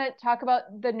 so I want to talk about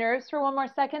the nerves for one more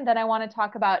second, then I want to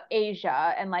talk about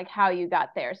Asia and like how you got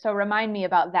there. So remind me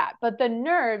about that. But the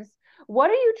nerves, what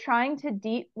are you trying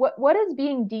to what is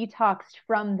being detoxed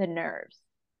from the nerves?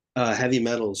 Heavy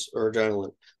metals or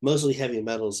adrenaline, mostly heavy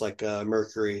metals like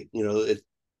mercury.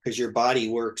 Because your body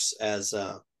works as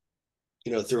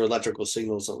through electrical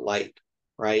signals and light,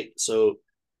 right? So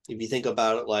if you think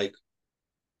about it, like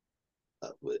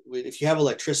if you have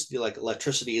electricity, like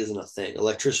electricity isn't a thing.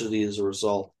 Electricity is a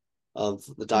result of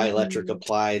the dielectric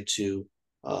applied to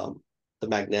the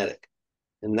magnetic,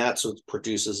 and that's what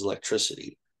produces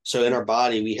electricity. So in our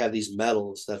body, we have these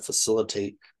metals that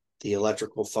facilitate the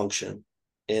electrical function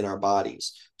in our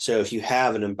bodies. So if you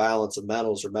have an imbalance of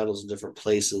metals or metals in different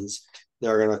places,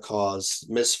 they're going to cause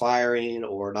misfiring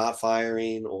or not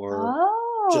firing or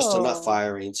just enough Oh,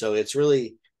 firing. So it's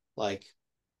really like,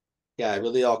 yeah, it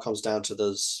really all comes down to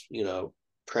those,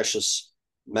 precious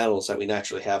metals that we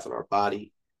naturally have in our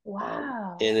body. And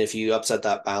wow. if you upset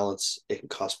that balance, it can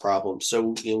cause problems. So,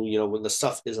 when the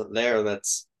stuff isn't there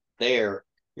that's there,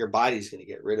 your body's going to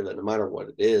get rid of it no matter what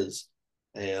it is.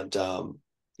 And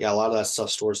yeah, a lot of that stuff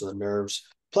stores in the nerves.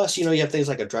 Plus, you have things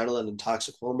like adrenaline and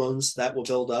toxic hormones that will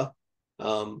build up.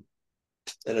 Um,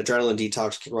 an adrenaline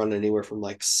detox can run anywhere from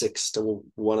like 6 to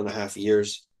 1.5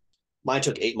 years. Mine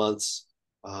took 8 months.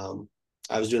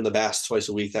 I was doing the baths twice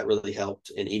a week. That really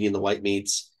helped, and eating the white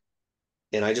meats.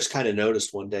 And I just kind of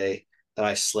noticed one day that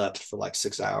I slept for like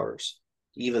 6 hours,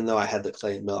 even though I had the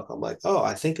clay and milk. I'm like, oh,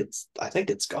 I think it's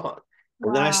gone.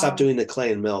 And then I stopped Wow. doing the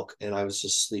clay and milk, and I was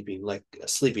just sleeping, like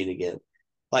sleeping again,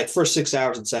 like for 6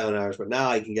 hours and 7 hours. But now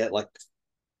I can get like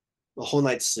a whole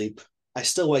night's sleep. I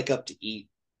still wake up to eat.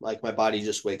 Like my body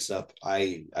just wakes up.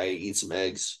 I eat some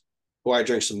eggs, or I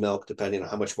drink some milk, depending on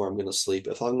how much more I'm going to sleep.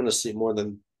 If I'm going to sleep more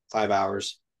than 5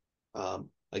 hours,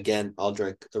 again, I'll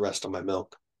drink the rest of my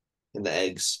milk and the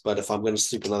eggs. But if I'm going to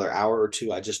sleep another hour or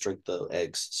two, I just drink the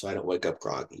eggs so I don't wake up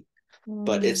groggy.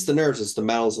 But it's Mm. the nerves, it's the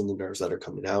metals in the nerves that are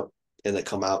coming out, and that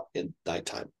come out in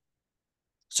nighttime.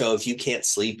 So if you can't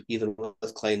sleep, even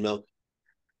with clay and milk,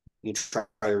 you try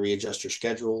to readjust your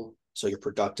schedule so you're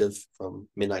productive from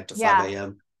midnight to Yeah. 5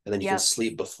 a.m. And then you can Yep.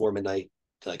 sleep before midnight,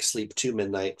 like sleep to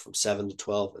midnight from 7 to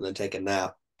 12, and then take a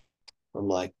nap from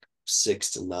like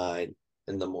 6 to 9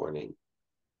 in the morning.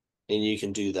 And you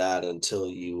can do that until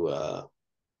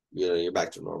you're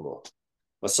back to normal.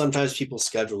 But sometimes people's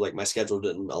schedule, like my schedule,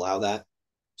 didn't allow that.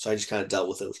 So I just kind of dealt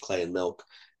with it with clay and milk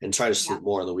and try to Yeah. sleep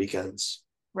more on the weekends.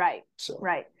 Right. So,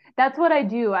 Right. That's what I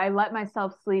do. I let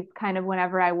myself sleep kind of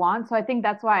whenever I want. So I think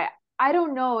that's why I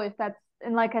don't know if that's,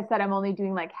 and like I said, I'm only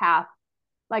doing like half,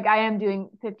 like I am doing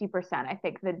 50%, I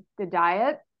think, the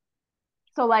diet.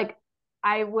 So like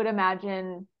I would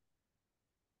imagine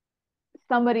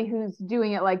somebody who's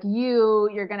doing it like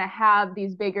you're going to have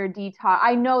these bigger detox.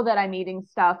 I know that I'm eating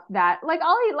stuff that like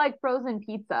I'll eat like frozen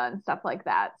pizza and stuff like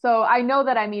that. So I know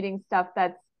that I'm eating stuff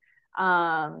that's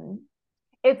um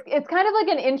it's kind of like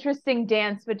an interesting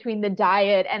dance between the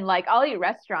diet and like I'll eat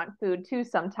restaurant food too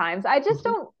sometimes. I just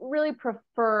mm-hmm. don't really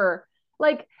prefer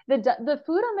like the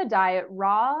food on the diet,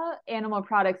 raw animal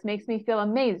products makes me feel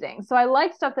amazing. So I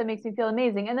like stuff that makes me feel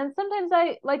amazing. And then sometimes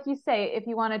I like you say if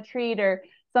you want a treat or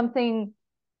something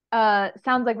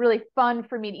sounds like really fun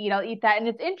for me to eat, I'll eat that. And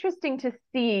it's interesting to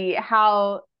see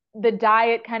how the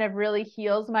diet kind of really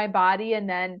heals my body and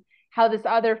then how this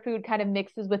other food kind of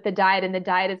mixes with the diet and the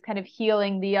diet is kind of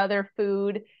healing the other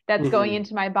food that's going Mm-hmm.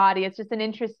 into my body. It's just an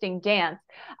interesting dance.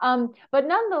 But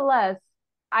nonetheless,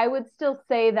 I would still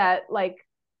say that like,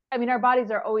 I mean, our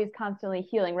bodies are always constantly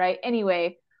healing, right?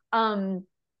 Anyway,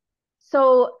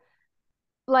 so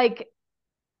like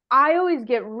I always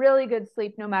get really good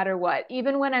sleep no matter what.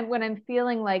 Even when I'm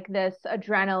feeling like this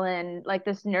adrenaline, like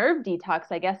this nerve detox,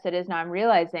 I guess it is now I'm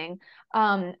realizing,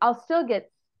 I'll still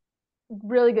get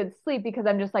really good sleep because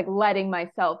I'm just like letting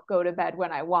myself go to bed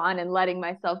when I want and letting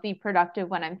myself be productive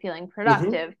when I'm feeling Mm-hmm.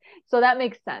 productive. So that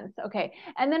makes sense. Okay.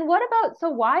 And then what about, so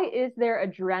why is there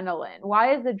adrenaline?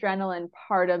 Why is adrenaline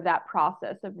part of that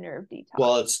process of nerve detox?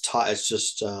 Well, it's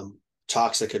just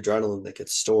toxic adrenaline that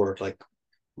gets stored. Like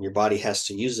your body has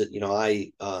to use it.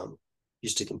 I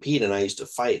used to compete and I used to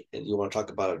fight. And you want to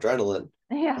talk about adrenaline,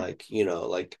 Yeah. like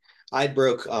like I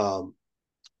broke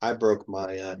I broke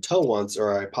my toe once,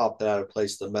 or I popped it out of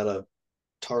place, the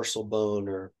metatarsal bone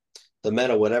or the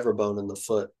meta whatever bone in the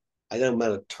foot. I know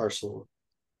metatarsal,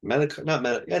 not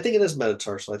meta. I think it is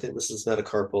metatarsal. I think this is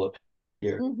metacarpal up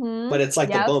here, Mm-hmm. but it's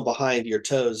like the Yep. bone behind your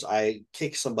toes. I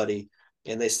kicked somebody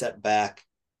and they stepped back.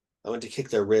 I went to kick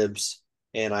their ribs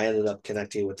and I ended up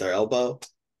connecting with their elbow.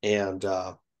 And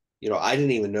I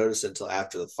didn't even notice it until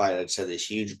after the fight. I just had this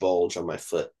huge bulge on my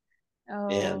foot, Oh,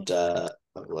 and I'm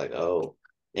like, oh,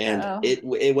 and oh.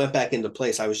 it went back into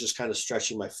place. I was just kind of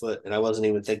stretching my foot, and I wasn't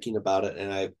even thinking about it,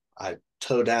 and I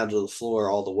toe down to the floor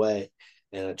all the way,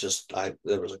 and I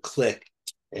there was a click,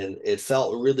 and it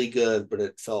felt really good, but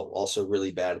it felt also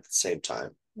really bad at the same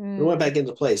time. It went Mm. back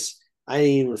into place. I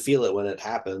didn't even feel it when it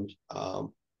happened.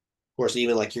 Of course,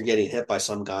 even like you're getting hit by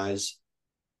some guys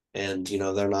and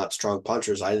they're not strong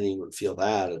punchers. I didn't even feel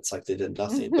that. It's like they did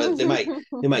nothing, but they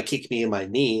might kick me in my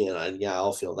knee, and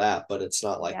I'll feel that, but it's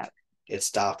not like Yeah. it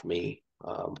stopped me.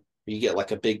 You get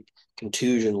like a big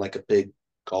contusion, like a big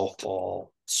golf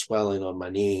ball swelling on my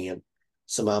knee, and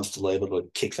somehow I'm still able to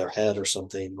kick their head or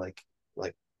something. Like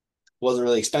wasn't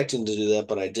really expecting to do that,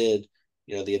 but I did.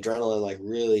 The adrenaline like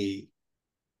really,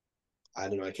 I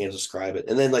don't know, I can't describe it.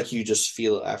 And then like you just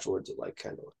feel it afterwards, it like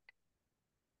kind of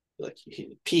like you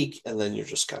hit a peak, and then you're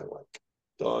just kind of like,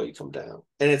 oh, you come down.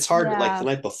 And it's hard, like the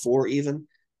Yeah. night before, even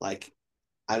like,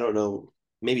 I don't know,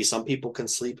 maybe some people can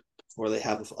sleep before they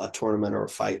have a tournament or a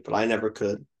fight, but I never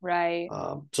could. Right.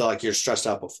 So like you're stressed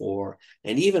out before,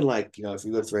 and even like if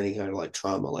you go through any kind of like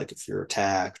trauma, like if you're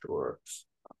attacked or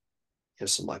have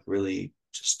some like really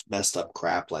just messed up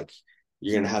crap, like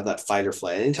you're gonna have Mhm. that fight or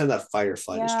flight. Anytime that fight or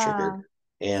flight is triggered,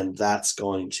 Yeah. and that's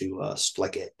going to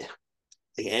like it,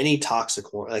 like any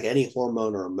toxic, like any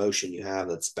hormone or emotion you have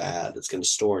that's bad, it's going to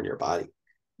store in your body.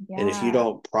 And if you Yeah.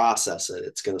 don't process it,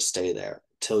 it's going to stay there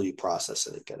until you process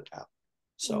it and get it out.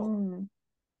 So Mm.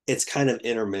 it's kind of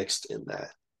intermixed in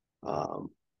that.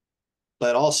 Um,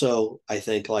 but also, I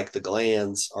think like the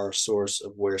glands are a source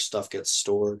of where stuff gets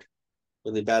stored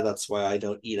really bad. That's why I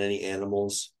don't eat any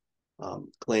animals,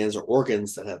 glands or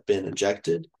organs that have been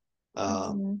injected,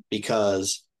 Mhm.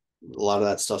 because a lot of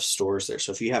that stuff stores there.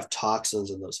 So if you have toxins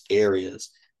in those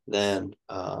areas, then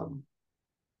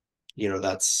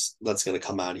that's going to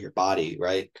come out of your body,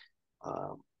 right?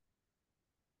 Um,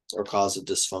 or cause a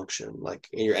dysfunction, like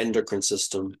in your endocrine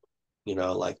system.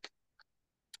 Like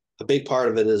a big part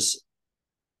of it is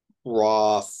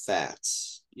raw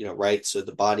fats, right? So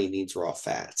the body needs raw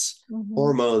fats. Mhm.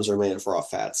 Hormones are made of raw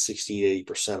fats. 60 to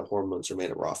 80% of hormones are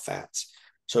made of raw fats.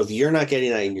 So if you're not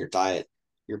getting that in your diet,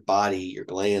 your body, your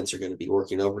glands are going to be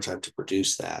working overtime to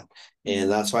produce that. And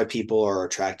that's Mhm. why people are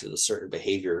attracted to certain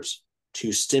behaviors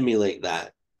to stimulate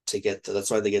that to get to,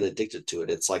 that's why they get addicted to it.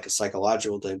 It's like a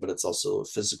psychological thing, but it's also a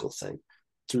physical thing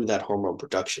through that hormone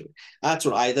production. That's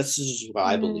just what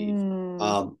I believe. Mm.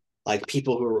 Um, like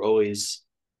people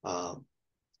um,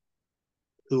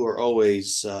 who are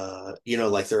always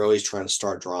like they're always trying to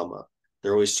start drama,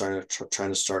 they're always trying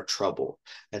to start trouble.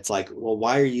 It's like, well,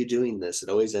 why are you doing this? It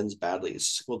always ends badly.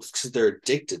 Well, it's because they're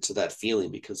addicted to that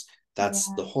feeling, because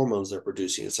that's the Yeah. hormones they're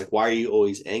producing. It's like, why are you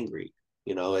always angry?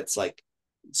 It's like,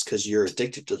 it's because you're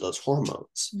addicted to those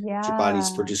hormones. Your body's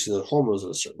Yeah. producing the hormones in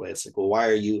a certain way. It's like, well, why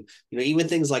are you, even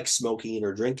things like smoking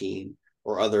or drinking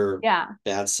or other Yeah.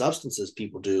 bad substances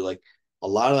people do, like a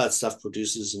lot of that stuff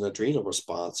produces an adrenal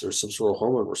response or some sort of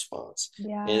hormone response.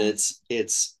 And Yeah.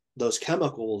 it's those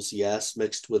chemicals, yes,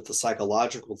 mixed with the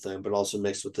psychological thing, but also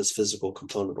mixed with this physical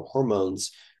component of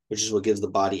hormones, which is what gives the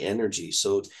body energy.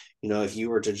 So, if you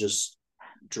were to just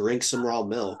drink some raw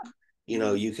milk,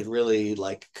 you could really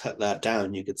like cut that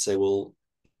down. You could say, well,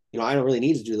 I don't really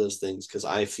need to do those things because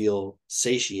I feel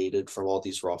satiated from all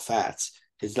these raw fats.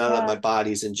 It's not that my Yeah.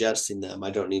 body's ingesting them.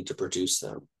 I don't need to produce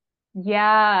them.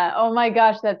 Yeah. Oh my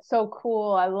gosh, that's so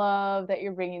cool. I love that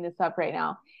you're bringing this up right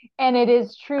now. And it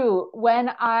is true. When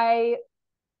I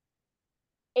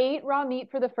ate raw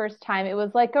meat for the first time, it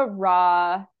was like a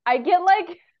raw, I get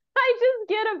like, I just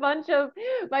get a bunch of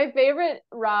my favorite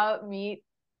raw meat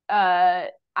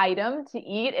item to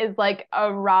eat is like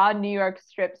a raw New York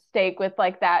strip steak with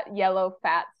like that yellow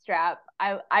fat strap.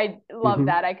 I love Mm-hmm.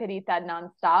 that. I could eat that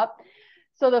nonstop.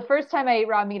 So the first time I ate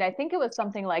raw meat, I think it was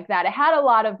something like that. It had a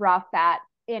lot of raw fat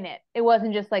in it. It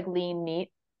wasn't just like lean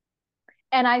meat.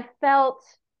 And I felt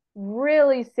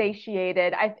really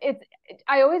satiated.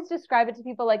 I always describe it to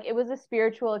people like it was a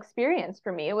spiritual experience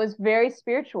for me. It was very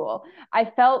spiritual. I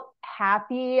felt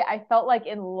happy. I felt like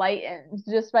enlightened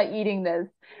just by eating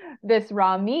this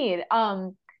raw meat.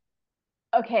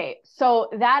 Okay, so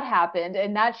that happened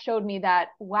and that showed me that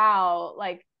wow,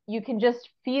 like you can just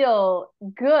feel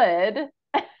good.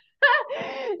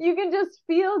 You can just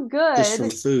feel Just from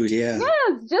good. food, yeah.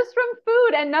 Yes, just from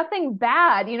food and nothing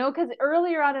bad, because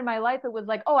earlier on in my life, it was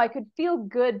like, oh, I could feel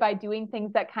good by doing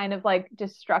things that kind of like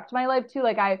destruct my life too.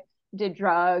 Like I did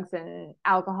drugs and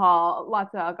alcohol,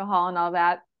 lots of alcohol and all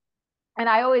that. And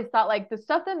I always thought like the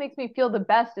stuff that makes me feel the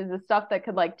best is the stuff that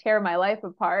could like tear my life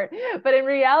apart. But in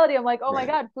reality, I'm like, oh my Right.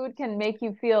 God, food can make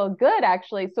you feel good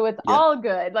actually. So it's Yep. all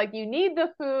good. Like you need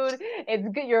the food. It's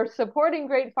good. You're supporting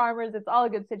great farmers. It's all a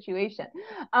good situation.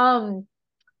 Um,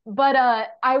 but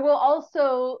I will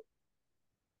also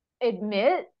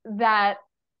admit that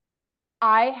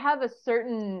I have a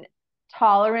certain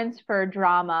tolerance for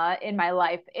drama in my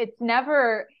life. It's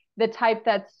never the type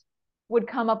that's would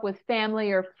come up with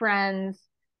family or friends,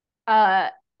 uh,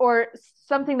 or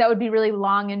something that would be really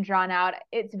long and drawn out.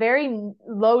 It's very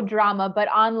low drama, but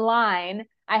online,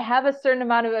 I have a certain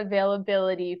amount of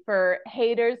availability for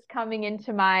haters coming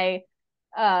into my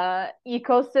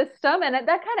ecosystem, and that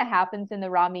kind of happens in the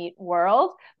raw meat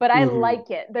world, but I Mm-hmm. like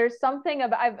it. There's something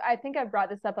about, I think I've brought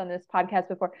this up on this podcast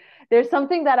before. There's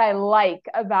something that I like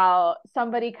about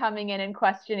somebody coming in and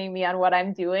questioning me on what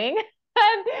I'm doing.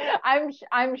 And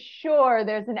I'm sure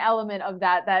there's an element of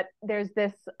that there's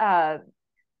this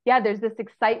there's this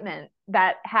excitement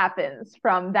that happens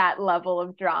from that level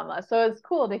of drama. So it's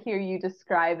cool to hear you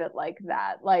describe it like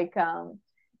that. Like,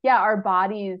 yeah, our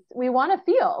bodies, we want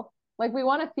to feel like we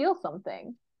want to feel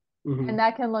something, Mm-hmm. and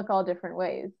that can look all different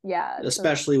ways. Yeah. So,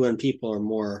 Especially when people are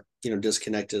more,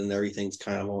 disconnected and everything's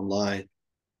kind of online, it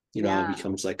yeah,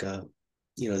 becomes like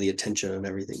the attention and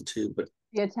everything too. But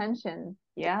the attention.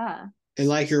 Yeah. and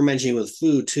like you're mentioning with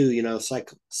food too,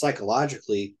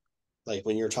 psychologically, like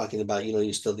when you're talking about,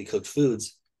 you still eat cooked foods,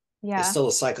 it's Yeah. still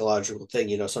a psychological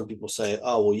thing. Some people say,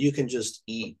 oh, well, you can just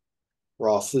eat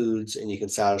raw foods and you can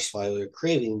satisfy your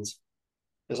cravings.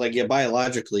 It's like, yeah,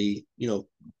 biologically,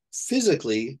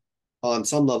 physically on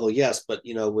some level, yes. But,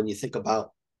 when you think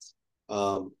about,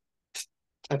 um,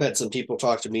 I've had some people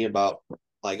talk to me about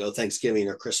like, oh, Thanksgiving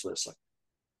or Christmas. Like,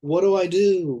 what do I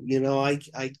do?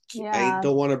 I Yeah.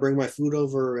 don't want to bring my food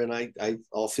over, and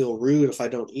I'll feel rude if I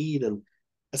don't eat. And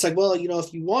it's like, well,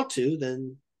 if you want to,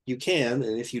 then you can,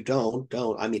 and if you don't.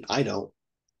 I mean, I don't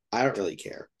really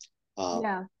care. Um,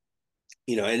 Yeah.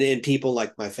 and people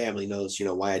like my family knows,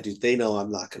 why I do. They know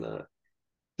I'm gonna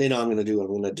do what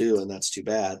I'm gonna do, and that's too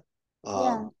bad.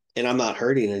 Yeah. And I'm not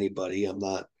hurting anybody. I'm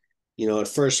not, at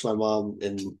first my mom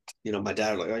and my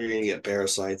dad were like, oh, you're gonna get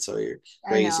parasites, or you're I know.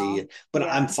 crazy. But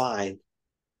I'm Yeah. fine.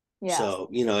 Yeah. So,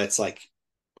 it's like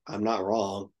I'm not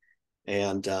wrong.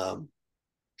 And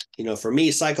for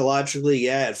me, psychologically,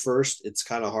 yeah, at first it's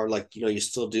kind of hard. Like, you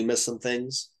still do miss some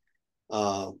things.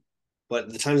 Um,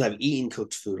 but the times I've eaten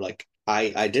cooked food, like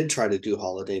I did try to do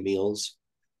holiday meals,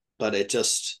 but it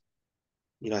just,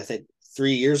 I think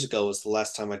 3 years ago was the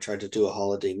last time I tried to do a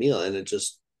holiday meal, and it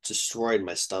just destroyed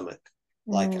my stomach.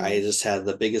 Like I Mm. just had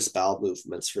the biggest bowel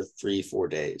movements for 3, 4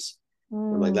 days.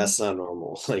 I'm like, Mm. that's not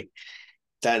normal. Like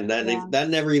that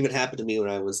never even happened to me when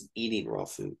I was eating raw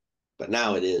food, but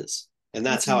now it is, and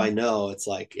that's how I Mm. know it's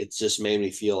like it's just made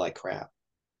me feel like crap,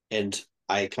 and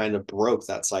I kind of broke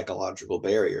that psychological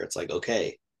barrier. It's like,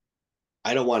 okay,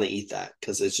 I don't want to eat that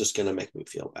because it's just going to make me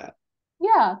feel bad.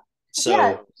 Yeah.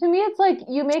 Yeah. So To me, it's like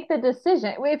you make the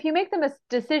decision. If you make the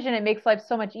decision, it makes life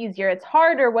so much easier. It's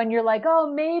harder when you're like,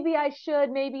 oh, maybe I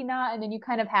should, maybe not. And then you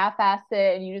kind of half-ass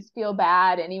it and you just feel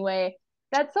bad anyway.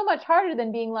 That's so much harder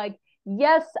than being like,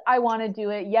 yes, I want to do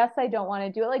it. Yes, I don't want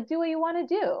to do it. Like, do what you want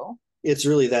to do. it's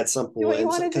really that Do simple. what you And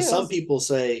want to because some do. people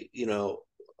say,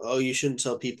 oh, you shouldn't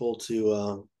tell people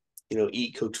to,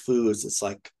 eat cooked foods. It's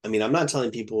like, I mean, I'm not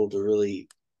telling people to really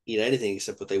eat anything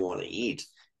except what they want to eat.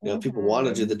 If people want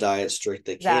to do the Hmm. diet strict,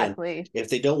 they can. Exactly. If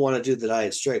they don't want to do the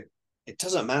diet strict, it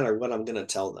doesn't matter what I'm going to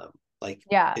tell them. Like,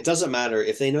 Yeah. it doesn't matter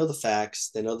if they know the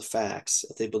facts, they know the facts.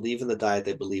 If they believe in the diet,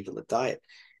 they believe in the diet.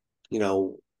 You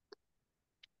know,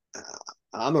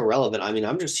 I'm irrelevant. I mean,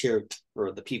 I'm just here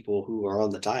for the people who are on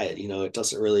the diet. It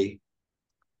doesn't really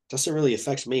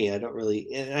affect me. I don't really,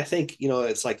 and I think,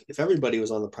 it's like if everybody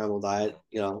was on the primal diet,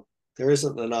 there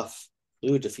isn't enough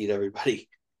food to feed everybody.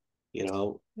 You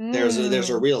know, there's a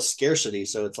Mm. real scarcity.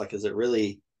 So it's like, is it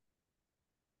really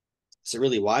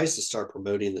wise to start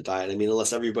promoting the diet? I mean,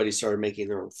 unless everybody started making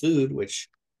their own food, which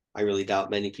I really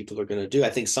doubt many people are going to do. I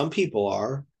think some people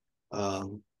are,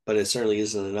 but it certainly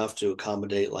isn't enough to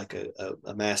accommodate like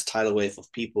a mass tidal wave of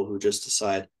people who just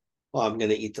decide, oh, I'm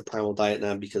going to eat the primal diet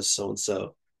now because so and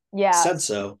so Yeah. said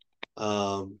so.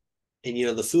 Um,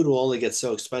 and the food will only get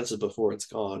so expensive before it's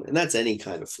gone, and that's any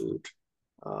kind of food.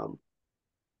 Um,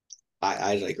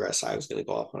 I digress. I was going to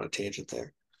go off on a tangent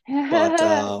there, but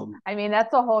I mean,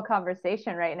 that's a whole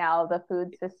conversation right now, the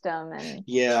food system and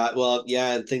yeah, well,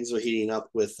 yeah, and things are heating up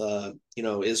with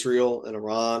Israel and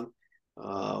Iran,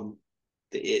 um,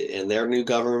 and their new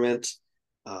government.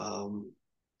 Um,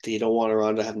 they don't want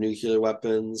Iran to have nuclear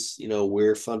weapons.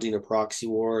 We're funding a proxy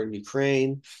war in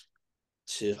Ukraine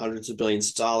to hundreds of billions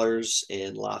of dollars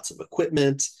and lots of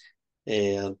equipment.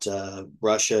 And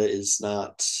Russia is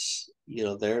not,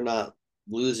 they're not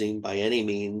losing by any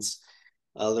means.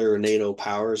 Other NATO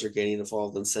powers are getting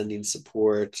involved in sending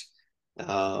support.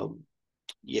 Um,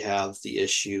 you have the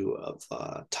issue of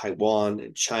Taiwan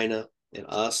and China and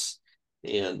us.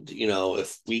 And,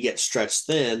 if we get stretched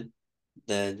thin,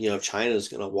 then, China is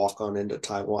going to walk on into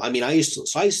Taiwan. I mean, I used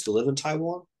to live in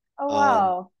Taiwan. oh Um,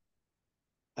 wow.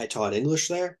 I taught English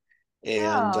there.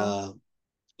 And, Oh.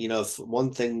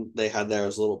 one thing they had there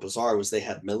was a little bizarre was they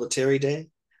had military day.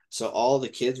 So all the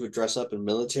kids would dress up in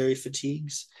military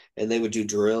fatigues and they would do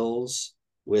drills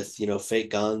with,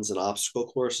 fake guns and obstacle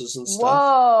courses and stuff.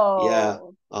 Yeah.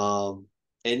 Whoa.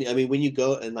 And I mean, when you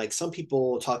go and like some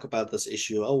people talk about this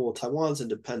issue, oh, well, Taiwan's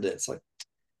independent. It's like,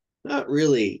 not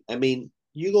really. I mean,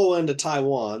 you go into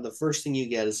Taiwan, the first thing you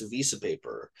get is a visa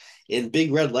paper. In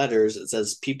big red letters, it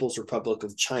says People's Republic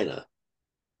of China.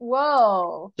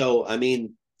 Whoa. So, I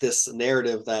mean, this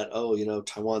narrative that, oh,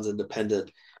 Taiwan's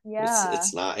independent, Yeah.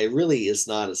 it's not. It really is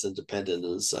not as independent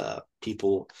as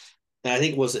people. And I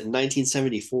think it was in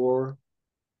 1974,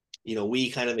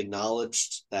 we kind of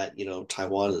acknowledged that,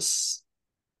 Taiwan is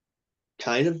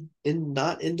kind of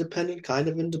not independent, kind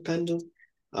of independent.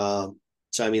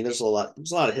 So I mean, there's a lot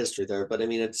of history there, but I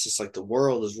mean, it's just like the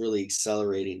world is really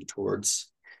accelerating towards,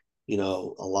 a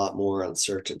lot more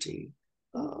uncertainty.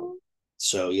 Mhm.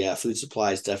 So yeah, food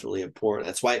supply is definitely important.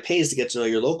 That's why it pays to get to know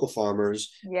your local farmers,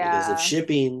 because if Yeah.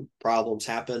 shipping problems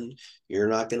happen, you're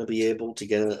not going to be able to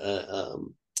get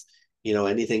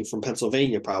anything from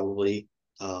Pennsylvania probably,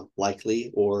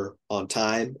 likely, or on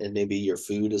time, and maybe your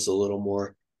food is a little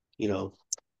more, you know,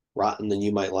 rotten than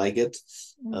you might like it.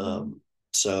 Mhm.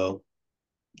 So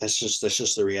that's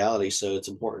just the reality. So it's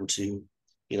important to,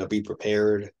 be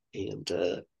prepared and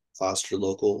foster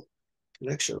local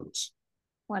connections.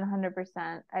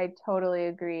 100%. I totally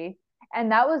agree.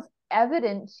 And that was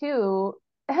evident too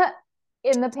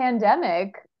in the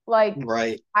pandemic. Like,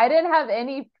 Right. I didn't have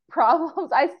any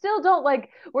problems. I still don't like,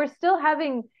 we're still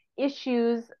having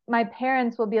issues. My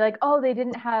parents will be like, "Oh, they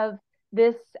didn't have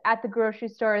this at the grocery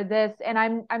store, this." And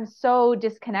I'm so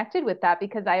disconnected with that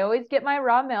because I always get my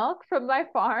raw milk from my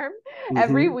farm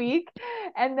every Mm-hmm. week.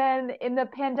 And then in the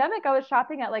pandemic, I was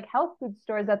shopping at like health food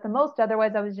stores at the most.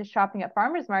 Otherwise, I was just shopping at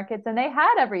farmers markets and they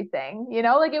had everything,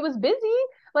 like it was busy.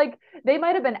 Like they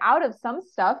might have been out of some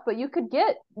stuff, but you could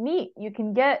get meat, you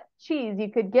can get cheese,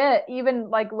 you could get even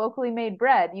like locally made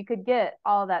bread, you could get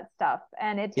all that stuff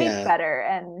and it tastes Yeah. better.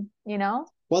 And.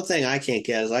 One thing I can't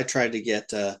get is I tried to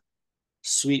get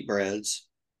sweetbreads,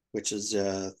 which is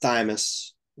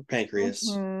thymus, pancreas.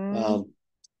 Mm-hmm.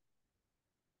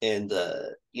 And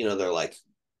they're like,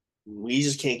 we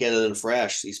just can't get it in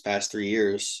fresh these past 3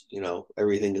 years.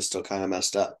 Everything is still kind of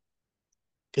messed up.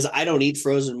 Because I don't eat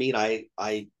frozen meat. I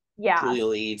Yeah, really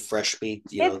only eat fresh meat.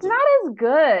 it's not as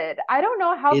good. I don't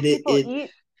know how people It eat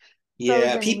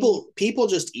yeah, frozen meat. people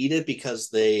just eat it because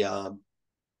they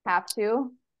Have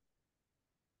to.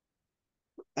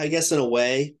 I guess in a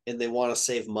way, and they want to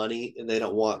save money and they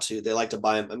don't want to. They like to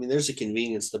buy them. I mean, there's a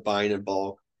convenience to buying in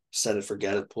bulk, set it,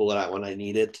 forget it, pull it out when I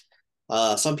need it.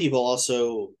 Some people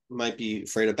also might be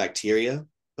afraid of bacteria,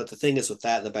 but the thing is with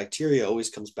that, the bacteria always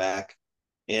comes back,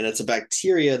 and it's a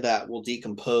bacteria that will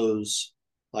decompose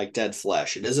like dead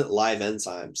flesh. It isn't live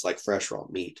enzymes like fresh raw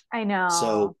meat. I know.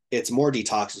 So it's more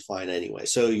detoxifying anyway.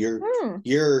 So you're Hmm.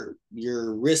 you're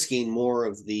you're risking more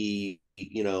of the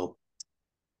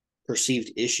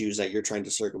perceived issues that you're trying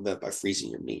to circumvent by freezing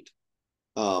your meat.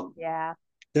 Um, Yeah.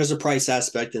 there's a price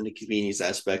aspect and a convenience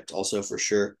aspect also for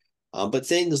sure. But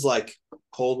things like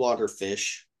cold water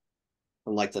fish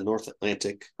from like the North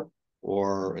Atlantic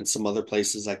or in some other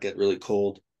places that get really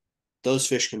cold, those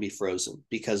fish can be frozen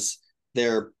because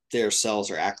their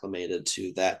cells are acclimated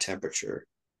to that temperature.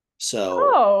 So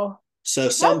Oh, so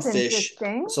some that's fish,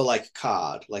 interesting. so like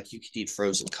cod, like you could eat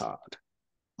frozen cod.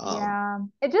 Um, Yeah.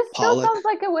 It just still pollock, sounds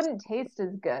like it wouldn't taste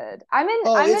as good.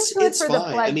 oh, I'm it's into it it's for the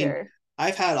fine. I mean, pleasure.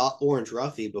 I've had orange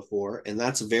roughy before, and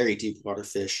that's a very deep water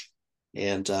fish,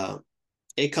 and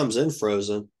it comes in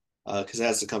frozen because it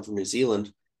has to come from New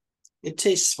Zealand. It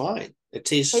tastes fine. It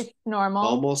tastes Tastes normal.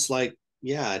 almost like,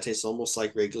 yeah, it tastes almost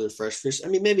like regular fresh fish. I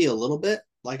mean, maybe a little bit,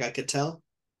 like I could tell,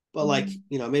 but like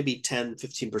Mm. maybe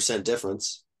 10-15%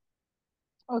 difference.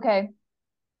 Okay.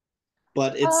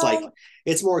 But it's like Um,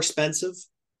 it's more expensive,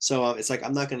 so it's like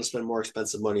I'm not going to spend more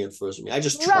expensive money on frozen meat. I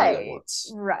just tried it right,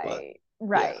 once, but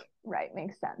right, yeah. right.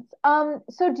 Makes sense.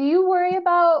 So do you worry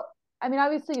about, I mean,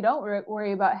 obviously you don't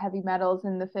worry about heavy metals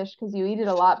in the fish because you eat it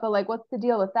a lot, but like, what's the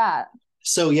deal with that?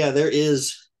 So yeah, there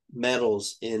is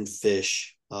metals in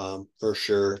fish, for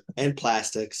sure, and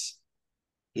plastics.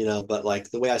 But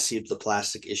like the way I see the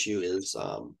plastic issue is,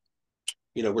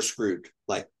 we're screwed.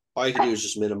 Like all you can do is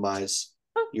just minimize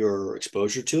your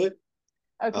exposure to it.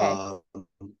 Okay. Um,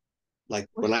 like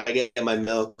when I get my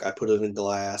milk, I put it in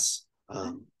glass.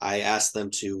 I ask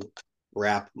them to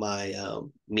wrap my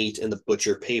meat in the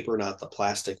butcher paper, not the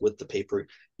plastic with the paper,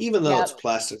 even though it's Yep.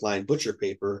 plastic lined butcher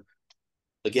paper.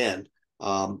 Again,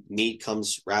 meat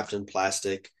comes wrapped in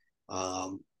plastic.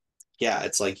 Um, yeah,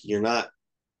 it's like you're not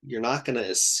going to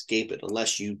escape it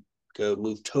unless you go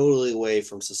move totally away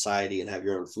from society and have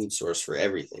your own food source for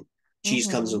everything. Cheese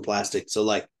comes Mm-hmm. in plastic, so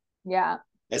like Yeah.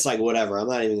 It's like whatever. I'm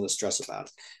not even going to stress about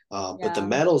it. But the Yeah.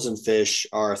 metals in fish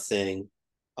are a thing.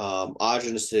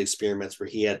 Ogenes did experiments where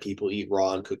he had people eat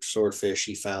raw and cooked swordfish.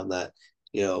 He found that,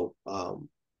 you know,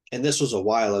 and this was a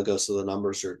while ago, so the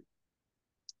numbers are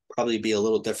probably be a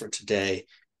little different today.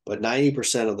 But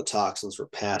 90% of the toxins were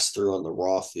passed through on the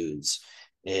raw foods,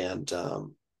 and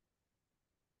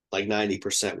like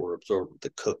 90% were absorbed with the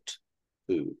cooked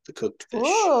food, the cooked fish,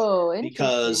 Oh,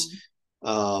 because interesting.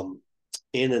 um,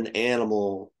 in an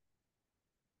animal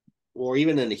or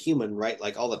even in a human, right?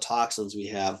 Like all the toxins we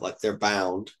have, like they're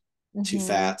bound to Mm-hmm.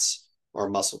 fats or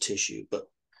muscle tissue. But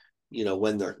you know,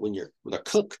 when they're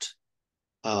cooked,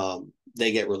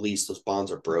 they get released. Those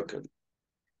bonds are broken.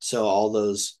 So all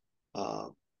those uh,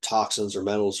 toxins or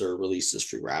metals are released as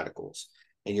free radicals,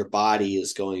 and your body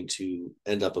is going to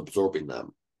end up absorbing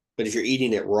them. But if you're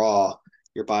eating it raw,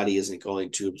 your body isn't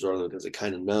going to absorb them because it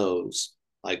kind of knows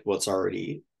like what's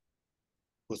already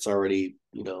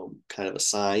kind of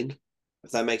assigned,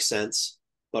 if that makes sense.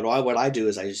 But what I do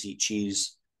is I just eat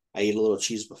cheese. I eat a little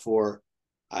cheese before.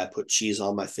 I put cheese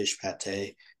on my fish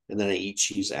pate, and then I eat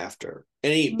cheese after.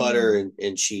 And I eat butter Mm.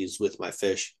 and cheese with my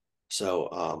fish. So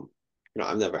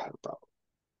I've never had a problem.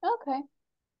 Okay.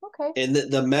 Okay. And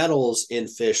the metals in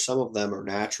fish, some of them are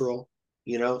natural,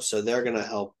 so they're gonna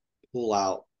help pull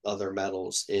out other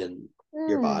metals in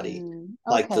your body.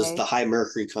 Like this, Okay. the high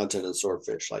mercury content in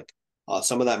swordfish, like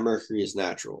some of that mercury is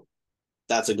natural.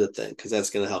 That's a good thing because that's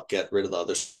going to help get rid of the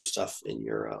other stuff in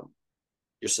your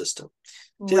system.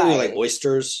 Same thing with Right. like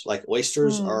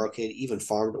oysters Mm. are okay, even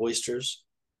farmed oysters,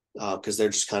 because they're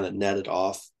just kind of netted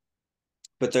off,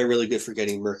 but they're really good for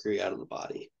getting mercury out of the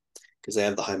body because they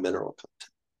have the high mineral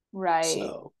content. Right.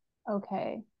 So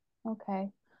Okay.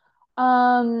 Okay.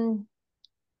 Um,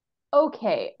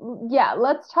 okay. Yeah,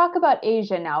 let's talk about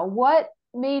Asia now. What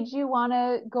made you want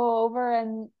to go over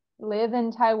and live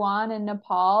in Taiwan and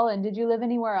Nepal? And did you live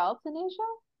anywhere else in Asia?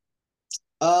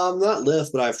 not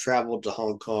live, but I've traveled to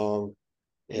Hong Kong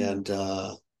Mm. and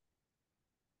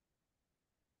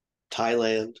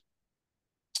Thailand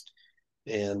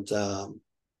and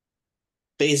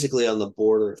basically on the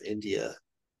border of India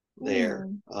there.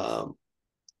 Mm.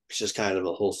 It's just kind of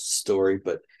a whole story,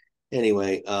 but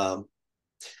anyway,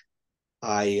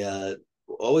 I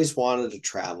always wanted to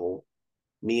travel.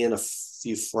 Me and a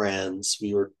few friends,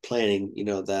 we were planning,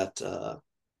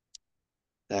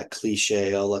 that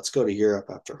cliche, oh, let's go to Europe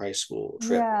after high school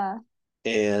trip. Yeah.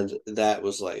 And that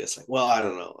was like, it's like, well, I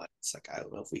don't know. It's like, I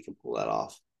don't know if we can pull that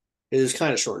off. It was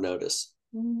kind of short notice.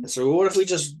 Mm. And so what if we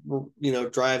just,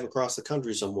 drive across the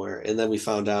country somewhere? And then we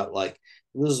found out like,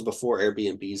 this was before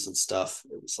Airbnbs and stuff.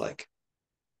 It was like,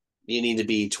 you need to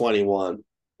be 21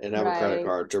 and have a credit Right.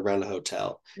 card to rent a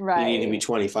hotel. You need to be Right.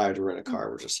 25 to rent a car.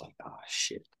 We're just like, oh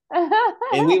shit.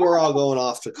 And we were all going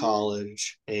off to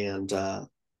college, and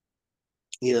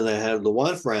they had the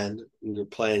one friend we were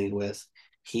playing with.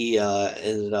 He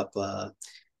ended up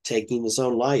taking his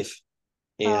own life,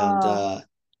 and Oh,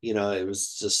 it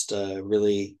was just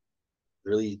really,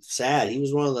 really sad. He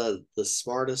was one of the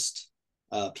smartest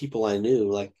people I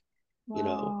knew. Like,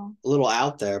 wow. a little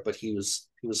out there, but he was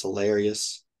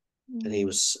hilarious and he Mm.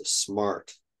 was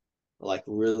smart, like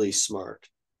really smart.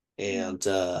 Mm.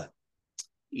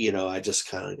 And I just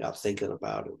kind of got thinking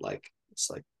about it. Like it's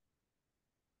like,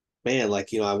 man,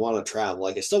 like I want to travel.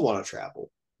 Like I still want to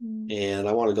travel, Mm. and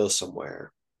I want to go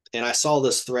somewhere. And I saw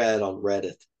this thread on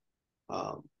Reddit,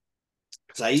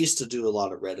 because I used to do a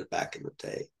lot of Reddit back in the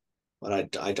day, but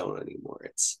I don't anymore.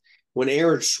 It's when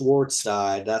Aaron Schwartz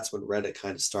died, that's when Reddit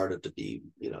kind of started to be,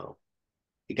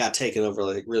 it got taken over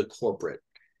like real corporate.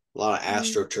 A lot of Mm.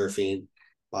 astroturfing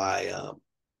by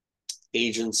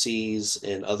agencies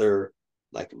and other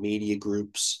like media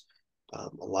groups. A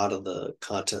lot of the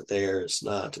content there is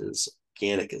not as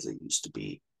organic as it used to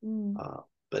be. Mm.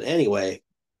 But anyway,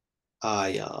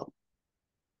 I um,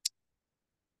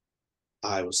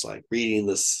 I was like reading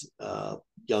this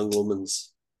young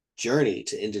woman's journey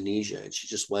to Indonesia, and she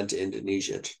just went to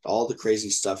Indonesia. All the crazy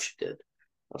stuff she did.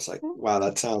 I was like, wow,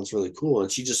 that sounds really cool.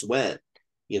 And she just went,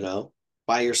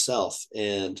 by herself.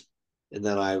 And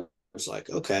then I was like,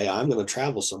 okay, I'm gonna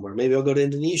travel somewhere. Maybe I'll go to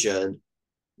Indonesia. And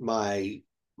my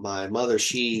my mother,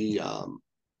 she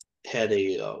had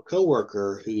a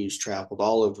coworker who's traveled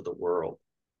all over the world,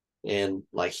 and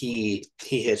like he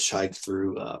hitchhiked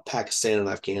through Pakistan and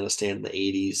Afghanistan in the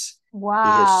 80s. He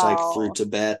hitchhiked through Wow.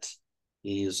 Tibet.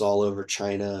 He's all over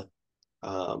China.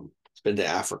 He's been to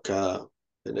Africa,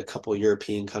 been to a couple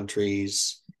European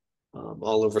countries,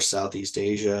 all over Southeast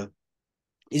Asia.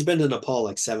 He's been to Nepal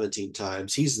like 17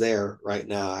 times. He's there right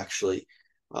now, actually,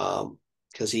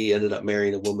 because he ended up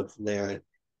marrying a woman from there. And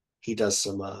he does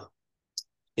some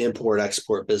import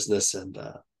export business and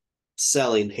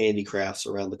selling handicrafts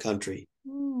around the country.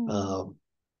 Mm.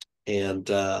 And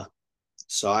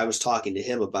so I was talking to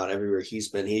him about everywhere he's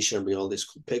been. He showed me all these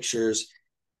cool pictures.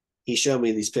 He showed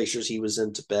me these pictures. He was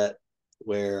in Tibet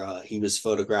where he was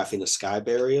photographing a sky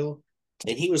burial.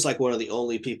 And he was like one of the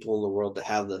only people in the world to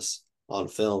have this on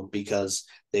film because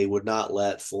they would not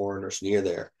let foreigners near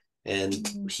there. And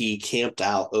Mm. he camped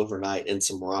out overnight in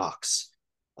some rocks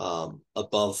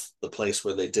above the place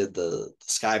where they did the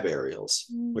sky burials,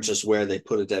 which Mm. is where they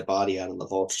put a dead body out and the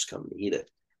vultures come and eat it.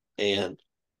 And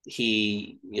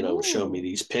he, showed me Mm.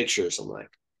 these pictures. I'm like,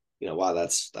 wow,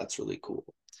 that's really cool.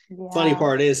 Funny Yeah.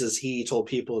 part is he told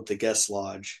people at the guest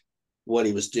lodge what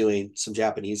he was doing, some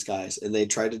Japanese guys, and they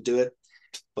tried to do it,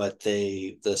 but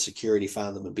the security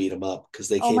found them and beat them up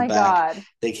because Oh my God.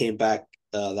 they came back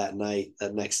that night,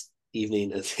 that next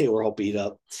evening, and they were all beat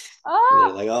up. And they're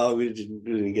Ah, like, oh, we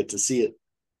didn't get to see it.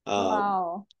 Um,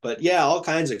 wow. but yeah, all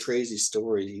kinds of crazy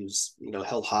stories. He was,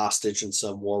 held hostage in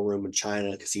some war room in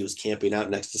China because he was camping out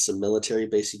next to some military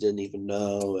base he didn't even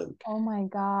know, and Oh my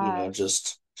gosh.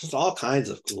 just all kinds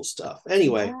of cool stuff.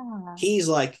 Anyway, Yeah. he's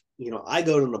like, I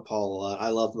go to Nepal a lot. I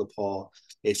love Nepal.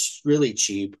 It's really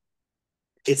cheap.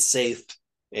 It's safe,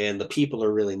 and the people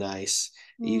are really nice.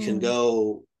 You can Mm.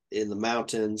 go in the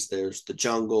mountains. There's the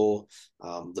jungle.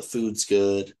 The food's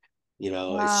good.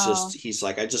 It's just Wow. he's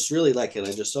like, I just really like it.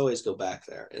 I just always go back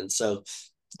there, and so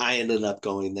I ended up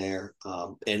going there.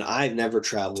 And I've never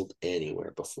traveled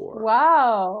anywhere before.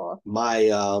 Wow.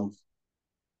 My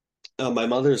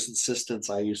mother's insistence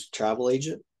I used a travel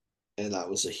agent, and that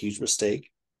was a huge mistake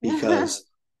because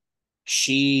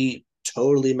she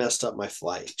totally messed up my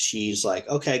flight. She's like,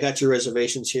 okay, I got your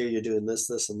reservations here. You're doing this,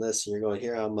 this, and this, and you're going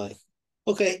here. I'm like,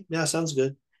 okay, yeah, sounds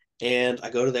good. And I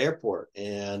go to the airport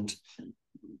and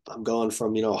I'm going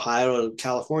from, Ohio to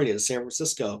California to San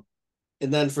Francisco.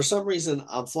 And then for some reason,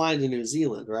 I'm flying to New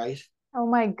Zealand, right? Oh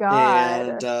my And,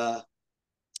 God.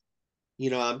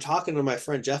 I'm talking to my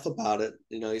friend Jeff about it.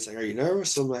 He's like, are you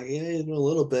nervous? I'm like, yeah, a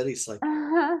little bit. He's like,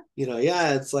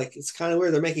 yeah, it's like, it's kind of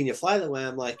weird. They're making you fly that way.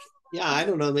 I'm like, yeah, I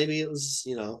don't know. Maybe it was,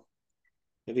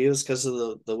 maybe it was because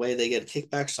of the way they get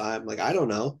kickbacks. So I'm like, I don't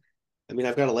know. I mean,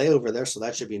 I've got a layover there, so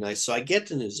that should be nice. So I get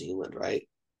to New Zealand, right?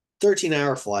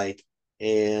 13-hour flight.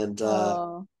 And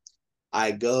Oh.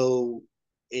 I go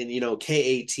in,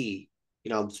 KAT.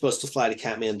 I'm supposed to fly to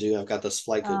Kathmandu. I've got this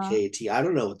flight code Uh. KAT. I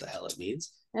don't know what the hell it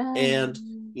means. And,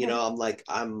 I'm like,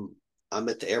 I'm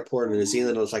at the airport in New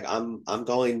Zealand. I was like, I'm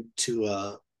going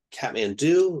to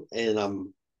Kathmandu,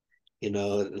 and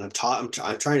and I'm trying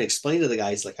to explain to the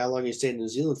guys like, how long are you staying in New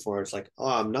Zealand for? It's like, oh,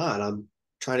 I'm not. I'm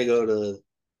trying to go to,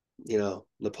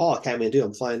 Nepal, Kathmandu.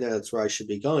 I'm flying there. That's where I should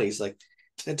be going. He's like,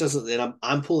 that doesn't. And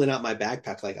I'm pulling out my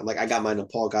backpack. Like, I'm like, I got my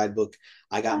Nepal guidebook.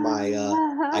 I got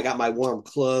my warm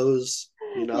clothes.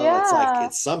 It's like Yeah.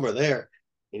 it's summer there.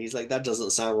 And he's like, that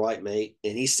doesn't sound right, mate.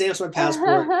 And he stamps my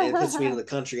passport and puts me into the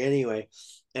country anyway.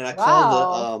 And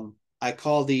Wow. I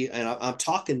call and I'm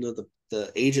talking to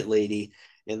the agent lady,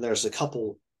 and there's a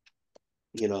couple,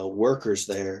 workers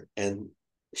there, and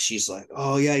she's like,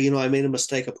 oh yeah, I made a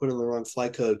mistake. I put in the wrong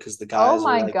flight code because the Oh guys are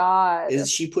my like, God.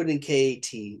 is she put in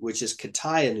KAT, which is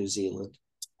Kataya, New Zealand,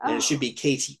 and it should Oh. be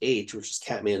KTH, which is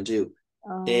Kathmandu.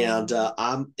 And Um.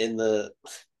 I'm in the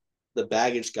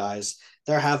baggage guys,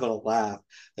 they're having a laugh.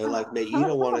 They're like, mate, you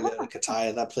don't want to go to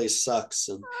Kataya. That place sucks.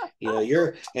 And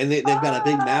they've got a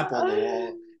big map on the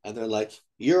wall, and they're like,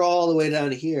 you're all the way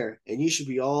down here, and you should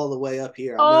be all the way up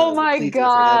here. I'm in Oh a my completely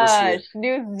different gosh. hemisphere.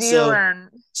 New So Zealand.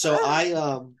 so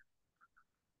I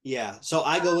yeah, so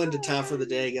I go into town for the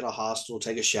day, get a hostel,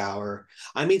 take a shower.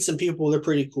 I meet some people, they're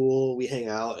pretty cool. We hang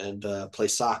out and play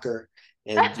soccer.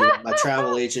 And my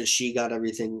travel agent, she got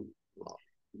everything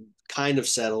kind of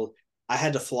settled. I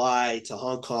had to fly to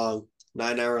Hong Kong,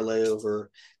 9-hour layover,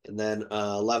 and then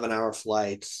 11-hour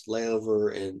flight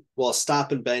layover, and well,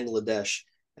 stop in Bangladesh,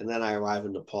 and then I arrive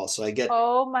in Nepal. So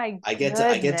Oh my I get to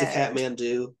goodness.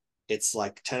 Kathmandu. It's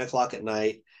like 10 o'clock at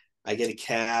night. I get a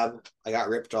cab. I got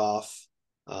ripped off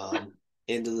um,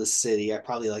 into the city. I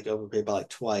probably like overpaid by like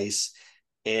twice,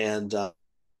 and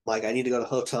like I need to go to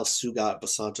Hotel Sugat,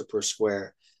 Basantapur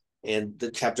Square. And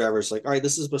the cab driver's like, all right,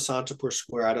 this is Basantapur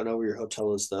Square. I don't know where your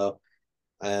hotel is though.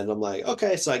 And I'm like,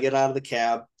 okay. So I get out of the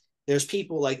cab. There's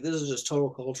people like, this is just total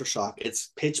culture shock.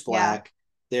 It's pitch Yeah. black.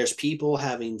 There's people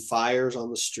having fires on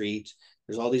the street.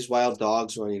 There's all these wild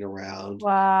dogs running around.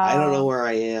 I don't know Wow. where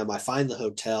I am. I find the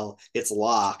hotel. It's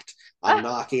locked. I'm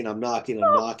knocking, I'm knocking,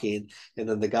 I'm knocking. And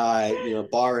then the guy,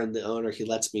 barring the owner, he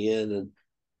lets me in. And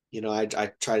I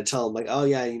try to tell him like, oh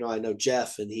yeah, I know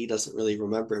Jeff, and he doesn't really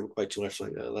remember him quite too much.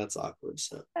 Like, oh, that's awkward.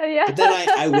 So, Yeah. but then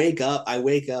I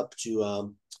wake up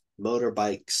to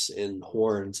motorbikes and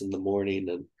horns in the morning,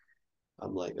 and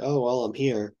I'm like, oh well, I'm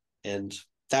here. And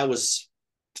that was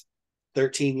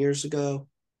 13 years ago.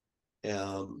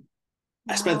 Um,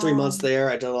 I spent 3 months Wow. there.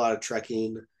 I did a lot of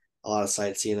trekking, a lot of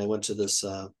sightseeing. I went to this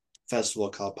festival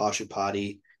called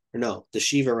Pashupati, or no, the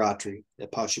Shiva Ratri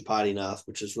at Pashupatinath,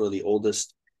 which is one of the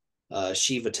oldest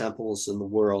Shiva temples in the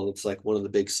world. It's like one of the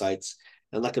big sites,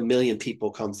 and like 1 million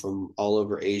people come from all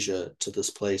over Asia to this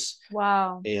place.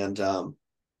 Wow. And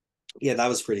yeah, that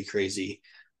was pretty crazy.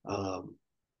 Um,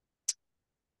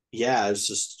 yeah, it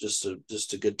was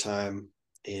just a good time,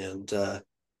 and I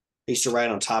used to ride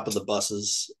on top of the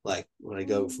buses, like when I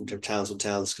go from different towns and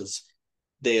towns, because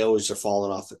they always are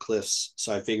falling off the cliffs.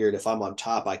 So I figured if I'm on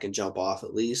top, I can jump off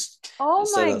at least Oh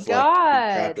instead my of like being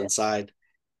trapped God. inside.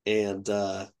 And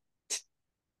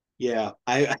yeah,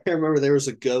 I remember there was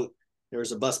a goat. There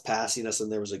was a bus passing us,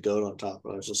 and there was a goat on top,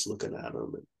 and I was just looking at him.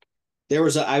 And there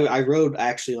was I rode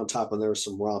actually on top, and there was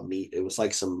some raw meat. It was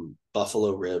like some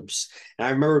buffalo ribs, and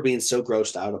I remember being so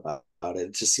grossed out about it.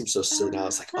 It just seems so silly now.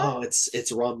 It's like, oh,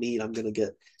 it's raw meat. I'm gonna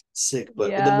get sick.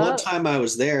 But the one Yeah. time I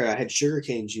was there, I had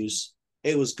sugarcane juice.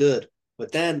 It was good.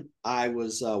 But then I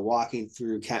was walking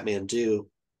through Kathmandu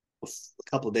a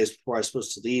couple of days before I was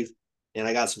supposed to leave, and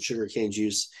I got some sugarcane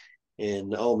juice.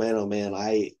 And oh man,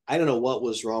 I don't know what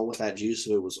was wrong with that juice,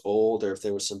 if it was old or if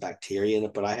there was some bacteria in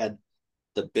it, but I had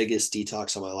the biggest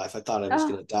detox of my life. I thought I was Oh,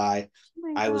 going to die. oh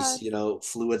my I was, God.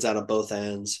 fluids out of both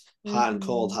ends, Mm-hmm. hot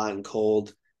and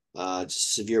cold,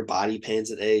 just severe body pains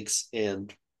and aches.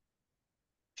 And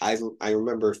I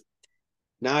remember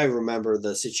now I remember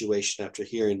the situation after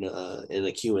hearing in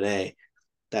a Q&A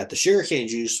that the sugarcane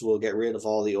juice will get rid of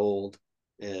all the old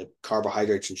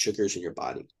carbohydrates and sugars in your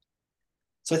body.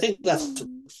 So I think that's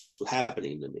Mm. what's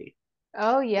happening to me.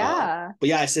 Oh Uh, yeah. but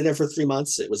yeah, I stayed there for 3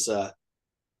 months. It was a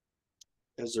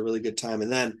really good time.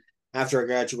 And then after I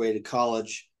graduated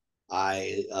college,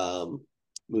 I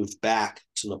moved back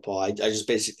to Nepal. I just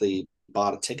basically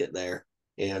bought a ticket there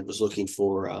and was looking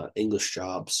for English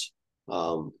jobs.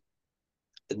 Um,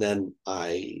 and then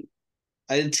I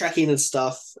did trekking and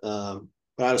stuff, but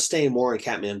I was staying more in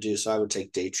Kathmandu, so I would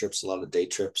take day trips, a lot of day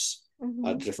trips to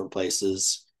Mm-hmm. different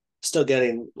places. Still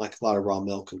getting like a lot of raw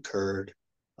milk and curd.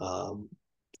 Um,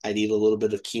 I'd eat a little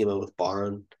bit of keema with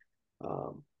Baran.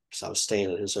 So I was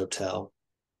staying at his hotel,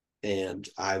 and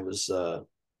I was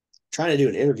trying to do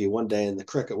an interview one day, and the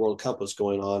Cricket World Cup was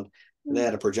going on, and they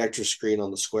had a projector screen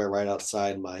on the square right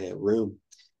outside my room,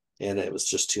 and it was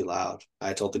just too loud.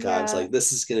 I told the guy, I was Yeah. like,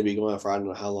 "This is going to be going on for I don't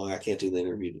know how long. I can't do the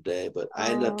interview today." But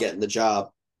I ended up Oh, getting the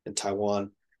job in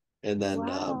Taiwan, and then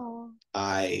wow.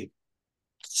 I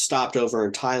stopped over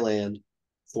in Thailand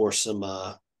for some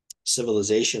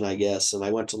civilization, I guess, and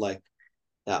I went to like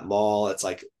that mall. It's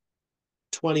like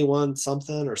 21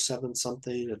 something or 7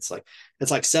 something. It's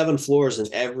like 7 floors, and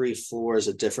every floor is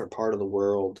a different part of the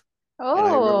world. And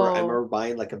I Oh. remember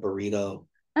buying like a burrito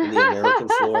in the American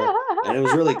floor, and it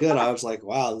was really good. I was like,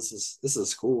 wow, this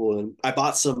is cool. And I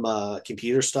bought some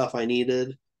computer stuff I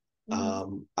needed.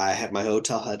 Mhm. I had my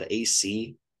hotel had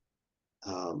AC,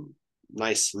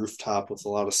 nice rooftop with a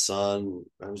lot of sun.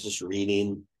 I was just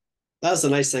reading. That was the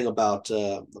nice thing about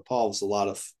Nepal, was a lot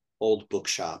of old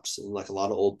bookshops and like a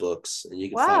lot of old books, and you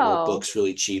can find old Wow. books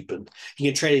really cheap, and you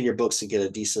can trade in your books and get a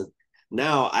decent.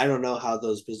 Now I don't know how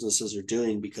those businesses are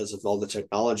doing because of all the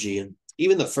technology, and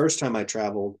even the first time I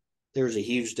traveled, there was a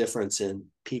huge difference in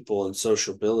people and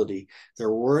sociability.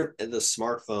 There weren't the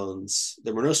smartphones.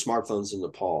 There were no smartphones in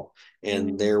Nepal, and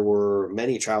Mm-hmm. there were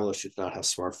many travelers who did not have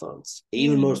smartphones.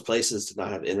 Even Mm. most places did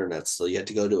not have internet, so you had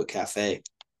to go to a cafe.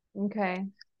 Okay.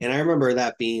 And I remember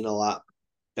that being a lot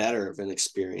better of an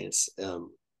experience.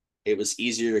 It was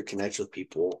easier to connect with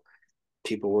people.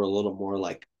 People were a little more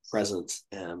like present.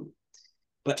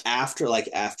 But after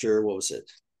what was it,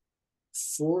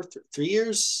 3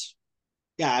 years?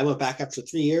 Yeah, I went back after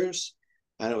 3 years,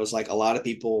 and it was like a lot of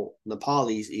people,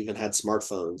 Nepalis, even had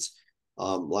smartphones.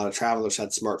 A lot of travelers had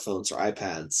smartphones or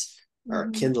iPads or Mm-hmm.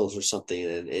 Kindles or something,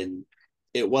 and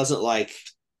it wasn't like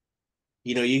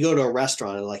you go to a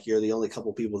restaurant and like you're the only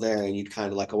couple people there, and you'd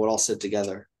kind of like, oh, we'll all sit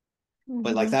together,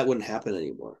 but like Mm-hmm. that wouldn't happen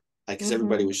anymore, like because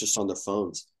everybody Mm-hmm. was just on their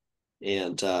phones,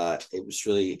 and it was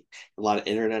really a lot of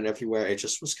internet everywhere. It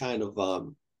just was kind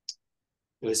of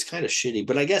it was kind of shitty,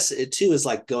 but I guess it too is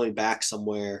like going back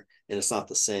somewhere and it's not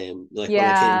the same. Like when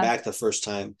I came Yeah. back the first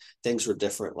time, things were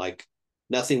different. Like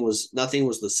nothing was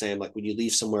the same. Like when you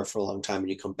leave somewhere for a long time and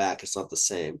you come back, it's not the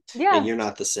same, and Yeah. you're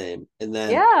not the same. And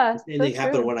then the Yeah. same So thing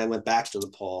happened true. when I went back to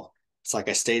Nepal. It's like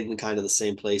I stayed in kind of the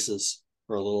same places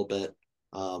for a little bit.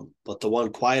 But the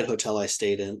one quiet hotel I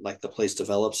stayed in, like the place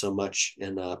developed so much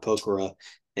in Pokhara,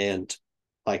 and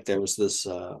like there was this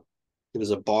it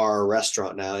was a bar or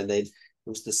restaurant now, and it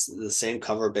was the same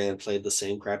cover band played the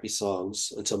same crappy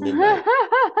songs until midnight,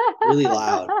 really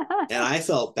loud. And I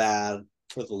felt bad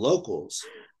for the locals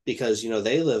because,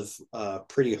 they live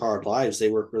pretty hard lives. They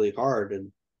work really hard,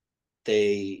 and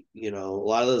a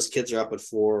lot of those kids are up at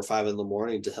 4 or 5 in the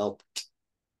morning to help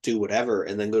do whatever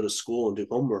and then go to school and do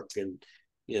homework. And,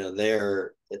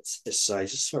 I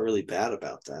just felt really bad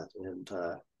about that.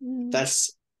 And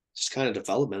that's just kind of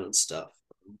development and stuff.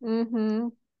 Mm-hmm.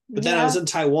 But then I was Yeah. in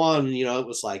Taiwan, and,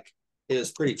 it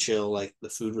was pretty chill. Like the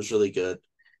food was really good.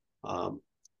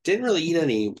 Didn't really eat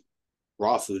any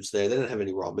raw foods there. They didn't have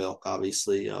any raw milk,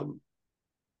 obviously.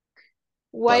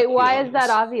 Why But why is that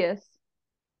obvious?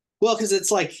 well, because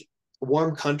it's like a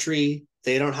warm country.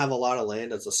 They don't have a lot of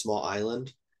land. It's a small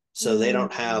island, so they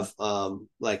don't Mm. have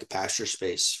like pasture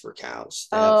space for cows.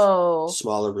 They have Oh,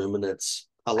 smaller ruminants.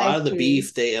 A I lot of the see.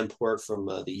 beef they import from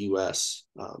the U.S.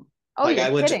 Oh, Like you're I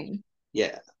went to, kidding.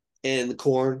 yeah, and the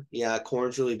corn, yeah,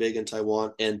 corn's really big in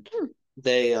Taiwan, and Hmm.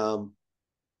 they um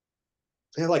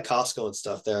they have like Costco and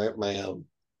stuff there. My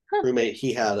roommate,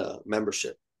 he had a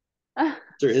membership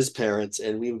through his parents,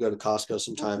 and we would go to Costco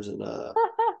sometimes in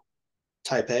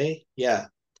Taipei. Yeah.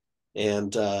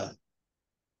 And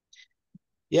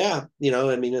yeah,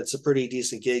 I mean, it's a pretty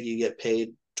decent gig. You get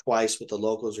paid twice what the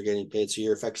locals are getting paid. So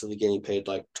you're effectively getting paid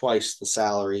like twice the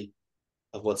salary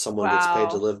of what someone gets paid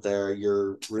to Wow. live there.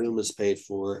 Your room is paid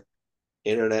for.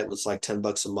 Internet was like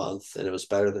 $10 a month, and it was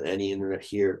better than any internet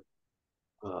here.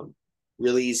 Um,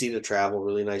 really easy to travel,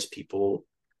 really nice people.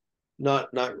 Not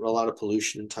a lot of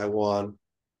pollution in Taiwan.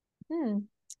 Hmm.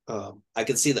 I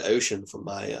could see the ocean from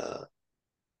my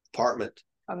apartment,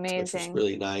 which was Amazing.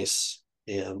 really nice.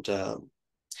 And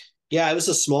yeah, it was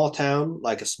a small town,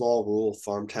 like a small rural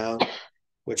farm town,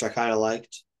 which I kind of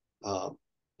liked. Um,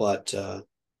 but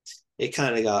it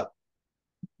kind of got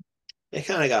it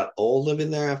kind of got old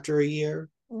living there after a year.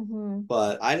 Mm-hmm.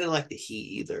 But I didn't like the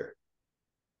heat either.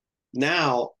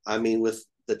 Now, I mean, with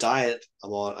the diet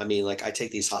I'm on, I mean, like I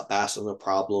take these hot baths, no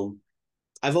problem.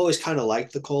 I've always kind of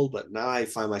liked the cold, but now I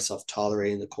find myself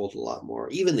tolerating the cold a lot more.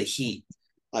 Even the heat.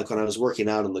 Like when I was working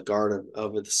out in the garden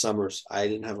over the summers, I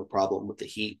didn't have a problem with the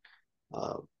heat.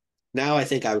 Um, Now I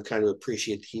think I would kind of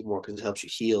appreciate the heat more because it helps you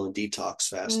heal and detox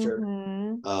faster.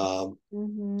 Mm-hmm. Um,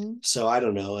 Mm-hmm. so I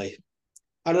don't know. I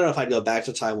don't know if I'd go back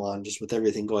to Taiwan just with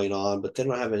everything going on, but they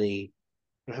don't have any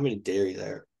dairy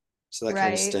there, so that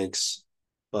kind of Right. stinks.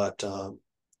 But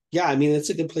yeah, I mean it's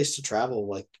a good place to travel.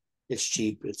 Like it's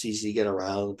cheap, it's easy to get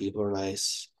around. People are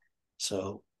nice.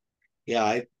 So yeah,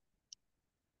 I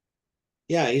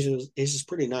yeah, Asia's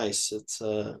pretty nice. It's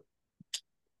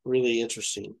really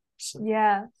interesting. So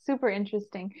Yeah, super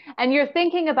interesting. And you're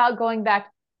thinking about going to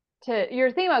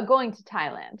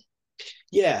Thailand.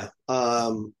 yeah,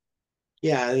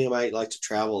 yeah, I think I might like to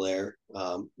travel there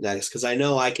next because I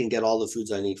know I can get all the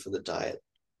foods I need for the diet,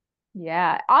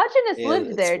 Yeah. Augustinus and lived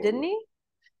it's there, warm. didn't he?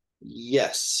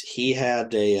 Yes, he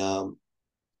tried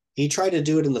to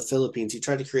do it in the Philippines. He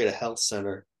tried to create a health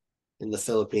center in the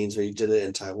Philippines, or he did it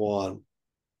in Taiwan,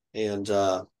 and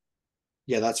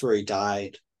yeah, that's where he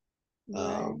died. Right.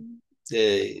 Um,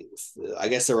 they, I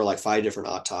guess there were like 5 different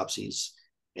autopsies,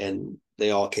 and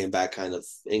they all came back kind of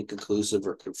inconclusive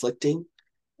or conflicting.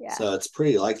 Yeah. So it's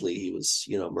pretty likely he was,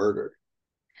 murdered.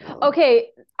 Okay,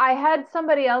 I had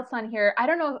somebody else on here. I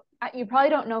don't know, you probably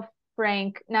don't know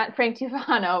Frank, not Frank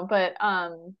Tufano, but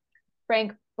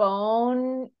Frank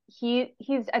Bone. He's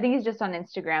I think he's just on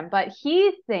Instagram, but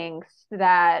he thinks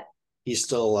that He's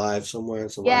still alive somewhere in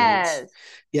some islands. yes,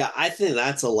 Yeah, I think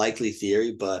that's a likely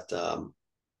theory, but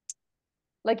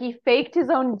like he faked his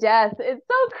own death. It's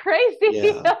so crazy.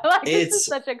 yeah, Like this is it's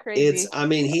such a it's. crazy. I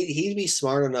mean, he'd be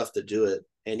smart enough to do it,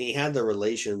 and he had the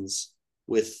relations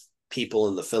with people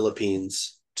in the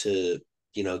Philippines to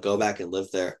go back and live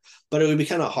there. But it would be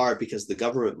kind of hard because the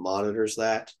government monitors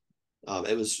that.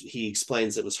 He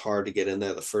explains it was hard to get in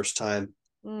there the first time,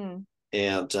 Mm.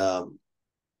 and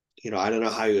I don't know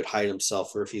how he would hide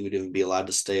himself or if he would even be allowed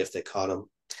to stay if they caught him.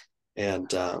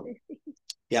 And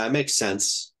yeah, it makes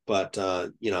sense, but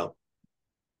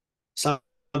some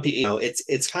people,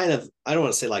 it's kind of, I don't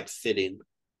want to say like fitting,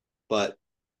 but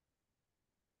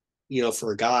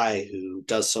for a guy who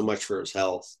does so much for his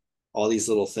health, all these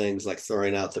little things like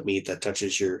throwing out the meat that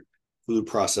touches your food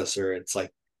processor, it's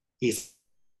like he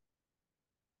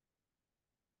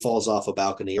falls off a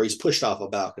balcony or he's pushed off a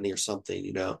balcony or something,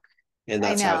 and I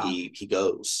that's how know. he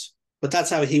goes. But that's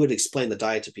how he would explain the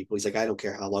diet to people. He's like, I don't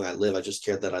care how long I live, I just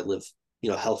care that I live,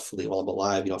 healthfully while I'm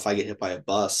alive. If I get hit by a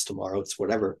bus tomorrow, it's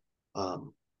whatever.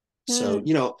 Um, so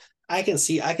Hmm. I can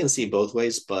see both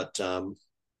ways, but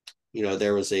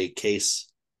there was a case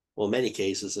well, many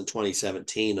cases in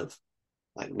 2017 of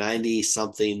like 90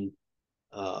 something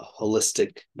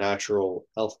holistic natural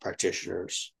health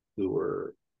practitioners who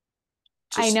were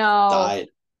I just know. died.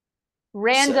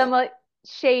 Random, So like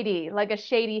shady, like a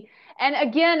shady. And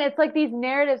again, it's like these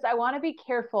narratives. I want to be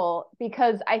careful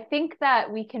because I think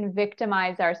that we can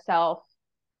victimize ourselves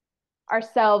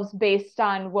based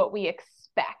on what we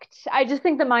expect. I just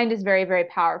think the mind is very, very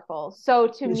powerful. So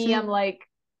to me, mhm. I'm like,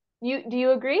 you do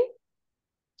you agree?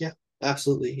 Yeah,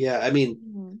 absolutely. Yeah. I mean,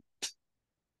 Mm-hmm.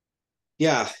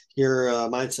 yeah, your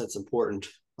mindset's important.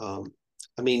 I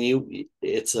mean,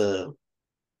 it's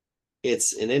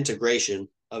an integration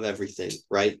of everything,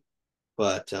 right?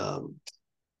 But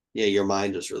yeah, your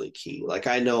mind is really key. Like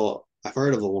I know I've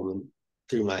heard of a woman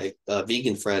through my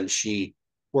vegan friend. She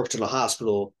worked in a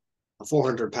hospital. A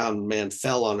 400-pound man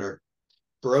fell on her,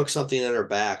 broke something in her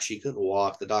back. She couldn't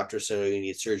walk. The doctor said, "Oh, you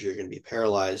need surgery. You're going to be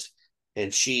paralyzed."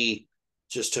 And she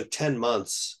just took 10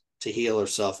 months to heal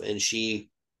herself. And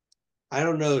I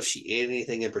don't know if she ate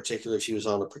anything in particular. If she was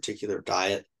on a particular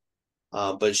diet,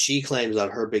 but she claims that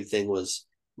her big thing was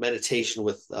meditation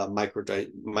with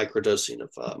microdosing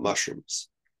of mushrooms,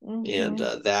 and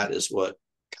Mm-hmm. that is what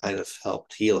kind of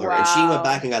helped heal her. And she went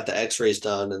back Wow. and got the X-rays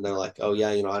done, and they're like, "Oh yeah,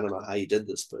 I don't know how you did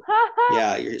this, but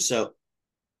yeah, you're so."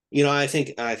 I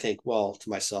think, well, to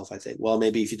myself, I think, well,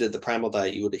 maybe if you did the primal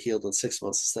diet, you would have healed in 6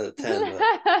 months instead of 10.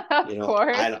 But Of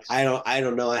course. I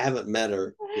don't know. I haven't met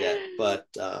her yet, but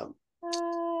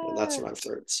that's Uh, what I've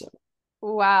heard. So,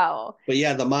 wow. but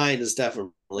yeah, the mind is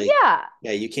definitely, Yeah.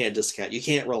 yeah, you can't discount, you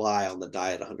can't rely on the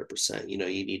diet 100%. You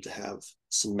need to have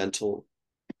some mental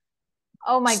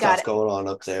Oh my God. stuff going on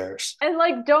up there. And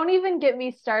like, don't even get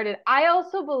me started. I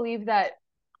also believe that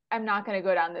I'm not going to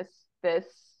go down this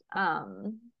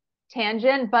um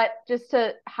tangent, but just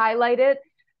to highlight it,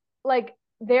 like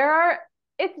there are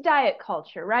it's diet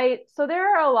culture, right? So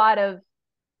there are a lot of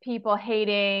people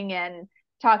hating and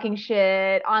talking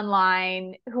shit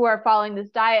online who are following this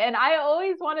diet. And I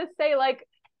always want to say, like,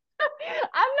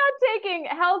 I'm not taking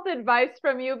health advice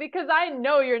from you because I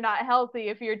know you're not healthy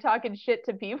if you're talking shit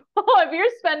to people. If you're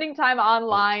spending time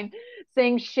online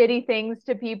saying shitty things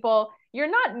to people, you're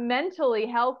not mentally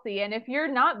healthy. And if you're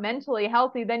not mentally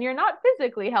healthy, then you're not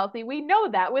physically healthy. We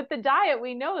know that with the diet.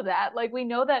 We know that. Like, we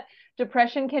know that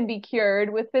depression can be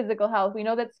cured with physical health. We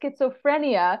know that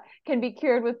schizophrenia can be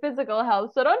cured with physical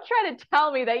health. So don't try to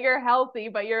tell me that you're healthy,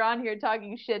 but you're on here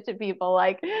talking shit to people.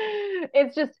 Like,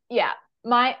 it's just, yeah,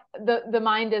 the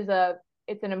mind is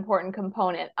it's an important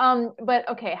component. But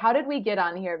okay, how did we get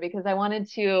on here? Because I wanted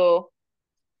to,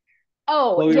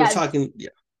 oh Well, we were yeah, talking, yeah.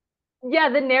 yeah,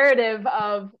 the narrative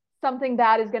of something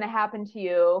bad is going to happen to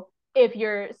you if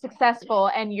you're successful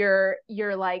and you're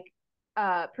like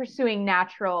pursuing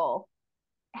natural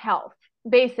health,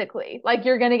 basically. Like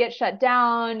you're going to get shut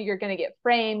down, you're going to get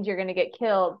framed, you're going to get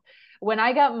killed. When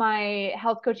I got my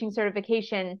health coaching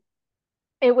certification,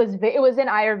 it was in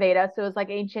Ayurveda, so it was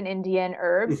like ancient Indian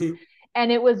herbs, Mhm.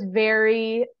 and it was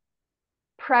very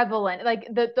prevalent. Like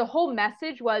the whole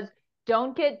message was,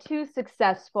 don't get too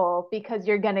successful because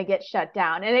you're going to get shut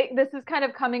down. And this is kind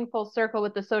of coming full circle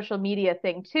with the social media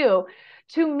thing too.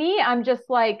 To me, I'm just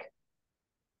like,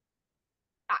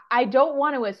 I don't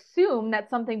want to assume that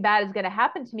something bad is going to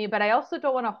happen to me, but I also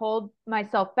don't want to hold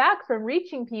myself back from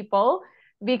reaching people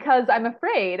because I'm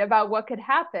afraid about what could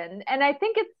happen. And I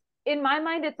think it's, in my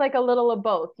mind, it's like a little of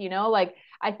both, like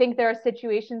I think there are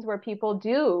situations where people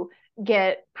do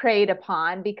get preyed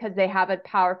upon because they have a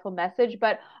powerful message.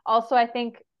 But also, I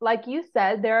think, like you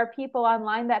said, there are people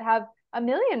online that have a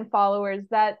million followers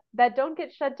that don't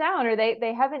get shut down, or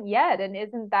they haven't yet. And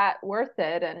isn't that worth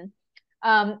it? And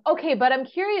okay, but I'm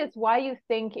curious why you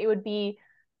think it would be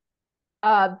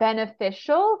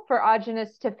beneficial for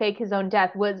Augenis to fake his own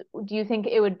death. Do you think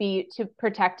it would be to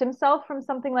protect himself from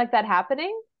something like that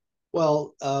happening?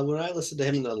 Well, when I listen to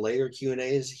him in the later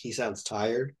Q&As, he sounds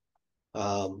tired,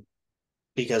 um,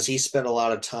 because he spent a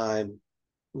lot of time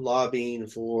lobbying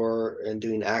for and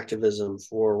doing activism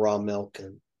for raw milk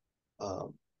and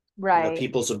um, Right.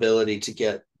 people's ability to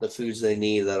get the foods they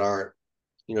need that aren't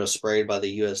sprayed by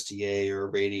the USDA or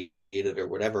radiated or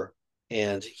whatever.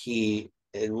 And he,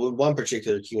 in one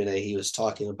particular Q&A, he was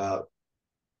talking about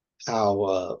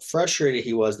how frustrated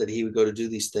he was that he would go to do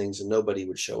these things and nobody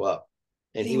would show up,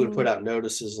 and he would put Mm, out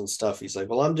notices and stuff. He's like,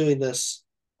 well, I'm doing this,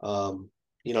 um,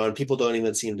 and people don't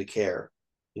even seem to care.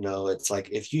 It's like,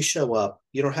 if you show up,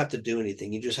 you don't have to do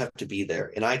anything, you just have to be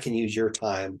there, and I can use your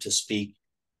time to speak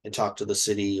and talk to the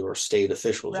city or state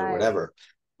officials or right. whatever,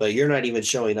 but you're not even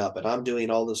showing up, and I'm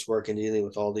doing all this work and dealing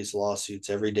with all these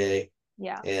lawsuits every day.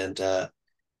 Yeah. And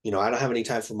I don't have any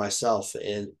time for myself.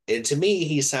 And to me,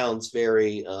 he sounds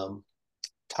very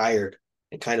tired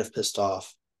and kind of pissed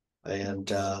off.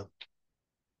 And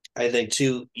I think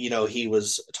too, he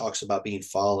talks about being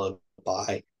followed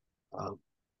by um,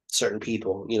 certain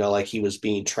people, like he was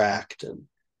being tracked and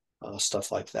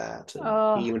stuff like that. And he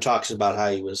Oh, even talks about how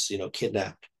he was,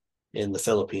 kidnapped in the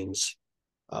Philippines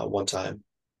one time,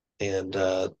 and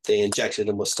they injected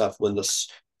him with stuff when the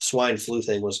swine flu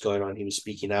thing was going on. He was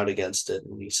speaking out against it,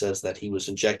 and he says that he was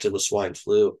injected with swine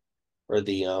flu, or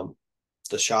the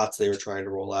shots they were trying to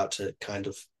roll out to kind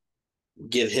of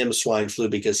give him swine flu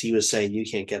because he was saying you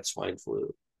can't get swine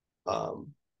flu.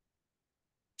 Um,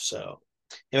 so,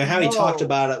 how he talked whoa.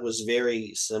 about it was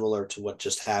very similar to what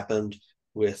just happened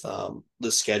with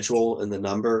the schedule and the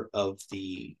number of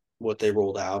what they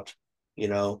rolled out,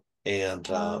 and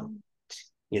Um,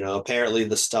 apparently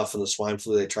the stuff in the swine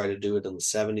flu they tried to do it in the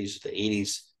 70s or the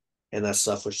 80s, and that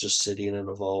stuff was just sitting in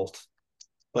a vault.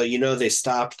 But they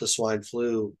stopped the swine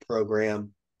flu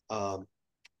program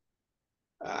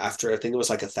after I think it was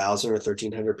like 1,000 or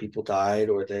 1,300 people died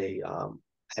or they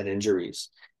had injuries,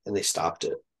 and they stopped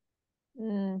it.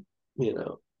 mm, you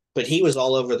know. But he was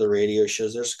all over the radio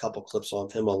shows. There's a couple clips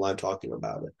of him online talking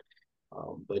about it.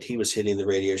 But he was hitting the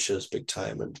radio shows big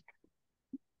time. And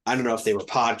I don't know if they were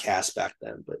podcasts back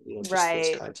then, but just those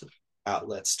right. kinds of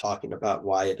outlets talking about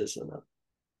why it isn't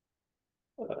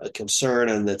a concern,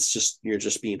 and that's just you're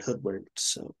just being hoodwinked.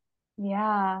 So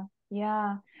Yeah.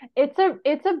 Yeah. It's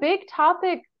a big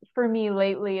topic for me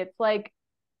lately. It's like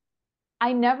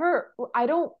I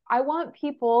want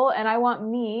people and I want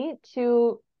me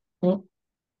to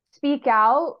speak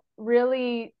out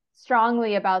really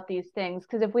strongly about these things,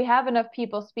 because if we have enough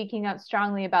people speaking up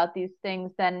strongly about these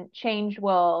things, then change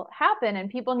will happen and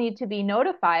people need to be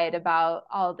notified about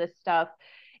all this stuff.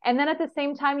 And then at the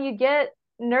same time, you get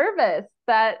nervous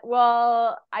that,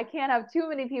 well, I can't have too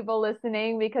many people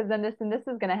listening because then this and this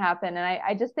is going to happen. And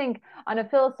I just think on a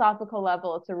philosophical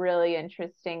level, it's a really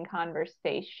interesting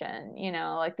conversation.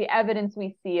 Like the evidence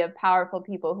we see of powerful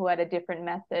people who had a different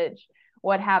message,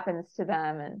 what happens to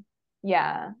them. And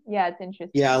yeah, it's yeah,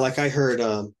 interesting. like I heard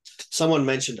someone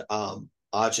mentioned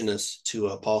Augenis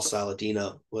to Paul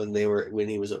Saladino when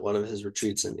he was at one of his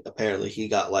retreats, and apparently he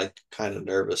got like kind of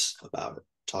nervous about it,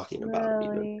 talking about him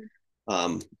even. Really?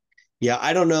 Um, yeah,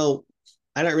 I don't know.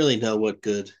 I don't really know what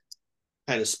good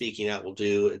kind of speaking out will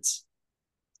do. It's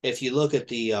if you look at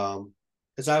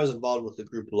because I was involved with the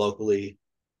group locally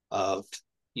of,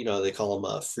 they call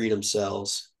them freedom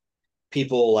cells,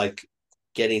 people like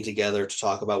getting together to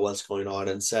talk about what's going on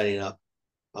and setting up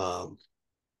um,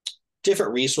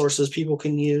 different resources people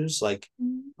can use, like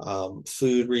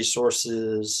food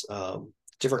resources,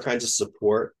 different kinds of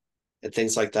support and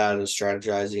things like that, and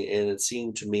strategizing. And it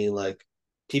seemed to me like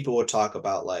people would talk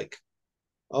about like,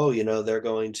 oh, they're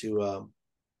going to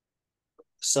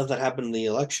stuff that happened in the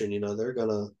election. They're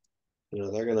gonna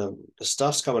the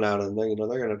stuff's coming out, and they're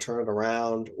gonna turn it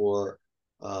around, or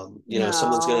No.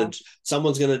 someone's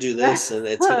gonna do this, and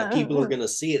it's gonna people are gonna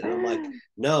see it, and I'm like,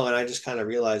 no. And I just kind of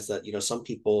realized that some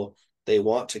people, they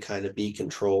want to kind of be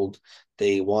controlled,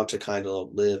 they want to kind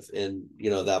of live in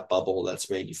that bubble that's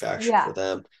manufactured for Yeah.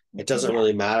 them. It doesn't Yeah.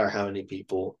 really matter how many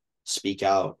people speak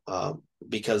out,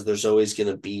 because there's always going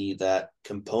to be that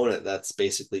component that's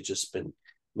basically just been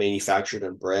manufactured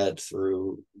and bred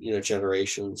through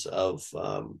generations of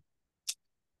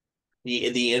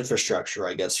the infrastructure,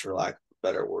 I guess, for lack of a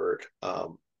better word,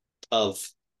 of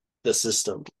the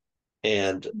system.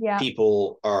 And Yeah.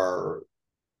 people are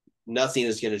nothing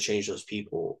is going to change those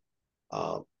people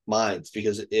minds,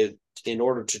 because in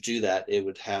order to do that, it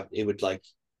would like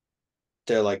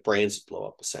their like brains would blow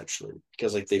up essentially,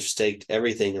 because like they've staked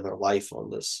everything in their life on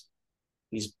these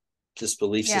this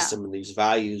belief Yeah. system and these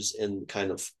values and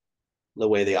kind of the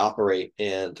way they operate.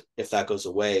 And if that goes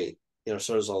away,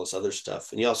 so does all this other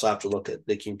stuff. And you also have to look at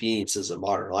the conveniences of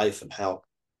modern life and how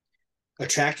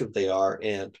attractive they are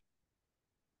and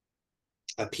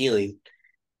appealing.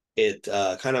 It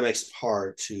kind of makes it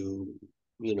hard to,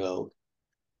 you know,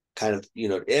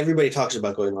 everybody talks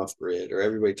about going off grid, or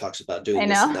everybody talks about I doing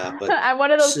this and know. that, but I'm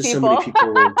one of those so many people.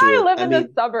 people won't do I it. live I in the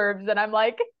mean, suburbs and I'm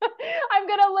like, I'm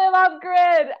gonna live off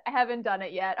grid. I haven't done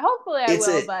it yet. Hopefully I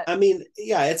will, but I mean,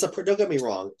 yeah, don't get me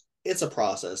wrong, it's a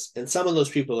process, and some of those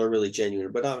people are really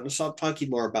genuine. But I'm talking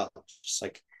more about just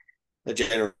like the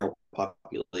general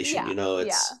population. yeah,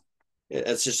 yeah,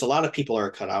 It's just a lot of people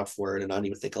aren't cut out for it, and I don't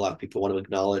even think a lot of people want to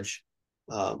acknowledge,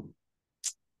 um,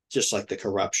 just like the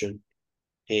corruption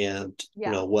and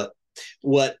yeah. what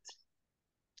what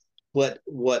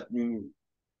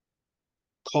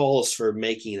calls for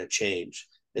making a change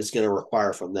is going to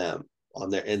require from them.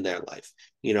 in their life,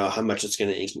 you know, how much it's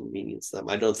going to inconvenience them.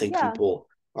 I don't think Yeah. people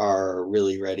are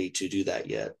really ready to do that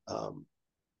yet.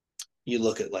 You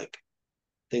look at like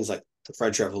things like the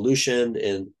French Revolution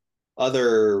and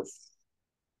other,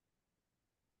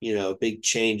 you know, big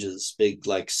changes, big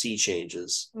like sea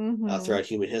changes Mm-hmm. throughout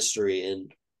human history,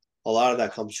 and a lot of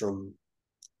that comes from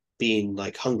being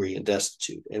like hungry and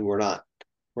destitute, and we're not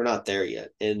there yet.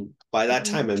 And by that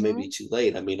time, it may be Mm-hmm. too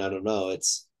late. I mean, I don't know.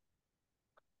 It's,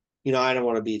 you know, I don't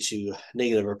want to be too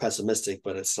negative or pessimistic,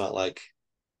 but it's not like.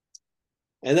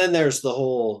 And then there's the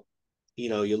whole, you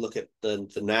know, you look at the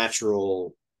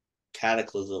natural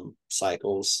cataclysm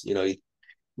cycles. You know, you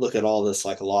look at all this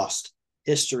like lost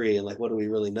history and like what do we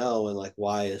really know, and like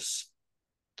why is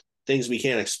things we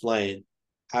can't explain.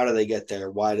 How do they get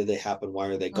there? Why did they happen? Why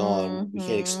are they gone? We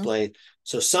can't Mm-hmm. explain.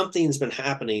 So something's been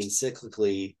happening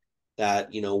cyclically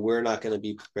that, you know, we're not going to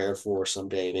be prepared for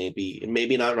someday, maybe, and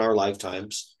maybe not in our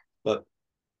lifetimes, but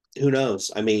who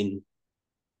knows? I mean,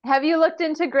 Have you looked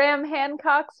into Graham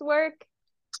Hancock's work?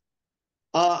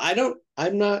 I don't.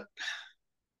 I'm not.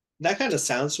 That kind of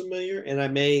sounds familiar, and I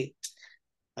may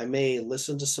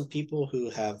listen to some people who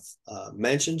have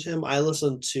mentioned him. I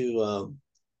listened to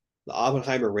the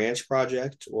Oppenheimer Ranch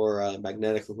Project, or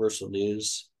Magnetic Reversal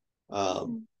News.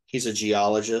 He's a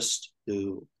geologist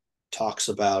who talks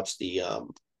about the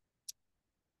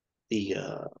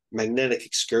magnetic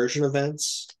excursion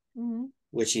events, Mm-hmm.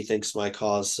 which he thinks might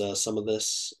cause some of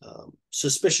this.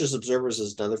 Suspicious Observers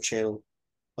is another channel,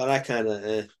 but I'm kind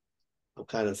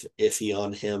of iffy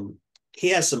on him. He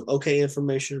has some okay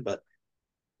information, but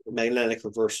Magnetic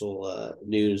Reversal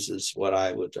News is what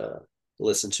I would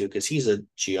listen to, because he's a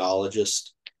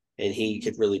geologist and he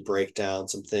could really break down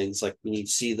some things. Like when you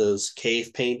see those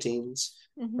cave paintings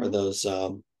or Mm-hmm. those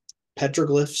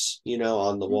petroglyphs, you know,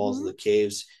 on the walls of Mm-hmm. the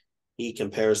caves, he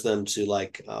compares them to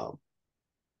like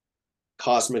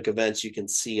cosmic events you can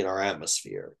see in our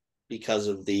atmosphere because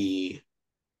of the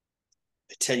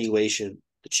attenuation,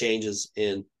 the changes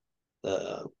in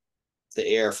the the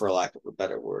air, for lack of a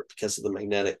better word, because of the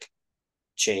magnetic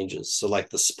changes. So like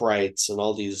the sprites and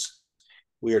all these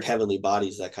weird heavenly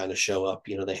bodies that kind of show up,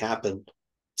 you know, they happen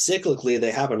cyclically.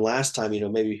 They happened last time, you know,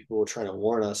 maybe people were trying to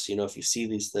warn us, you know, if you see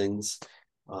these things,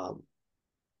 um,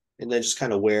 and then just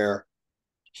kind of where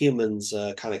humans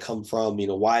kind of come from, you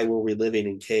know, why were we living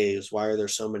in caves? Why are there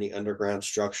so many underground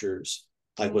structures?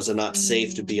 Like, was it not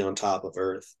safe to be Mm-hmm. on top of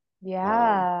Earth?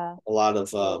 Yeah. A lot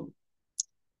of,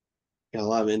 you know, a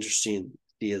lot of interesting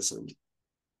ideas and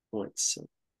points. So.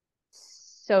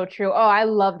 So true. Oh, I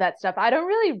love that stuff. I don't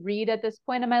really read at this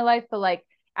point in my life, but like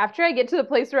after I get to the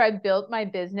place where I built my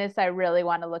business, I really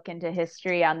want to look into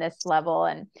history on this level.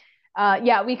 And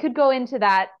yeah, we could go into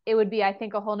that. It would be, I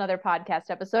think, a whole nother podcast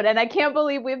episode. And I can't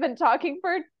believe we've been talking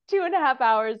for 2.5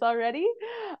 hours already.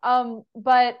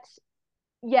 But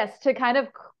yes, to kind of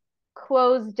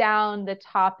close down the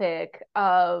topic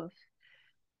of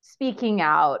speaking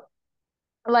out,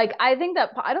 like I think that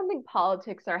I don't think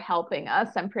politics are helping us.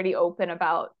 I'm pretty open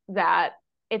about that.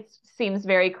 It seems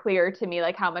very clear to me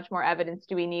like how much more evidence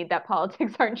do we need that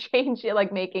politics aren't changing,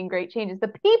 like making great changes.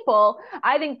 The people,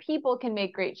 I think people can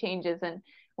make great changes. And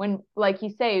when, like you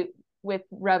say, with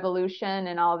revolution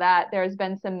and all that, there's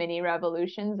been some mini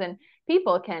revolutions and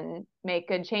people can make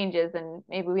good changes, and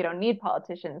maybe we don't need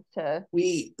politicians to.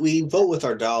 We vote with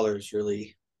our dollars,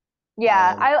 really.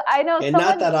 Yeah, um, I know and not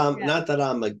someone. that I'm Yeah. not that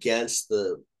I'm against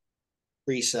the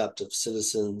precept of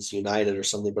Citizens United or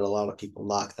something, but a lot of people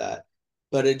knock that.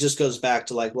 But it just goes back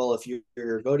to like, well, if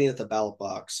you're voting at the ballot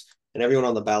box and everyone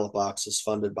on the ballot box is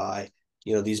funded by,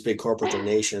 you know, these big corporate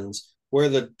donations, where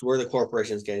the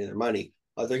corporations getting their money?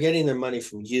 They're getting their money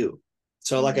from you.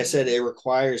 So, like I said, Mm-hmm. it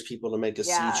requires people to make a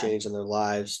sea Yeah. change in their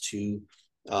lives to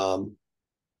um,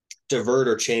 divert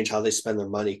or change how they spend their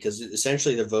money, because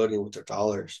essentially they're voting with their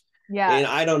dollars. Yeah. And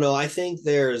I don't know. I think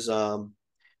there's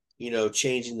you know,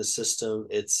 changing the system.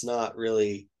 It's not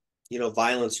really, you know,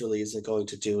 violence really isn't going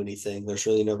to do anything. There's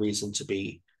really no reason to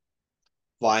be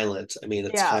violent. I mean, Yeah.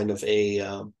 it's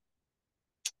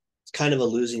kind of a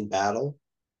losing battle.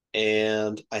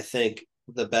 And I think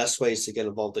the best way is to get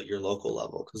involved at your local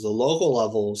level, because the local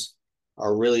levels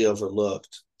are really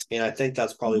overlooked. And I think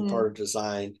that's probably Mm-hmm. part of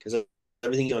design, because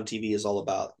everything on TV is all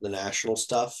about the national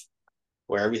stuff,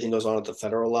 where everything goes on at the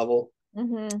federal level.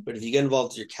 Mm-hmm. But if you get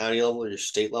involved at your county level or your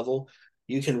state level,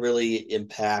 you can really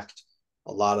impact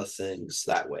a lot of things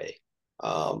that way.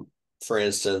 Um, for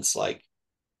instance, like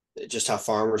just how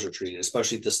farmers are treated,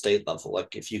 especially at the state level.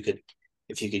 Like if you could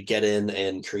get in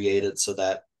and create it so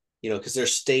that, you know, because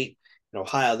there's state in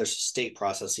Ohio, there's a state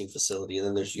processing facility, and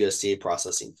then there's USDA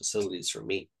processing facilities for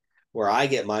meat. where I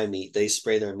get my meat, they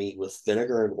spray their meat with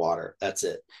vinegar and water. That's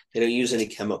it. They don't use any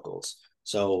chemicals.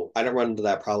 So I don't run into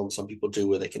that problem some people do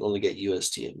where they can only get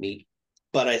UST and meat.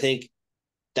 But I think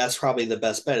that's probably the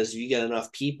best bet is if you get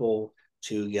enough people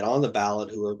to get on the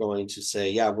ballot who are going to say,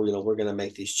 yeah, we're going to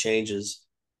make these changes,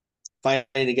 fighting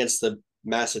against the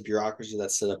massive bureaucracy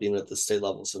that's set up even at the state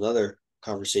level is another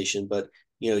conversation. But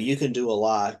you can do a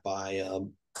lot by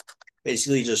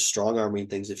basically just strong arming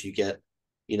things if you get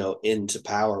into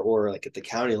power, or like at the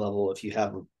county level if you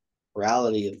have a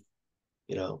plurality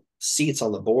of seats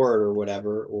on the board or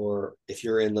whatever, or if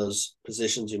you're in those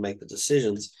positions you make the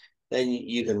decisions, then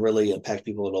you can really impact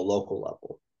people at a local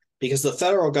level, because the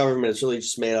federal government is really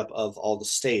just made up of all the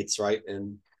states, right,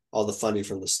 and all the funding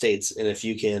from the states. And if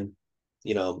you can,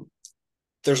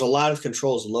 there's a lot of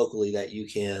controls locally that you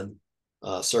can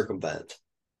circumvent.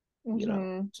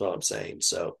 That's what I'm saying.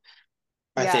 So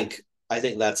I Yeah.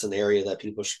 think that's an area that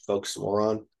people should focus more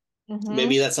on.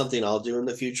 Maybe that's something I'll do in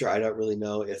the future. I don't really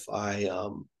know if I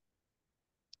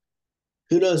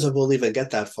who knows if we'll even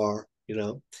get that far,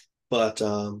 but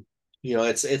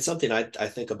it's something I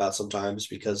think about sometimes,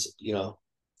 because you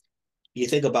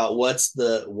think about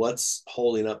what's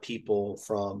holding up people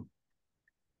from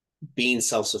being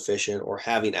self-sufficient or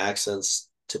having access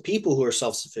to people who are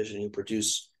self-sufficient who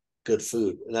produce good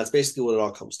food. And that's basically what it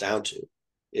all comes down to,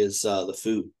 is the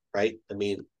food, right? I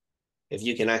mean, if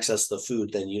you can access the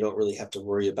food, then you don't really have to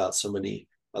worry about so many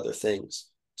other things.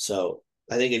 So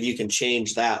I think if you can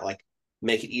change that, like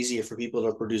make it easier for people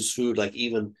to produce food, like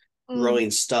even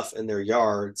growing stuff in their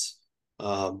yards,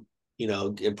 and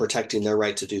protecting their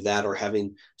right to do that, or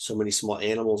having so many small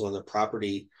animals on their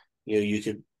property, you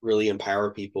could really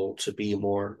empower people to be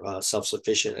more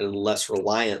self-sufficient and less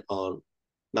reliant on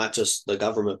not just the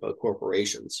government, but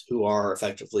corporations who are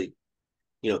effectively,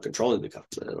 controlling the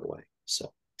government in a way.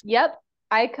 So. Yep.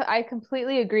 I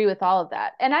completely agree with all of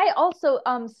that. And I also,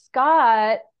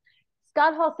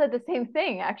 Scott Hall said the same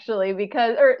thing actually,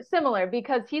 or similar,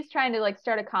 because he's trying to like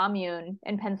start a commune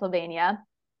in Pennsylvania.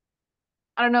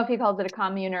 I don't know if he calls it a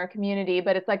commune or a community,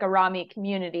 but it's like a raw meat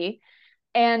community.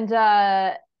 And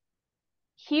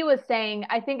he was saying,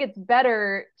 I think it's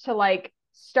better to like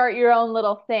start your own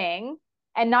little thing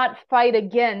and not fight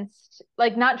against,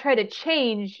 like, not try to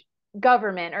change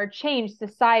government or change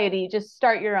society, just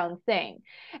start your own thing.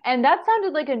 And that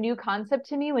sounded like a new concept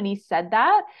to me when he said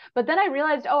that. But then I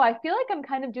realized, oh, I feel like I'm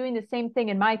kind of doing the same thing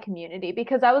in my community,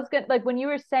 because I was good, like when you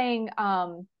were saying, I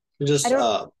Just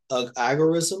don't,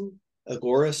 agorist.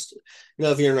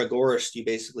 If you're an agorist, you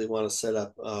basically want to set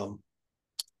up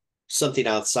something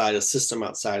outside, a system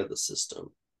outside of the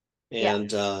system. yeah,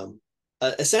 And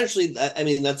essentially, I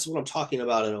mean, that's what I'm talking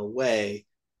about in a way.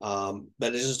 But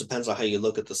it just depends on how you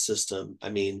look at the system. I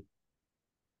mean,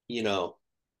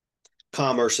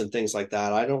 commerce and things like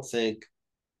that. I don't think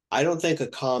a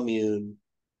commune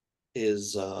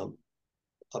is a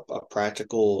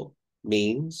practical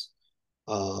means,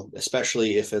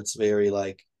 especially if it's very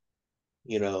like,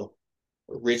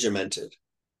 regimented.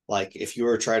 Like if you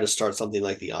were trying to start something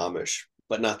like the Amish,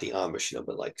 but not the Amish,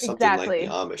 but like something like the exactly,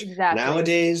 Amish. exactly.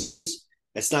 Nowadays,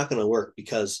 it's not going to work,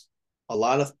 because a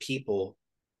lot of people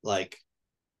like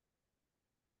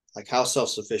how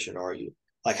self-sufficient are you?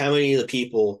 Like how many of the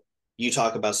people you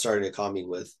talk about starting a commune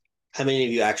with, how many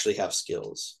of you actually have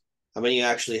skills? How many of you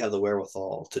actually have the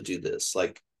wherewithal to do this?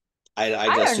 Like I'd I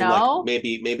don't assume like know.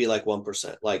 maybe like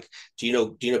 1%. Like, do you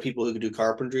know people who can do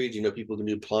carpentry? Do you know people who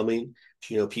can do plumbing?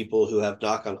 Do you know people who have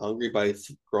knock on hungry by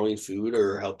growing food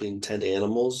or helping tend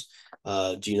animals?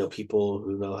 Do you know people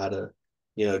who know how to,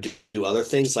 do other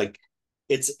things? Like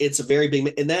it's a very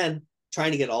big, and then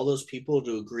trying to get all those people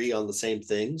to agree on the same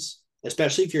things,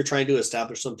 especially if you're trying to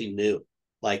establish something new.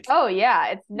 Like Oh yeah,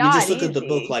 it's you not just look at the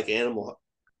book easy. like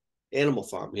Animal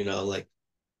Farm, like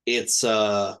it's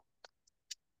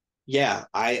yeah,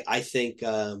 I think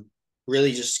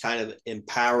really just kind of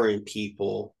empowering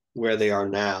people where they are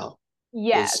now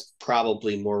Yes. is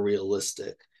probably more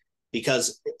realistic,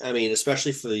 because I mean,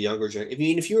 especially for the younger generation. I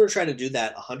mean, if you were trying to do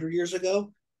that 100 years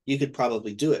ago, you could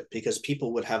probably do it because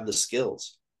people would have the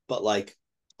skills. But like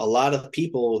a lot of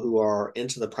people who are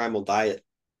into the primal diet,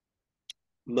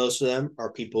 most of them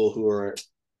are people who are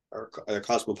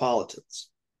cosmopolitans,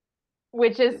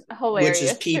 Which is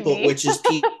hilarious to me. which is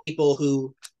people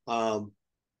who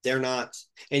they're not.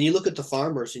 And you look at the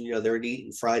farmers, and they're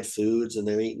eating fried foods, and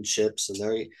they're eating chips, and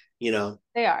they're you know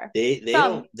They are. they Some,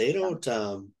 don't they some.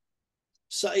 don't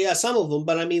so yeah, some of them.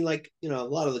 But I mean, like, a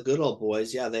lot of the good old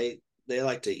boys, yeah, they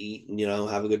like to eat and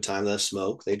have a good time. They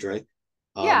smoke, they drink.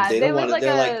 Yeah, They they don't live want to. like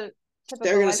They're like, a they're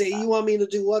typical gonna say, you lifestyle. want me to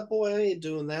do what, boy? I ain't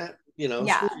doing that.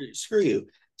 Yeah. Screw you.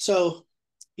 So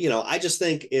I just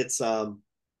think it's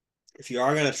if you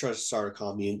are going to try to start a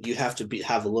commune, you have to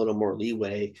have a little more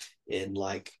leeway in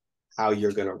like how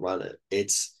you're going to run it.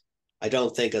 I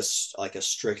don't think like a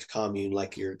strict commune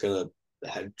like you're going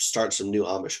to start some new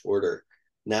Amish order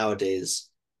nowadays,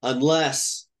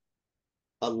 unless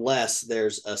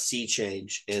there's a sea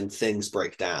change and things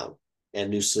break down and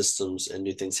new systems and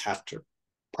new things have to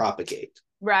propagate.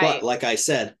 But Right. like I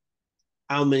said,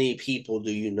 how many people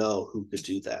do you know who could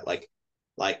do that?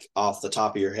 Like off the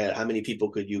top of your head, how many people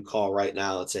could you call right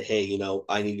now and say, hey,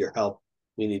 I need your help.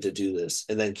 We need to do this.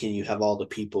 And then can you have all the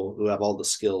people who have all the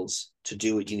skills to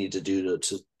do what you need to do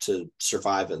to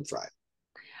survive and thrive?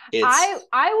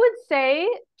 I would say,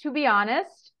 to be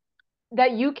honest,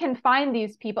 that you can find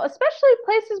these people, especially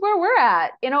places where we're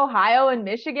at in Ohio and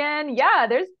Michigan. Yeah,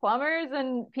 there's plumbers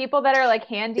and people that are like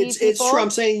handy it's true. I'm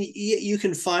people. saying you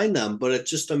can find them, but it's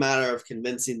just a matter of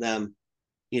convincing them,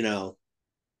 you know,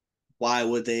 why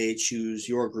would they choose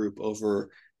your group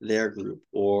over their group?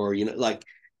 Or,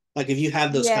 like if you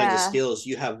have those kinds of Yeah. skills,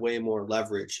 you have way more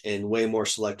leverage and way more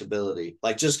selectability.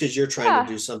 Like just because you're trying to Yeah.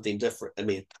 do something different. I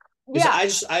mean,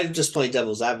 because Yeah. I'm just playing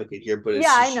devil's advocate here, but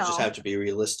Yeah, I you just have know. to be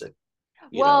realistic,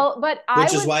 Well, but I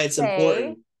which is would why it's say,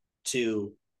 important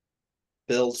to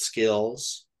build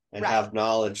skills and right, have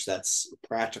knowledge that's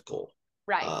practical.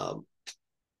 right. Um,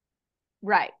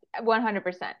 Right,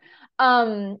 100%.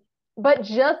 Um, but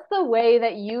just the way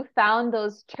that you found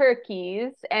those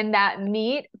turkeys and that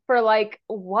meat for like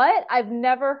what? I've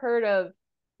never heard of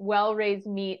well-raised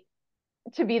meat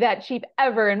to be that cheap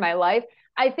ever in my life.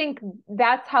 I think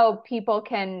that's how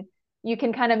you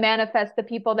can kind of manifest the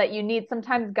people that you need.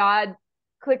 Sometimes God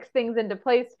clicks things into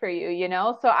place for you, you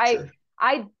know? So sure.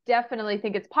 I definitely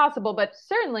think it's possible, but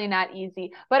certainly not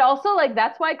easy. But also like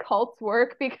that's why cults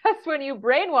work because when you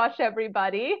brainwash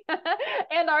everybody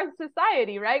and our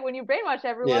society, right? When you brainwash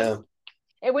everyone Yeah.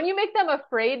 and when you make them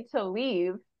afraid to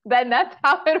leave, then that's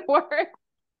how it works.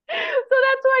 So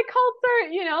that's why cults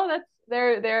are, that's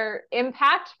they're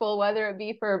impactful, whether it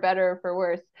be for better or for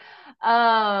worse.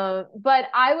 But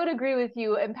I would agree with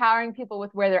you, empowering people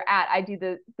with where they're at. I do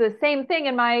the same thing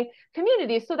in my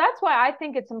community. So that's why I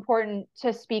think it's important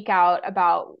to speak out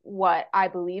about what I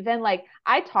believe in. Like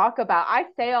I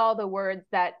say all the words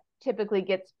that typically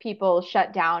gets people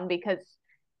shut down because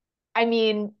I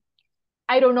mean,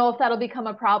 I don't know if that'll become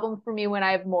a problem for me when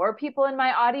I have more people in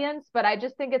my audience, but I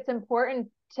just think it's important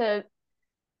to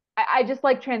I just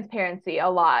like transparency a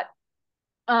lot.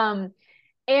 Um,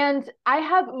 and I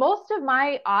have most of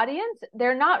my audience,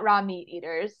 they're not raw meat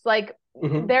eaters. Like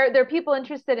Mm-hmm. they're people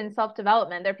interested in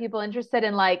self-development. They're people interested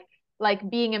in like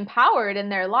being empowered in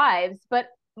their lives, but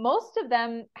most of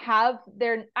them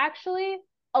they're actually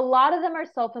a lot of them are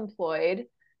self-employed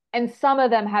and some of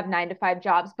them have 9 to 5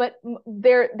 jobs, but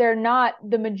they're not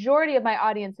the majority of my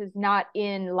audience is not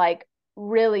in like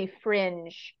really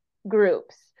fringe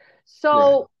groups.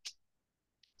 Right.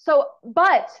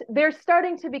 But they're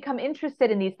starting to become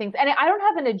interested in these things. And I don't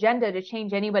have an agenda to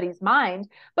change anybody's mind,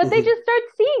 but they Mm-hmm. just start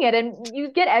seeing it and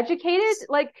you get educated.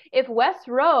 Like if Wes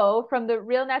Rowe from the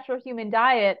Real Natural Human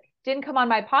Diet didn't come on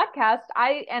my podcast,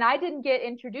 I didn't get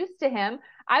introduced to him,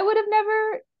 I would have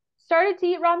never started to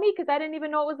eat raw meat because I didn't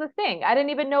even know it was a thing. I didn't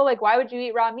even know like why would you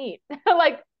eat raw meat?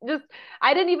 Like just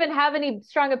I didn't even have any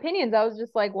strong opinions. I was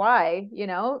just like, why,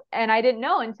 And I didn't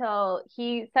know until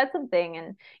he said something.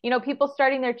 And people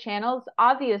starting their channels,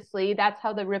 obviously, that's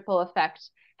how the ripple effect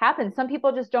happens. Some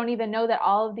people just don't even know that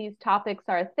all of these topics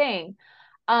are a thing.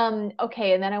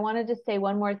 Okay, and then I wanted to say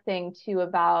one more thing too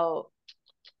about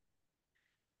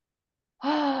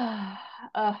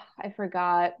I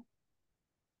forgot.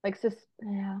 Like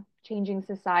yeah, changing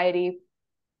society.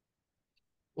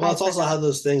 Well, I it's also how forgot.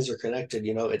 those things are connected.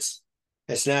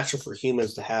 It's natural for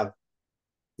humans to have,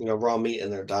 raw meat in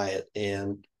their diet.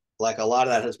 And like a lot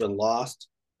of that has been lost,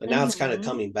 but now it's kind of Mm-hmm.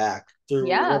 coming back through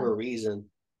Yeah, whatever reason.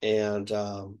 And,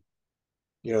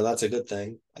 that's a good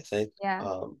thing, I think. yeah.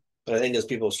 But I think as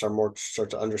people start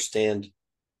to understand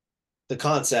the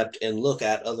concept and look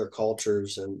at other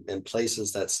cultures and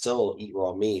places that still eat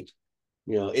raw meat,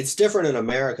 it's different in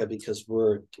America because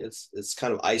it's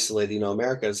kind of isolated.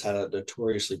 America has had a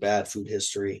notoriously bad food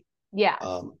history. Yeah.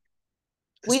 Um,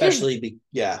 We just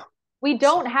yeah. we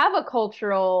don't have a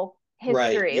cultural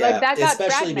Right, history. Like yeah, that got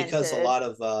especially because a fragmented. lot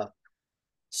of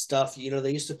stuff,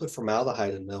 they used to put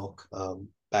formaldehyde in milk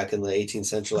back in the 18th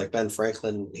century. Like Ben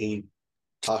Franklin, he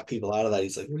talked people out of that.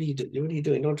 He's like, what are you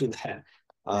doing? Don't do that."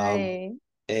 um Right.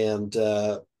 and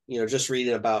just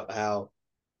reading about how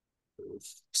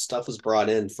stuff was brought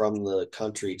in from the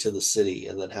country to the city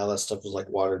and then how that stuff was like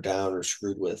watered down or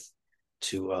screwed with.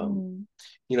 to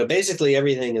Mm. basically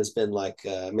everything has been like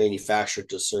manufactured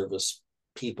to service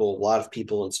people, a lot of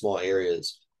people in small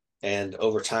areas, and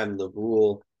over time the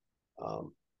rural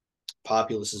um,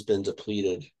 populace has been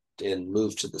depleted and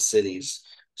moved to the cities,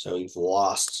 so you've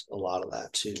lost a lot of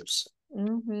that too. So,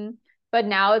 Mm-hmm. But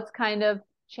now it's kind of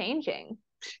changing.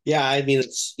 yeah, I mean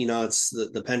it's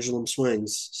the pendulum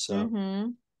swings. So Mm-hmm.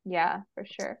 Yeah, for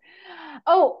sure.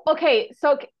 Oh, okay.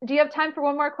 So do you have time for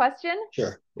one more question?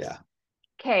 sure, yeah.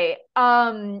 Okay.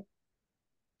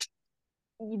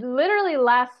 Literally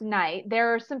last night,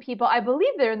 there are some people, I believe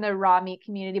they're in the raw meat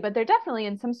community, but they're definitely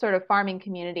in some sort of farming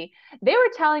community. They were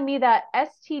telling me that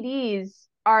STDs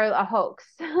are a hoax.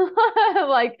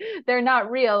 Like they're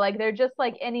not real. Like they're just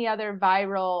like any other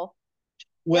viral.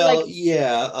 Well, Like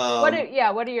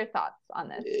yeah, what are your thoughts on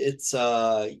this? it's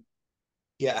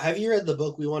yeah. Have you read the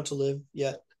book We Want to Live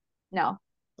yet? No.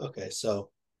 Okay,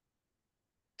 so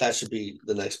that should be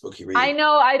the next book you I read.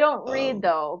 know I don't read Um,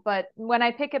 though, but when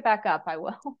I pick it back up, I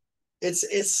will.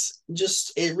 it's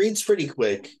just it reads pretty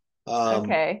quick.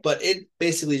 Okay. But it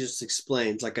basically just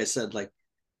explains, like I said, like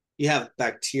you have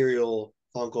bacterial,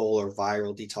 fungal, or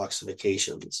viral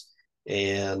detoxifications,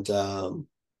 and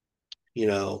you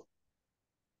know,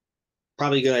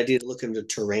 probably a good idea to look into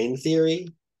terrain theory,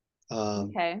 um,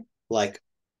 Okay. like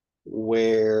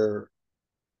where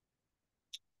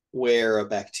where a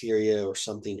bacteria or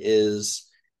something is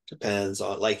depends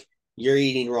on, like, you're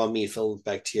eating raw meat filled with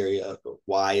bacteria, but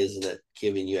why isn't it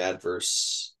giving you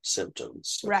adverse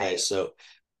symptoms? Okay, Right. so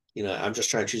I'm just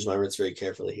trying to choose my words very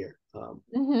carefully here.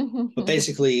 But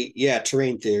basically, yeah,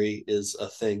 terrain theory is a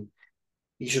thing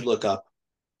you should look up.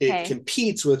 It Okay.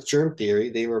 competes with germ theory.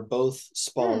 They were both Hmm.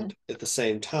 spawned at the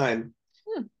same time.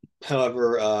 Hmm.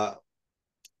 However,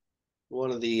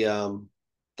 one of the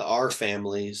R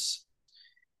families,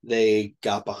 they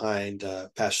got behind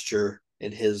Pasteur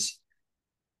and his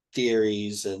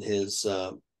theories and his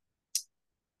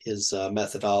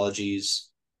methodologies.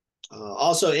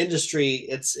 Also, industry.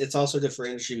 It's also different for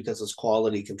industry because it's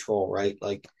quality control, right?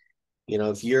 Like,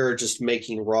 if you're just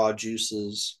making raw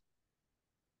juices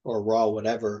or raw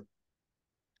whatever,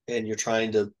 and you're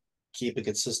trying to keep a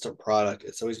consistent product,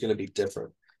 it's always going to be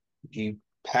different. If you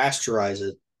pasteurize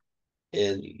it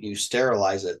and you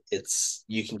sterilize it,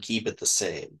 you can keep it the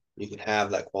same. You can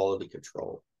have that quality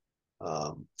control.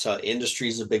 So industry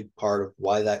is a big part of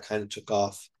why that kind of took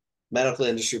off. Medical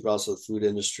industry, but also the food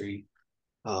industry.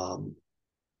 Um,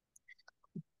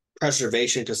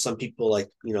 Preservation, because some people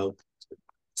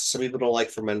don't like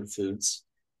fermented foods.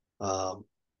 Um,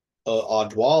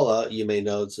 Odwalla, you may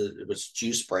know, it was a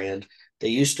juice brand. They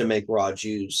used to make raw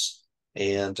juice,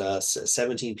 and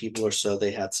 17 people or so,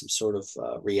 they had some sort of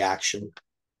reaction.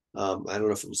 I don't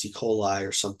know if it was E. coli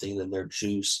or something in their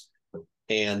juice,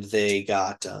 and they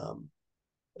got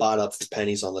bought up for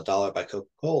pennies on the dollar by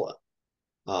Coca-Cola.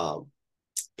 Um,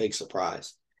 Big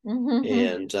surprise.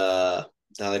 And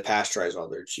now they pasteurize all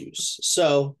their juice.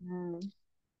 So, Hmm.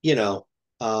 you know,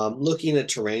 looking at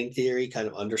terrain theory, kind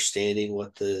of understanding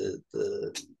what the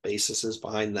basis is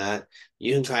behind that,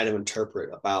 you can kind of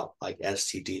interpret about like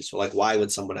STDs. So, like, why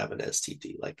would someone have an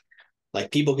STD?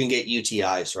 Like people can get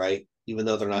UTIs, right? Even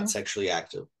though they're not sexually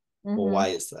active. Well, Mm-hmm. why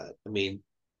is that? I mean,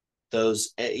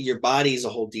 your body's a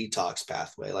whole detox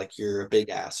pathway. Like, you're a big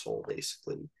asshole,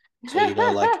 basically. So,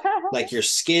 like your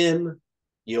skin,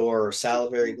 your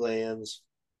salivary glands,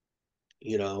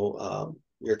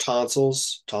 your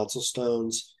tonsils, tonsil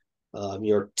stones,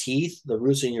 your teeth, the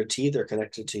roots in your teeth are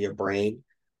connected to your brain.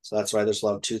 So that's why there's a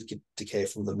lot of tooth decay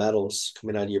from the metals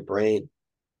coming out of your brain.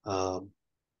 Um,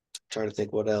 Trying to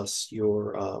think what else.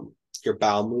 Your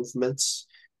bowel movements.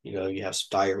 You have some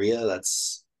diarrhea.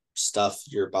 That's stuff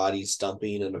your body's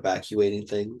dumping and evacuating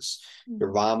things.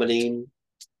 You're vomiting,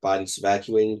 body's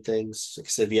evacuating things. Like I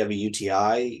said, if you have a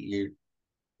UTI, you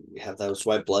have those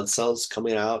white blood cells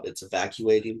coming out. It's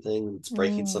evacuating things. It's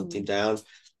breaking something Mm. down.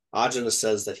 Ajahn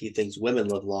says that he thinks women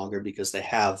live longer because they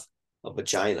have a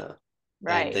vagina, and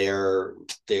Right.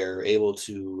 they're able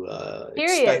to Period.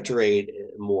 expectorate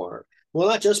more. Well,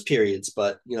 not just periods,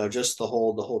 but just the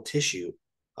whole tissue.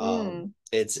 Mm.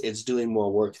 It's doing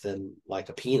more work than like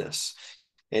a penis.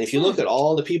 And if you look Hmm. at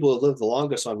all the people who live the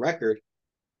longest on record,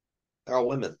 they're all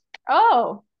women.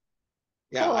 Oh,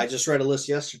 Yeah, I cool. just read a list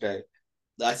yesterday.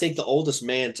 I think the oldest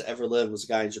man to ever live was a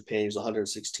guy in Japan. He was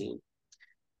 116.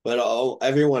 But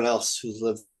everyone else who's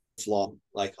lived long,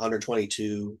 like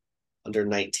 122,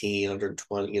 119,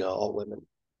 120, all women.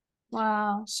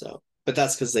 Wow. So, but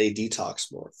that's because they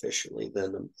detox more efficiently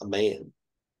than a man,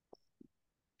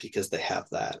 because they have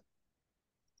that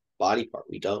body part.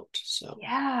 We don't. So,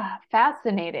 Yeah,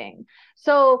 fascinating.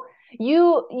 So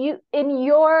You in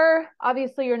your,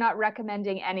 obviously you're not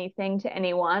recommending anything to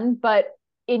anyone, but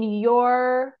in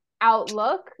your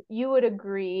outlook, you would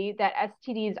agree that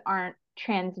STDs aren't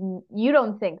trans you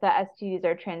don't think that STDs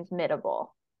are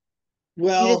transmittable. You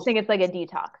just Well, think it's like a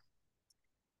detox.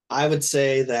 I would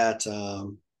say that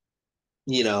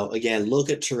again, look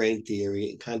at terrain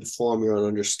theory and kind of form your own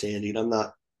understanding. I'm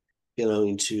not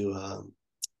going to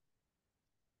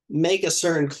make a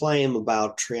certain claim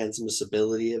about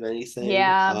transmissibility of anything,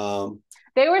 Yeah.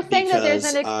 They were saying that there's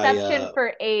an because exception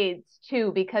for AIDS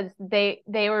too, because they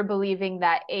were believing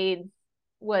that AIDS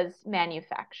was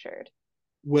manufactured.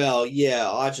 well, yeah,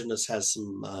 Autogenous has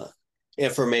some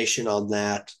information on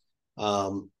that.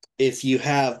 If you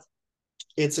have,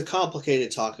 it's a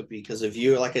complicated topic because if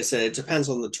you, like I said, it depends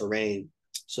on the terrain.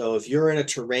 So if you're in a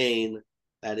terrain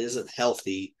that isn't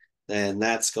healthy, then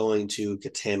that's going to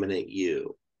contaminate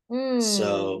you.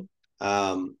 So, Mm.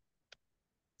 um,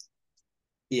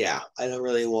 yeah, I don't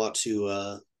really want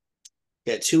to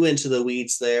get too into the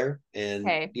weeds there and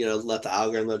Okay. let the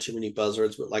algorithm know too many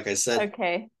buzzwords. But like I said,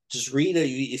 Okay. just read it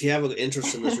if you have an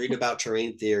interest in this. Read about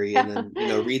terrain theory, and Yeah.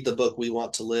 then read the book "We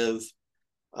Want to Live."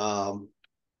 Um,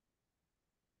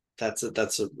 that's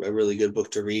a really good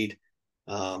book to read.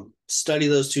 Study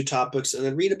those two topics, and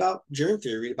then read about germ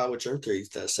theory. Read about what germ theory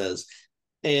says.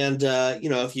 And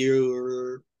if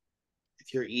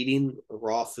you're eating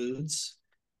raw foods,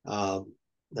 um,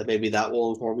 that maybe that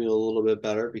will inform you a little bit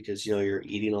better because you're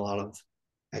eating a lot of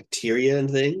bacteria and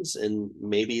things, and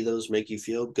maybe those make you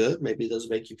feel good, maybe those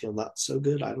make you feel not so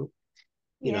good. I don't,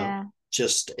 you know, Yeah.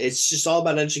 just it's just all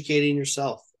about educating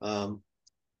yourself.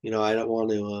 I don't want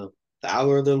to. The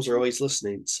algorithms are always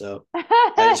listening, so I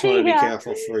just want to be Yeah.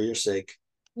 careful for your sake.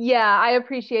 Yeah, I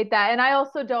appreciate that. And I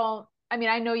also don't, I mean,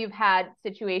 I know you've had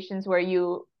situations where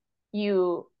you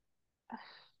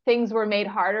things were made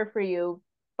harder for you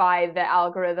by the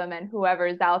algorithm and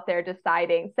whoever's out there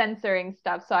deciding, censoring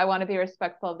stuff. So I want to be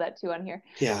respectful of that too on here.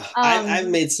 Yeah, I've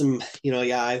Um, made some,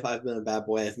 yeah, I've been a bad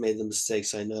boy. I've made the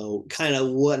mistakes. I know kind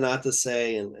of what not to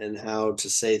say and how to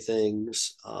say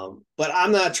things. But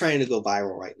I'm not trying to go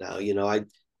viral right now.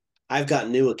 I've got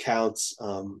new accounts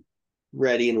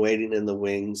ready and waiting in the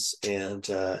wings, and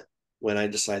when I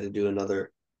decide to do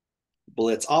another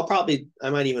blitz, I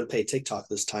might even pay TikTok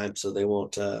this time so they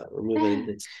won't remove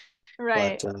anything.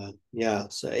 right. But yeah,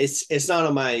 so it's not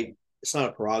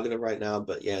a prerogative right now,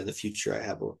 but yeah, in the future I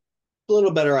have a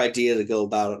little better idea to go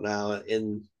about it now,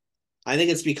 and I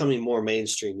think it's becoming more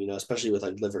mainstream, especially with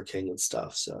like Liver King and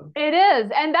stuff. So It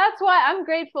is. And that's why I'm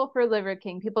grateful for Liver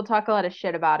King. People talk a lot of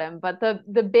shit about him, but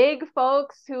the big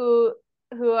folks who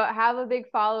have a big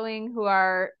following who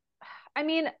are, I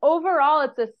mean, overall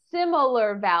it's a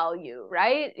similar value,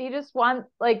 right? He just wants,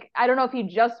 like, I don't know if he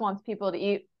just wants people to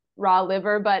eat raw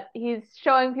liver, but he's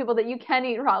showing people that you can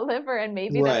eat raw liver and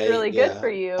maybe that's right, really good for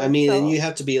yeah. I you. mean, and So you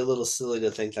have to be a little silly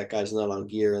to think that guy's not on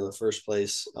gear in the first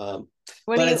place. But it's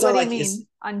what not do you like it's mean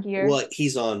on gear? what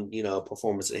he's on,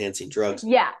 performance enhancing drugs.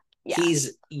 Yeah. Yeah.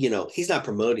 He's not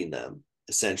promoting them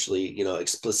essentially,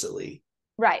 explicitly,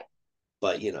 Right.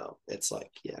 but it's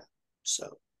like, yeah.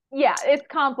 So Yeah, it's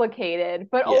complicated,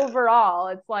 but yeah, overall,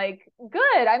 it's like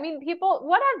good. I mean, people,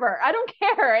 whatever. I don't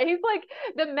care. He's like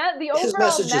the his overall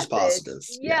message is message. positive.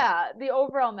 Yeah, Yeah, the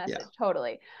overall yeah. message,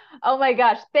 totally. Oh my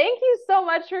gosh, thank you so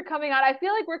much for coming on. I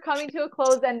feel like we're coming to a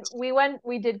close, and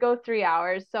we did go 3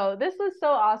 hours, so this was so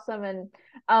awesome. And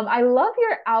I love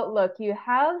your outlook. You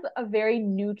have a very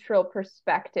neutral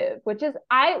perspective, which is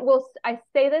I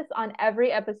say this on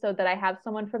every episode that I have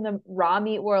someone from the raw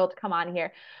meat world come on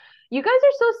here. You guys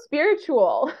are so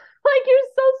spiritual. Like you're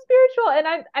so spiritual.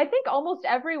 And I think almost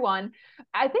everyone,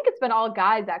 I think it's been all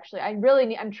guys actually.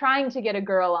 I'm trying to get a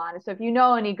girl on. So if you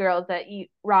know any girls that eat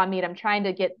raw meat, I'm trying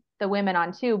to get the women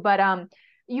on too. But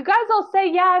you guys all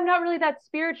say, yeah, I'm not really that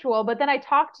spiritual. But then I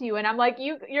talk to you and I'm like,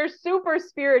 you're super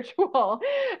spiritual.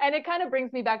 And it kind of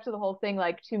brings me back to the whole thing.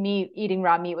 Like to me, eating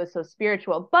raw meat was so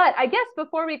spiritual. But I guess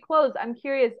before we close, I'm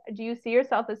curious, do you see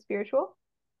yourself as spiritual?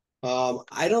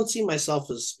 I don't see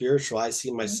myself as spiritual. I see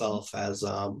Mhm. myself as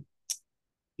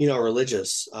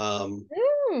religious. You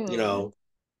Mm.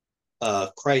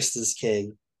 know, Christ is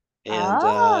king, and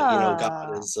God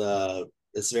Ah,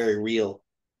 is very real.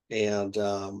 And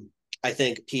I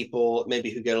think people maybe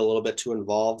who get a little bit too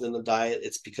involved in the diet,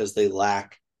 it's because they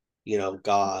lack,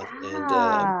 God and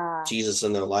yeah. Jesus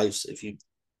in their lives.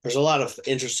 There's a lot of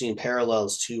interesting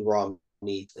parallels to raw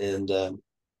meat, and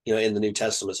in the New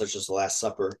Testament, such as the Last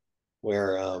Supper,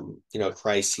 where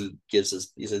Christ he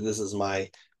said, "This is my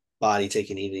body,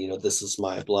 take and eat it. This is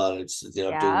my blood. It's I'm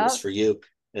doing this Yeah. for you."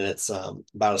 And it's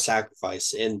about a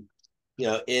sacrifice. And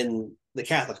in the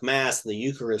Catholic Mass and the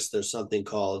Eucharist, there's something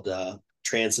called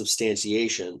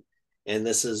transubstantiation, and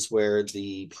this is where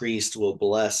the priest will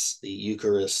bless the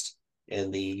Eucharist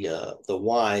and the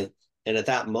wine, and at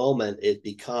that moment it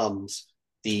becomes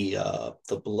the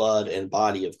blood and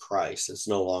body of Christ. It's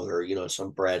no longer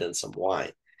some bread and some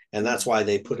wine, and that's why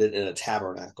they put it in a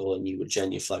tabernacle, and you would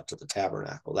genuflect at the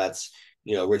tabernacle. That's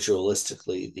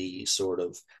ritualistically the sort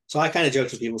of. So I kind of joke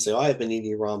to people and say, "Oh, I've been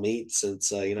eating raw meat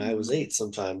since I was 8."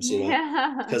 Sometimes,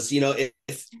 Yeah. because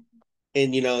if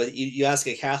and you ask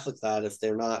a Catholic that if they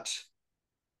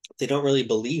don't really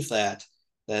believe that,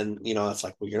 then it's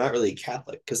like, well, you're not really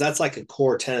Catholic, because that's like a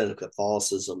core tenet of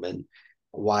Catholicism, and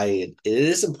why it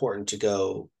is important to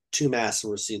go to Mass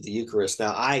and receive the Eucharist.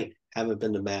 Now, I haven't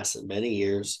been to Mass in many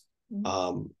years.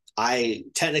 I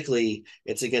technically,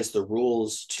 it's against the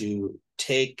rules to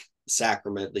take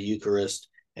sacrament, the Eucharist,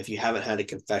 if you haven't had a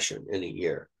confession in a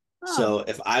year. So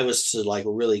if I was to like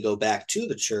really go back to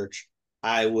the church,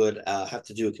 I would have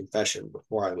to do a confession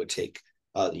before I would take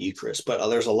the Eucharist. But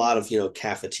there's a lot of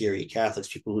cafeteria Catholics,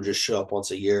 people who just show up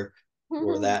once a year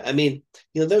or that. I mean,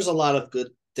 there's a lot of good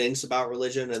things about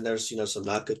religion, and there's some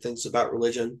not good things about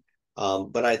religion.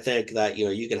 But I think that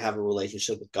you can have a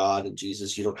relationship with God and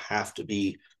Jesus. You don't have to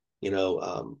be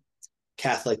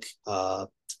Catholic.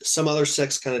 Some other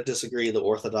sects kind of disagree. The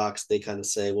Orthodox, they kind of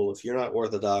say, well, if you're not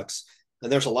Orthodox,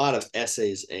 and there's a lot of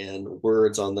essays and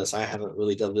words on this. I haven't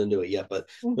really delved into it yet, but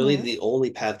really the only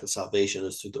path to salvation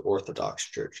is through the Orthodox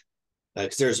Church,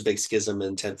 because there's a big schism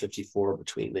in 1054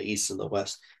 between the East and the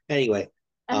West. Anyway,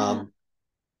 I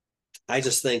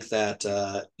just think that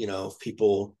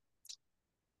people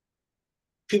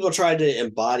try to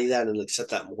embody that and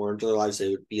accept that more into their lives, they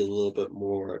would be a little bit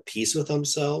more at peace with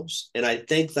themselves. And I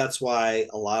think that's why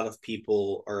a lot of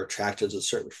people are attracted to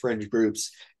certain fringe groups,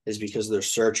 is because they're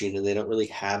searching and they don't really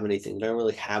have anything. They don't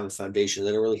really have a foundation.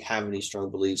 They don't really have any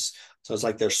strong beliefs. So it's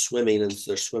like they're swimming and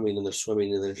they're swimming and they're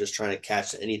swimming and they're just trying to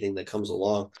catch anything that comes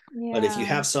along. Yeah. But if you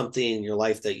have something in your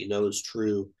life that is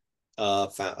true, a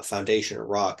foundation, a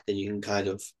rock, then you can kind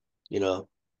of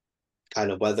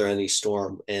weather any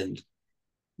storm and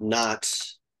not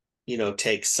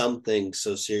take something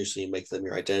so seriously and make them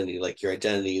your identity. Like, your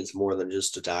identity is more than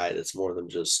just a diet. It's more than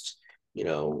just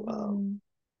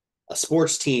a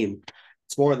sports team.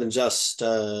 It's more than just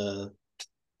a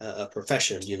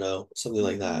profession, something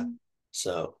like that.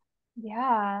 So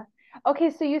yeah.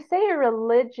 Okay, so you say you're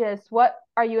religious. What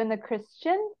are you, in the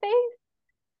Christian faith?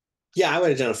 yeah, I would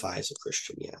identify as a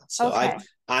Christian. Yeah. So Okay.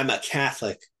 I'm a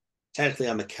Catholic. Technically,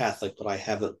 I'm a Catholic, but I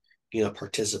haven't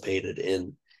participated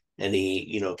in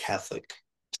any Catholic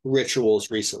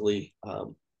rituals recently,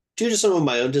 due to some of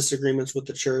my own disagreements with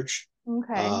the church.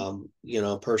 Okay.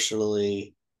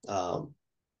 Personally,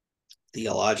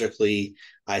 theologically,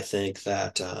 I think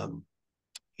that I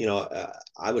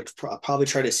would probably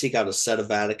try to seek out a Set of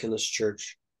Vaticanus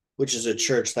Church, which is a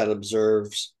church that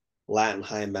observes Latin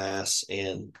High Mass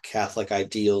and Catholic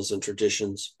ideals and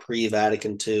traditions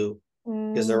pre-Vatican II,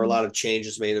 because there were a lot of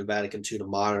changes made in Vatican II to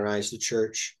modernize the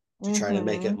church, to try to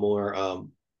make it more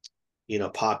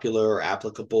popular or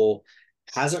applicable.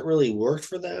 Hasn't really worked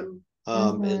for them,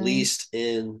 at least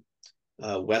in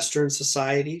Western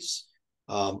societies.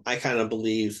 I kind of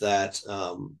believe that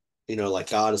like,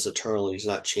 God is eternal and he's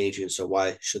not changing, so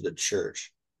why should the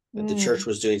church? If the church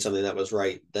was doing something that was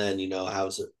right then, how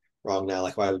is it wrong now?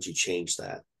 Like, why would you change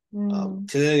that? Because I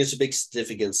think there's a big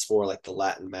significance for like the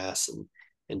Latin Mass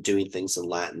and doing things in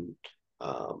Latin,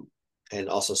 and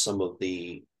also some of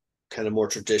the kind of more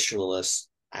traditionalist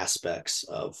aspects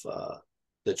of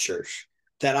the church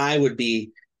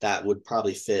that would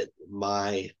probably fit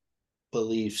my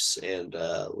beliefs and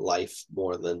life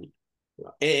more than,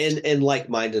 and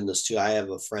like-mindedness too. I have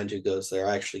a friend who goes there.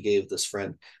 I actually gave this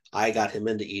friend, I got him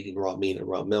into eating raw meat and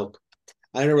raw milk.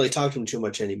 I don't really talk to him too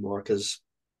much anymore, because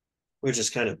we're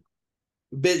just kind of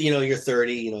bit, you're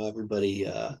 30, everybody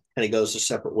kind of goes their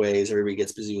separate ways. Everybody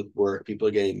gets busy with work. People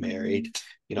are getting married.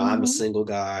 I'm a single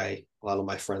guy. A lot of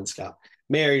my friends got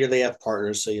married or they have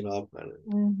partners. So, I'm kind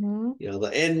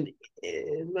of, and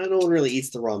no one really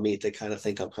eats the raw meat. They kind of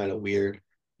think I'm kind of weird,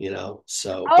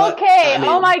 so. Okay. But, I mean,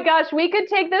 oh my gosh, we could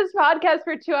take this podcast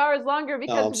for 2 hours longer,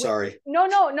 because I'm sorry. No,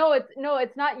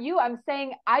 it's not you. I'm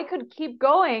saying I could keep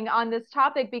going on this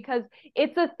topic, because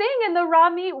it's a thing in the raw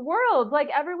meat world. Like,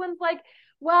 everyone's like,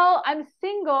 well, I'm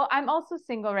single. I'm also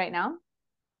single right now.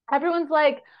 Everyone's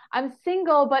like, I'm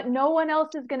single, but no one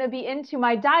else is going to be into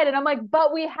my diet. And I'm like,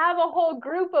 but we have a whole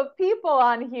group of people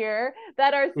on here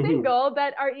that are single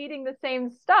that are eating the same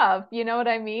stuff. You know what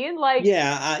I mean? Like,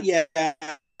 yeah.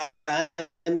 I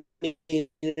mean,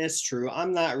 it's true.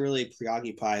 I'm not really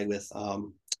preoccupied with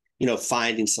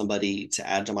finding somebody to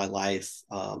add to my life.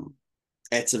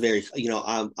 It's a very,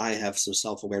 I have some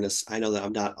self-awareness. I know that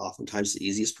I'm not oftentimes the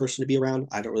easiest person to be around.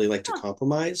 I don't really like to Huh.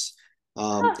 compromise.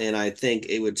 Huh. And I think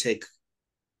it would take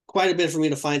quite a bit for me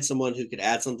to find someone who could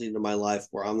add something to my life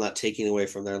where I'm not taking away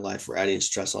from their life or adding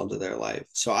stress onto their life.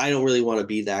 So I don't really want to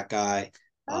be that guy.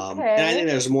 And I think Okay.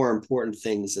 there's more important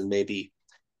things than maybe,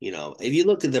 if you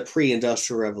look at the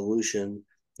pre-industrial revolution,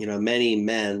 many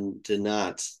men did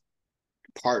not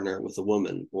partner with a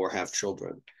woman or have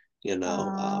children.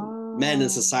 Men in Oh.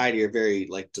 society are very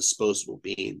like disposable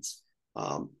beings.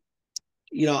 Um,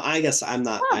 I guess I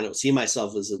Huh. don't see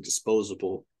myself as a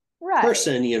disposable Right.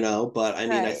 person, but I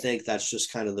mean, I Right. think that's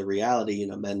just kind of the reality.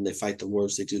 Men, they fight the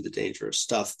wars, they do the dangerous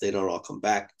stuff, they don't all come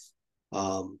back.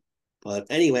 Um, but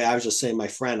anyway, I was just saying, my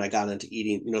friend, I got into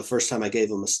eating, the first time I gave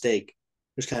him a steak, it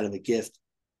was kind of a gift.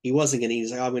 He wasn't gonna eat.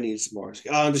 He's like, oh, I'm gonna eat some more. I was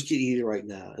like, oh, I'm just gonna eat it right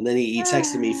now. And then he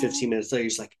texted me 15 minutes later.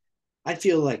 He's like, I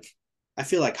feel like I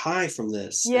feel like high from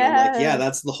this. And I'm like, yeah, Yes.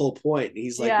 that's the whole point. And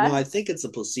he's like, no, Yes. I think it's a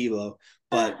placebo,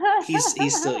 but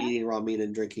he's still eating raw meat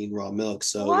and drinking raw milk.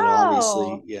 So, obviously,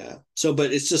 Wow. yeah. So,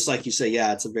 but it's just like you say,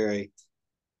 yeah, it's a very, it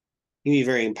can be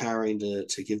very empowering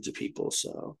to give to people.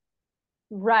 So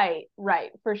Right,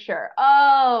 right, for sure.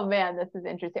 Oh man, this is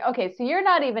interesting. Okay, so you're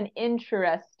not even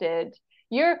interested.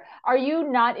 Are you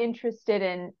not interested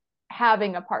in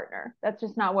having a partner? That's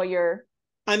just not what your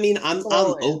I mean, I'm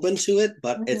goal is. open to it,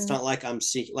 but it's Mm-hmm. not like I'm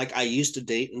seeking. Like I used to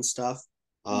date and stuff.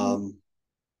 Mm-hmm.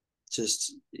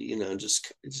 Just just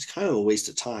kind of a waste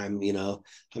of time. I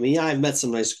mean, yeah, I've met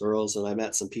some nice girls, and I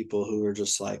met some people who were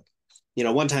just like,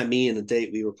 one time me and a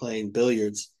date, we were playing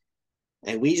billiards,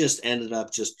 and we just ended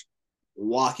up just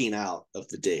walking out of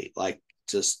the date, like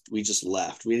just we just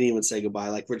left. We didn't even say goodbye.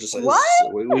 Like we're just What?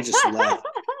 we just left.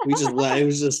 We just left.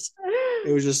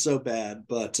 It was just so bad.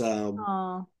 But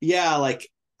Oh. yeah, like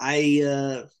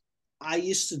I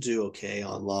used to do okay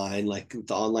online, like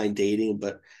the online dating,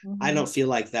 but I Mm-hmm. don't feel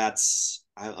like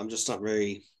I'm just not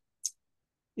very,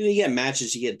 you get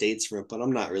matches, you get dates from it, but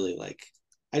I'm not really like,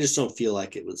 I just don't feel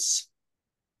like it was,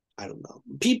 I don't know.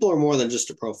 People are more than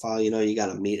just a profile, you got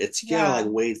to meet. You got to like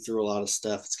Yeah. wade through a lot of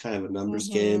stuff. It's kind of a numbers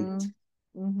game. Mm-hmm.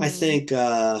 I Mm-hmm. think,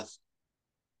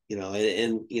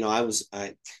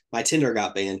 I my Tinder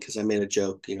got banned because I made a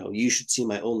joke, you should see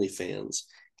my OnlyFans.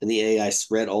 And the AI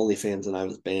read OnlyFans and I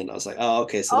was banned. I was like, oh,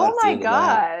 okay, so Oh that's the my end of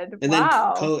that. God.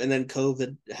 Wow. And then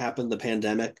COVID happened, the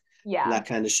pandemic, and Yeah, that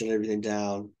kind of shut everything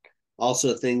down.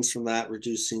 Also, things from that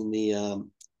reducing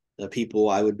the people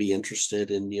I would be interested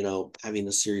in, having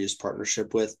a serious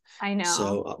partnership with. I know.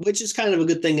 So, which is kind of a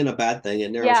good thing and a bad thing.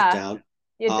 It narrows it Yeah, down.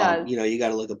 it does. You got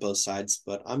to look at both sides,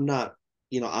 but I'm not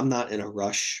in a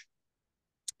rush.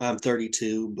 I'm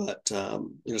 32, but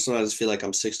sometimes I feel like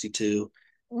I'm 62.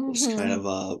 It's kind Mm-hmm. of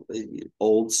a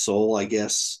old soul, I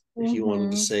guess, if you wanted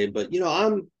to Mm-hmm. say. But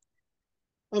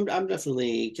I'm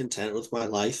definitely content with my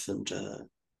life and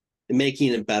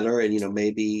making it better. And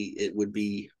maybe it would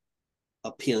be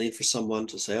appealing for someone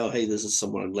to say, "Oh, hey, this is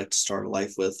someone I'd like to start a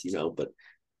life with." But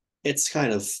it's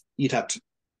kind of you'd have to.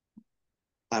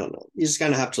 I don't know. You just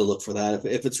kind of have to look for that.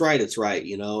 If it's right, it's right.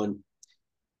 And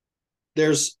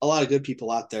there's a lot of good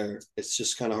people out there. It's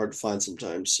just kind of hard to find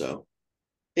sometimes. So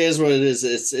it is what it is.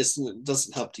 It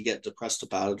doesn't help to get depressed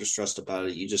about it or stressed about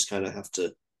it. You just kind of have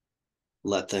to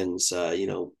let things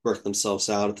work themselves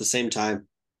out. At the same time,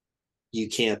 you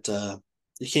can't uh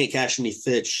you can't catch any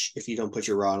fish if you don't put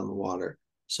your rod in the water.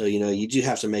 So you do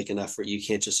have to make an effort. You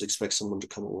can't just expect someone to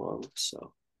come along.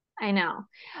 So I know.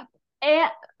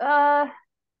 And I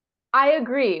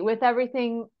agree with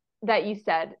everything that you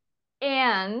said.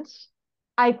 And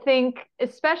I think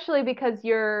especially because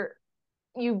you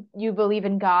believe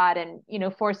in God and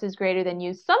forces greater than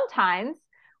you, sometimes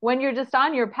when you're just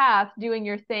on your path doing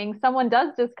your thing, someone does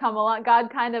just come along. God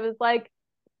kind of is like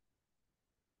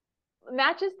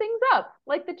matches things up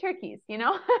like the turkeys.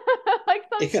 Like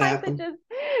it could sometimes it happen. just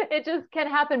it just can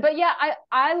happen. But yeah,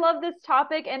 I love this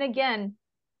topic. And again,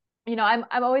 I'm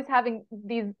always having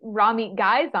these raw meat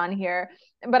guys on here,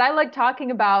 but I like talking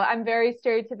about, I'm very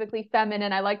stereotypically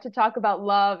feminine. I like to talk about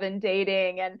love and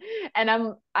dating, and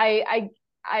I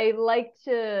like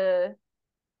to,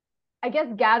 I guess,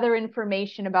 gather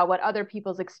information about what other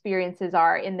people's experiences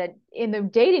are in the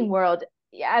dating world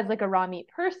as like a raw meat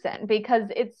person, because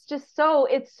it's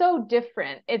so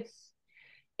different.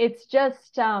 It's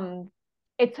just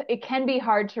it can be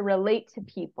hard to relate to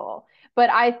people. But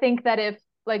I think that if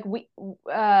like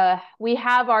we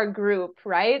have our group,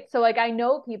 right? So like I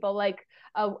know people like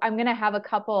I'm gonna have a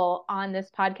couple on this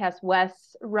podcast,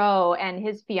 Wes Rowe and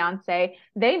his fiance.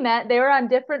 They were on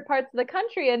different parts of the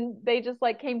country and they just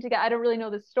like came together. I don't really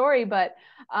know the story, but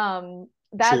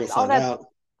Sure, you'll that's all find that's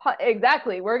out.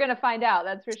 exactly. We're gonna find out,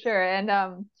 that's for sure.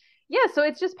 And yeah, so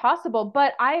it's just possible.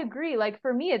 But I agree. Like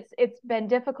for me, it's been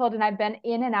difficult, and I've been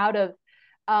in and out of.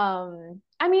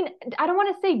 I mean, I don't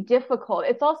want to say difficult.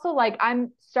 It's also like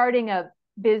I'm starting a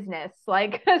business,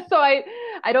 like so I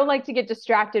don't like to get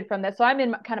distracted from this. So I'm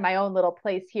in kind of my own little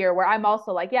place here where I'm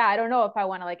also like, yeah, I don't know if I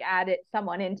want to like add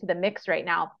someone into the mix right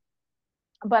now.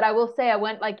 But I will say I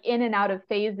went like in and out of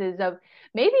phases of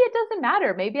maybe it doesn't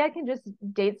matter. Maybe I can just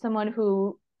date someone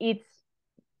who eats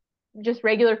just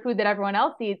regular food that everyone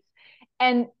else eats.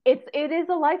 And it is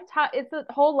a lifetime, it's a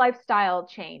whole lifestyle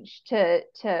change to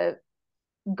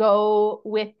go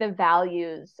with the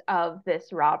values of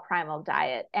this raw primal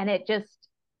diet. And it just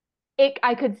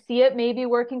I could see it maybe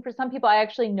working for some people. I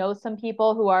actually know some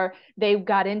people who are they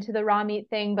got into the raw meat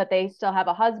thing, but they still have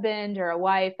a husband or a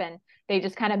wife, and they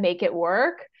just kind of make it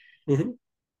work. Mm-hmm.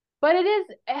 But it is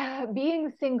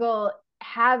being single,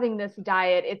 having this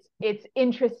diet. It's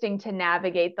interesting to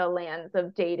navigate the lands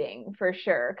of dating for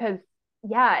sure, because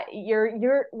yeah,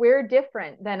 we're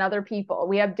different than other people.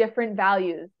 We have different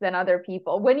values than other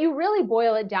people. When you really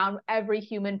boil it down, every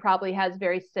human probably has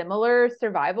very similar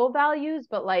survival values,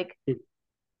 but like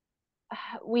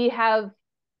we have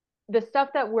the stuff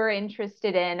that we're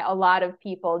interested in, a lot of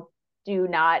people do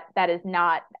not, that is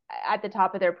not at the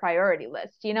top of their priority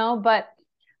list,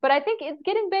 but I think it's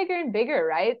getting bigger and bigger,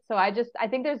 right? So I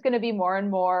think there's going to be more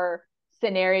and more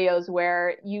scenarios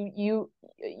where you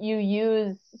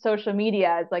use social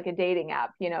media as like a dating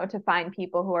app, to find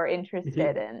people who are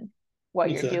interested Mm-hmm. in what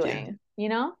You you're could,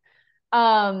 yeah.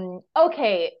 doing.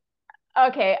 Okay.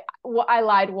 Okay. Well, I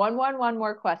lied. One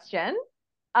more question.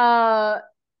 Uh,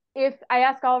 if I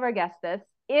ask all of our guests this,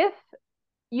 if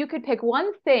you could pick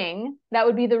one thing that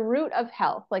would be the root of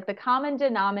health, like the common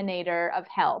denominator of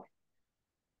health,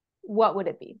 what would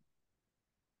it be?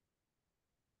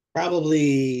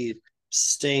 Probably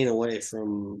staying away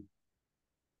from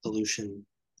pollution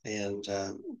and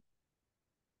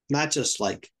not just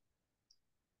like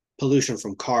pollution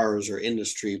from cars or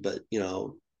industry, but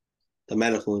the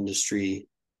medical industry.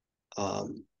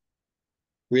 Um,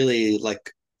 really,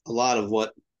 like a lot of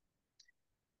what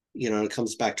it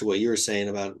comes back to what you were saying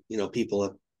about people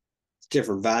have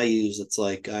different values. It's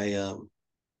like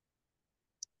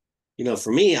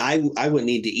for me, I wouldn't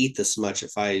need to eat this much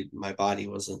if my body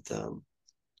wasn't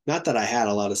not that I had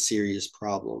a lot of serious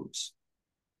problems,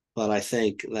 but I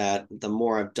think that the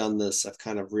more I've done this, I've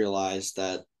kind of realized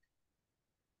that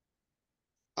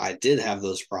I did have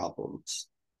those problems.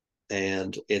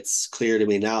 And it's clear to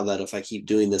me now that if I keep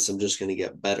doing this, I'm just going to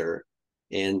get better.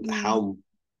 And Mm.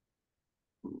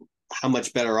 how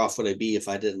much better off would I be if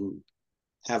I didn't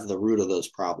have the root of those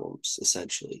problems,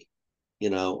 essentially? You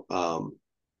know,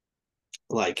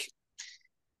 like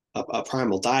a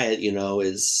primal diet,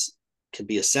 is can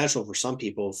be essential for some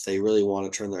people if they really want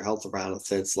to turn their health around,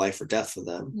 if it's life or death for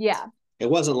them. Yeah. It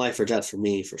wasn't life or death for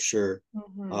me for sure.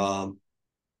 Hmm. Um,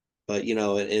 but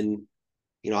and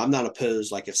I'm not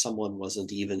opposed, like if someone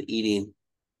wasn't even eating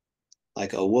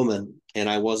like a woman and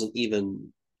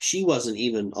she wasn't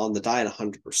even on the diet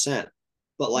 100%,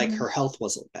 but like Hmm. her health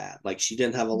wasn't bad, like she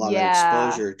didn't have a lot of Yeah.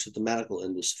 exposure to the medical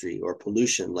industry or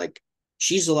pollution, like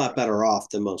she's a lot better off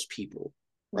than most people,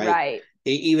 right? Right.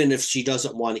 Even if she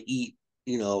doesn't want to eat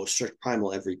strict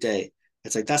primal every day,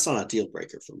 it's like that's not a deal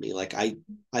breaker for me. Like I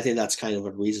think that's kind of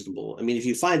unreasonable. I mean, if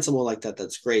you find someone like that,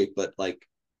 that's great, but like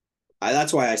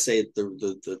that's why I say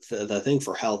the thing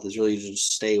for health is really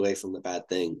just stay away from the bad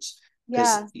things,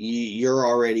 because Yeah. you're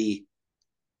already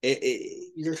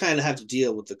you're kind of have to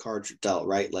deal with the cards you're dealt,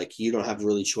 right? Like you don't have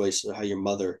really choice of how your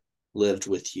mother lived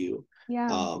with you.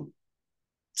 Yeah. Um,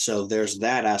 so there's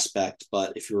that aspect.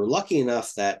 But if you were lucky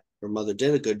enough that your mother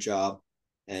did a good job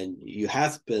and you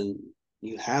have the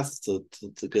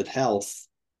good health,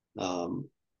 um,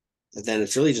 then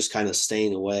it's really just kind of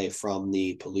staying away from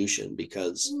the pollution,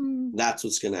 because Mm. that's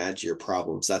what's going to add to your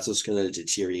problems. That's what's going to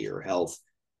deteriorate your health.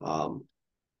 Um,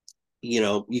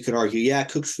 you could argue, yeah,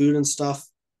 cooked food and stuff.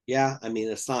 Yeah, I mean,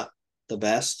 it's not the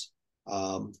best,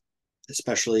 um,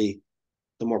 especially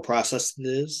the more processed it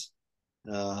is,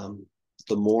 um,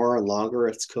 the more and longer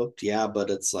it's cooked. Yeah, but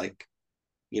it's like,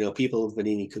 people have been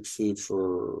eating cooked food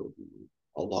for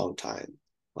a long time.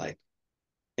 Like,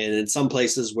 and in some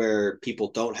places where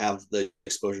people don't have the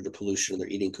exposure to pollution and they're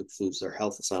eating cooked foods, their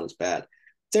health is not as bad.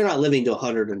 They're not living to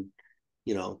 100 and,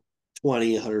 you know,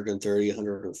 20, 130,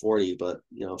 140, but,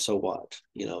 so what?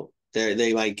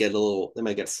 They might they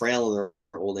might get frail in their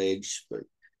old age, but,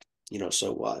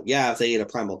 so what? Yeah, if they eat a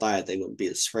primal diet, they wouldn't be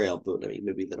as frail, but I mean,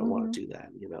 maybe they don't want Hmm. to do that,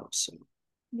 so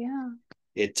Yeah.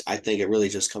 I think it really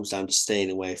just comes down to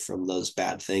staying away from those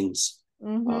bad things.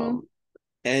 Hmm. Um,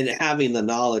 and having the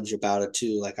knowledge about it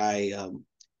too. Like I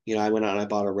went out and I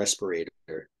bought a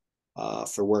respirator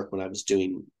for work when I was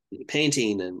doing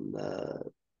painting and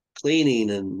cleaning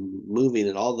and moving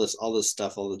and all this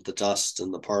stuff, all the dust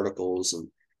and the particles, and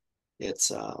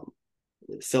it's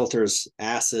it filters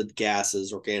acid,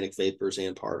 gases, organic vapors,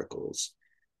 and particles.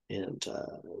 And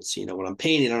so, when I'm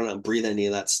painting, I don't breathe any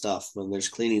of that stuff. When there's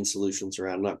cleaning solutions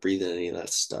around, I'm not breathing any of that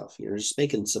stuff. Just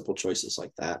making simple choices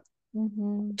like that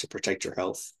Mm-hmm. to protect your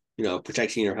health.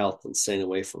 Protecting your health and staying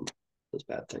away from those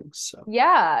bad things. So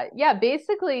Yeah, yeah.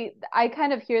 Basically, I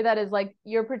kind of hear that as like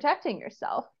you're protecting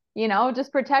yourself,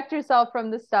 just protect yourself from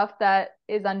the stuff that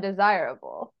is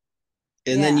undesirable.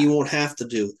 and then Yeah. you won't have to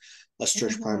do a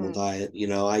strict primal Mm-hmm. diet.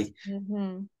 I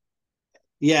Mm-hmm.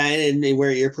 Yeah, and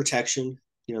wear ear protection.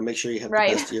 Make sure you have the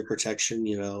Right. best ear protection.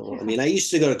 I Yeah. mean, I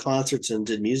used to go to concerts and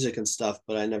did music and stuff,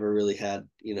 but I never really had,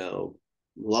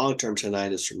 long-term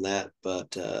tinnitus from that.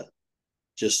 But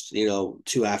just,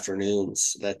 2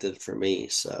 afternoons that did for me.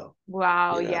 So,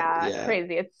 Wow, yeah, yeah,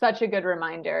 crazy. It's such a good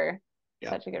reminder. yeah,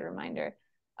 Such a good reminder.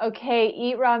 Okay,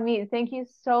 Eat Raw Meat. Thank you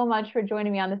so much for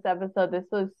joining me on this episode. This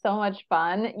was so much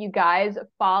fun. You guys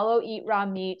follow Eat Raw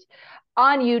Meat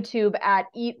on YouTube at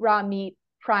Eat Raw Meat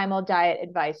Primal Diet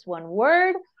Advice, one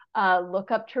word.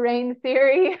 Look up terrain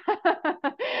theory,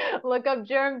 look up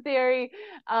germ theory.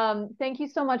 Thank you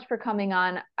so much for coming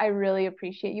on. I really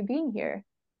appreciate you being here.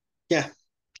 yeah.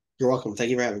 You're welcome. Thank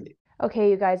you for having me.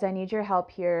 Okay, you guys, I need your help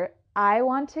here. I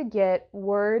want to get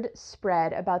word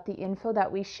spread about the info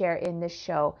that we share in this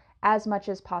show as much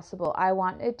as possible. I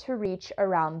want it to reach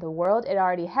around the world. It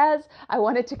already has. I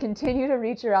want it to continue to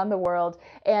reach around the world.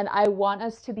 And I want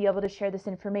us to be able to share this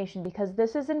information because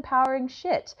this is empowering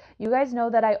shit. You guys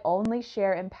know that I only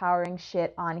share empowering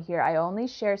shit on here. I only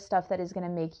share stuff that is going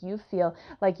to make you feel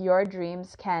like your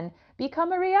dreams can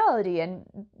become a reality and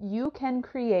you can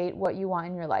create what you want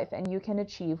in your life and you can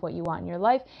achieve what you want in your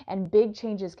life, and big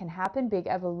changes can happen, big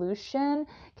evolution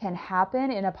can happen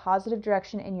in a positive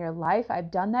direction in your life. I've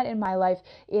done that in my life.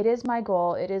 It is my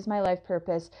goal, it is my life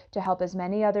purpose to help as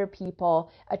many other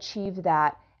people achieve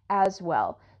that as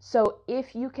well. So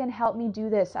if you can help me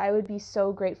do this, I would be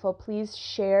so grateful. Please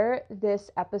share this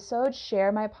episode,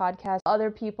 share my podcast, other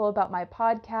people about my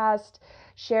podcast,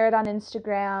 share it on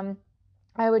Instagram.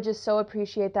 I would just so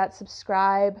appreciate that.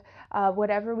 Subscribe,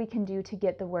 whatever we can do to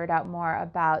get the word out more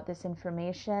about this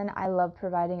information. I love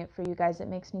providing it for you guys. It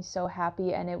makes me so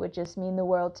happy, and it would just mean the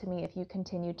world to me if you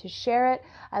continue to share it.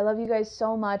 I love you guys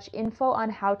so much. Info on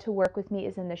how to work with me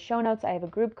is in the show notes. I have a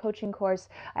group coaching course.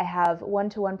 I have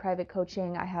one-to-one private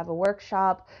coaching. I have a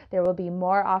workshop. There will be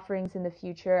more offerings in the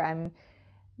future.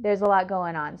 There's a lot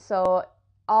going on. So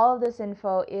all of this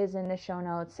info is in the show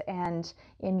notes, and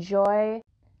enjoy.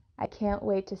 I can't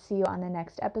wait to see you on the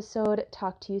next episode.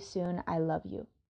 Talk to you soon. I love you.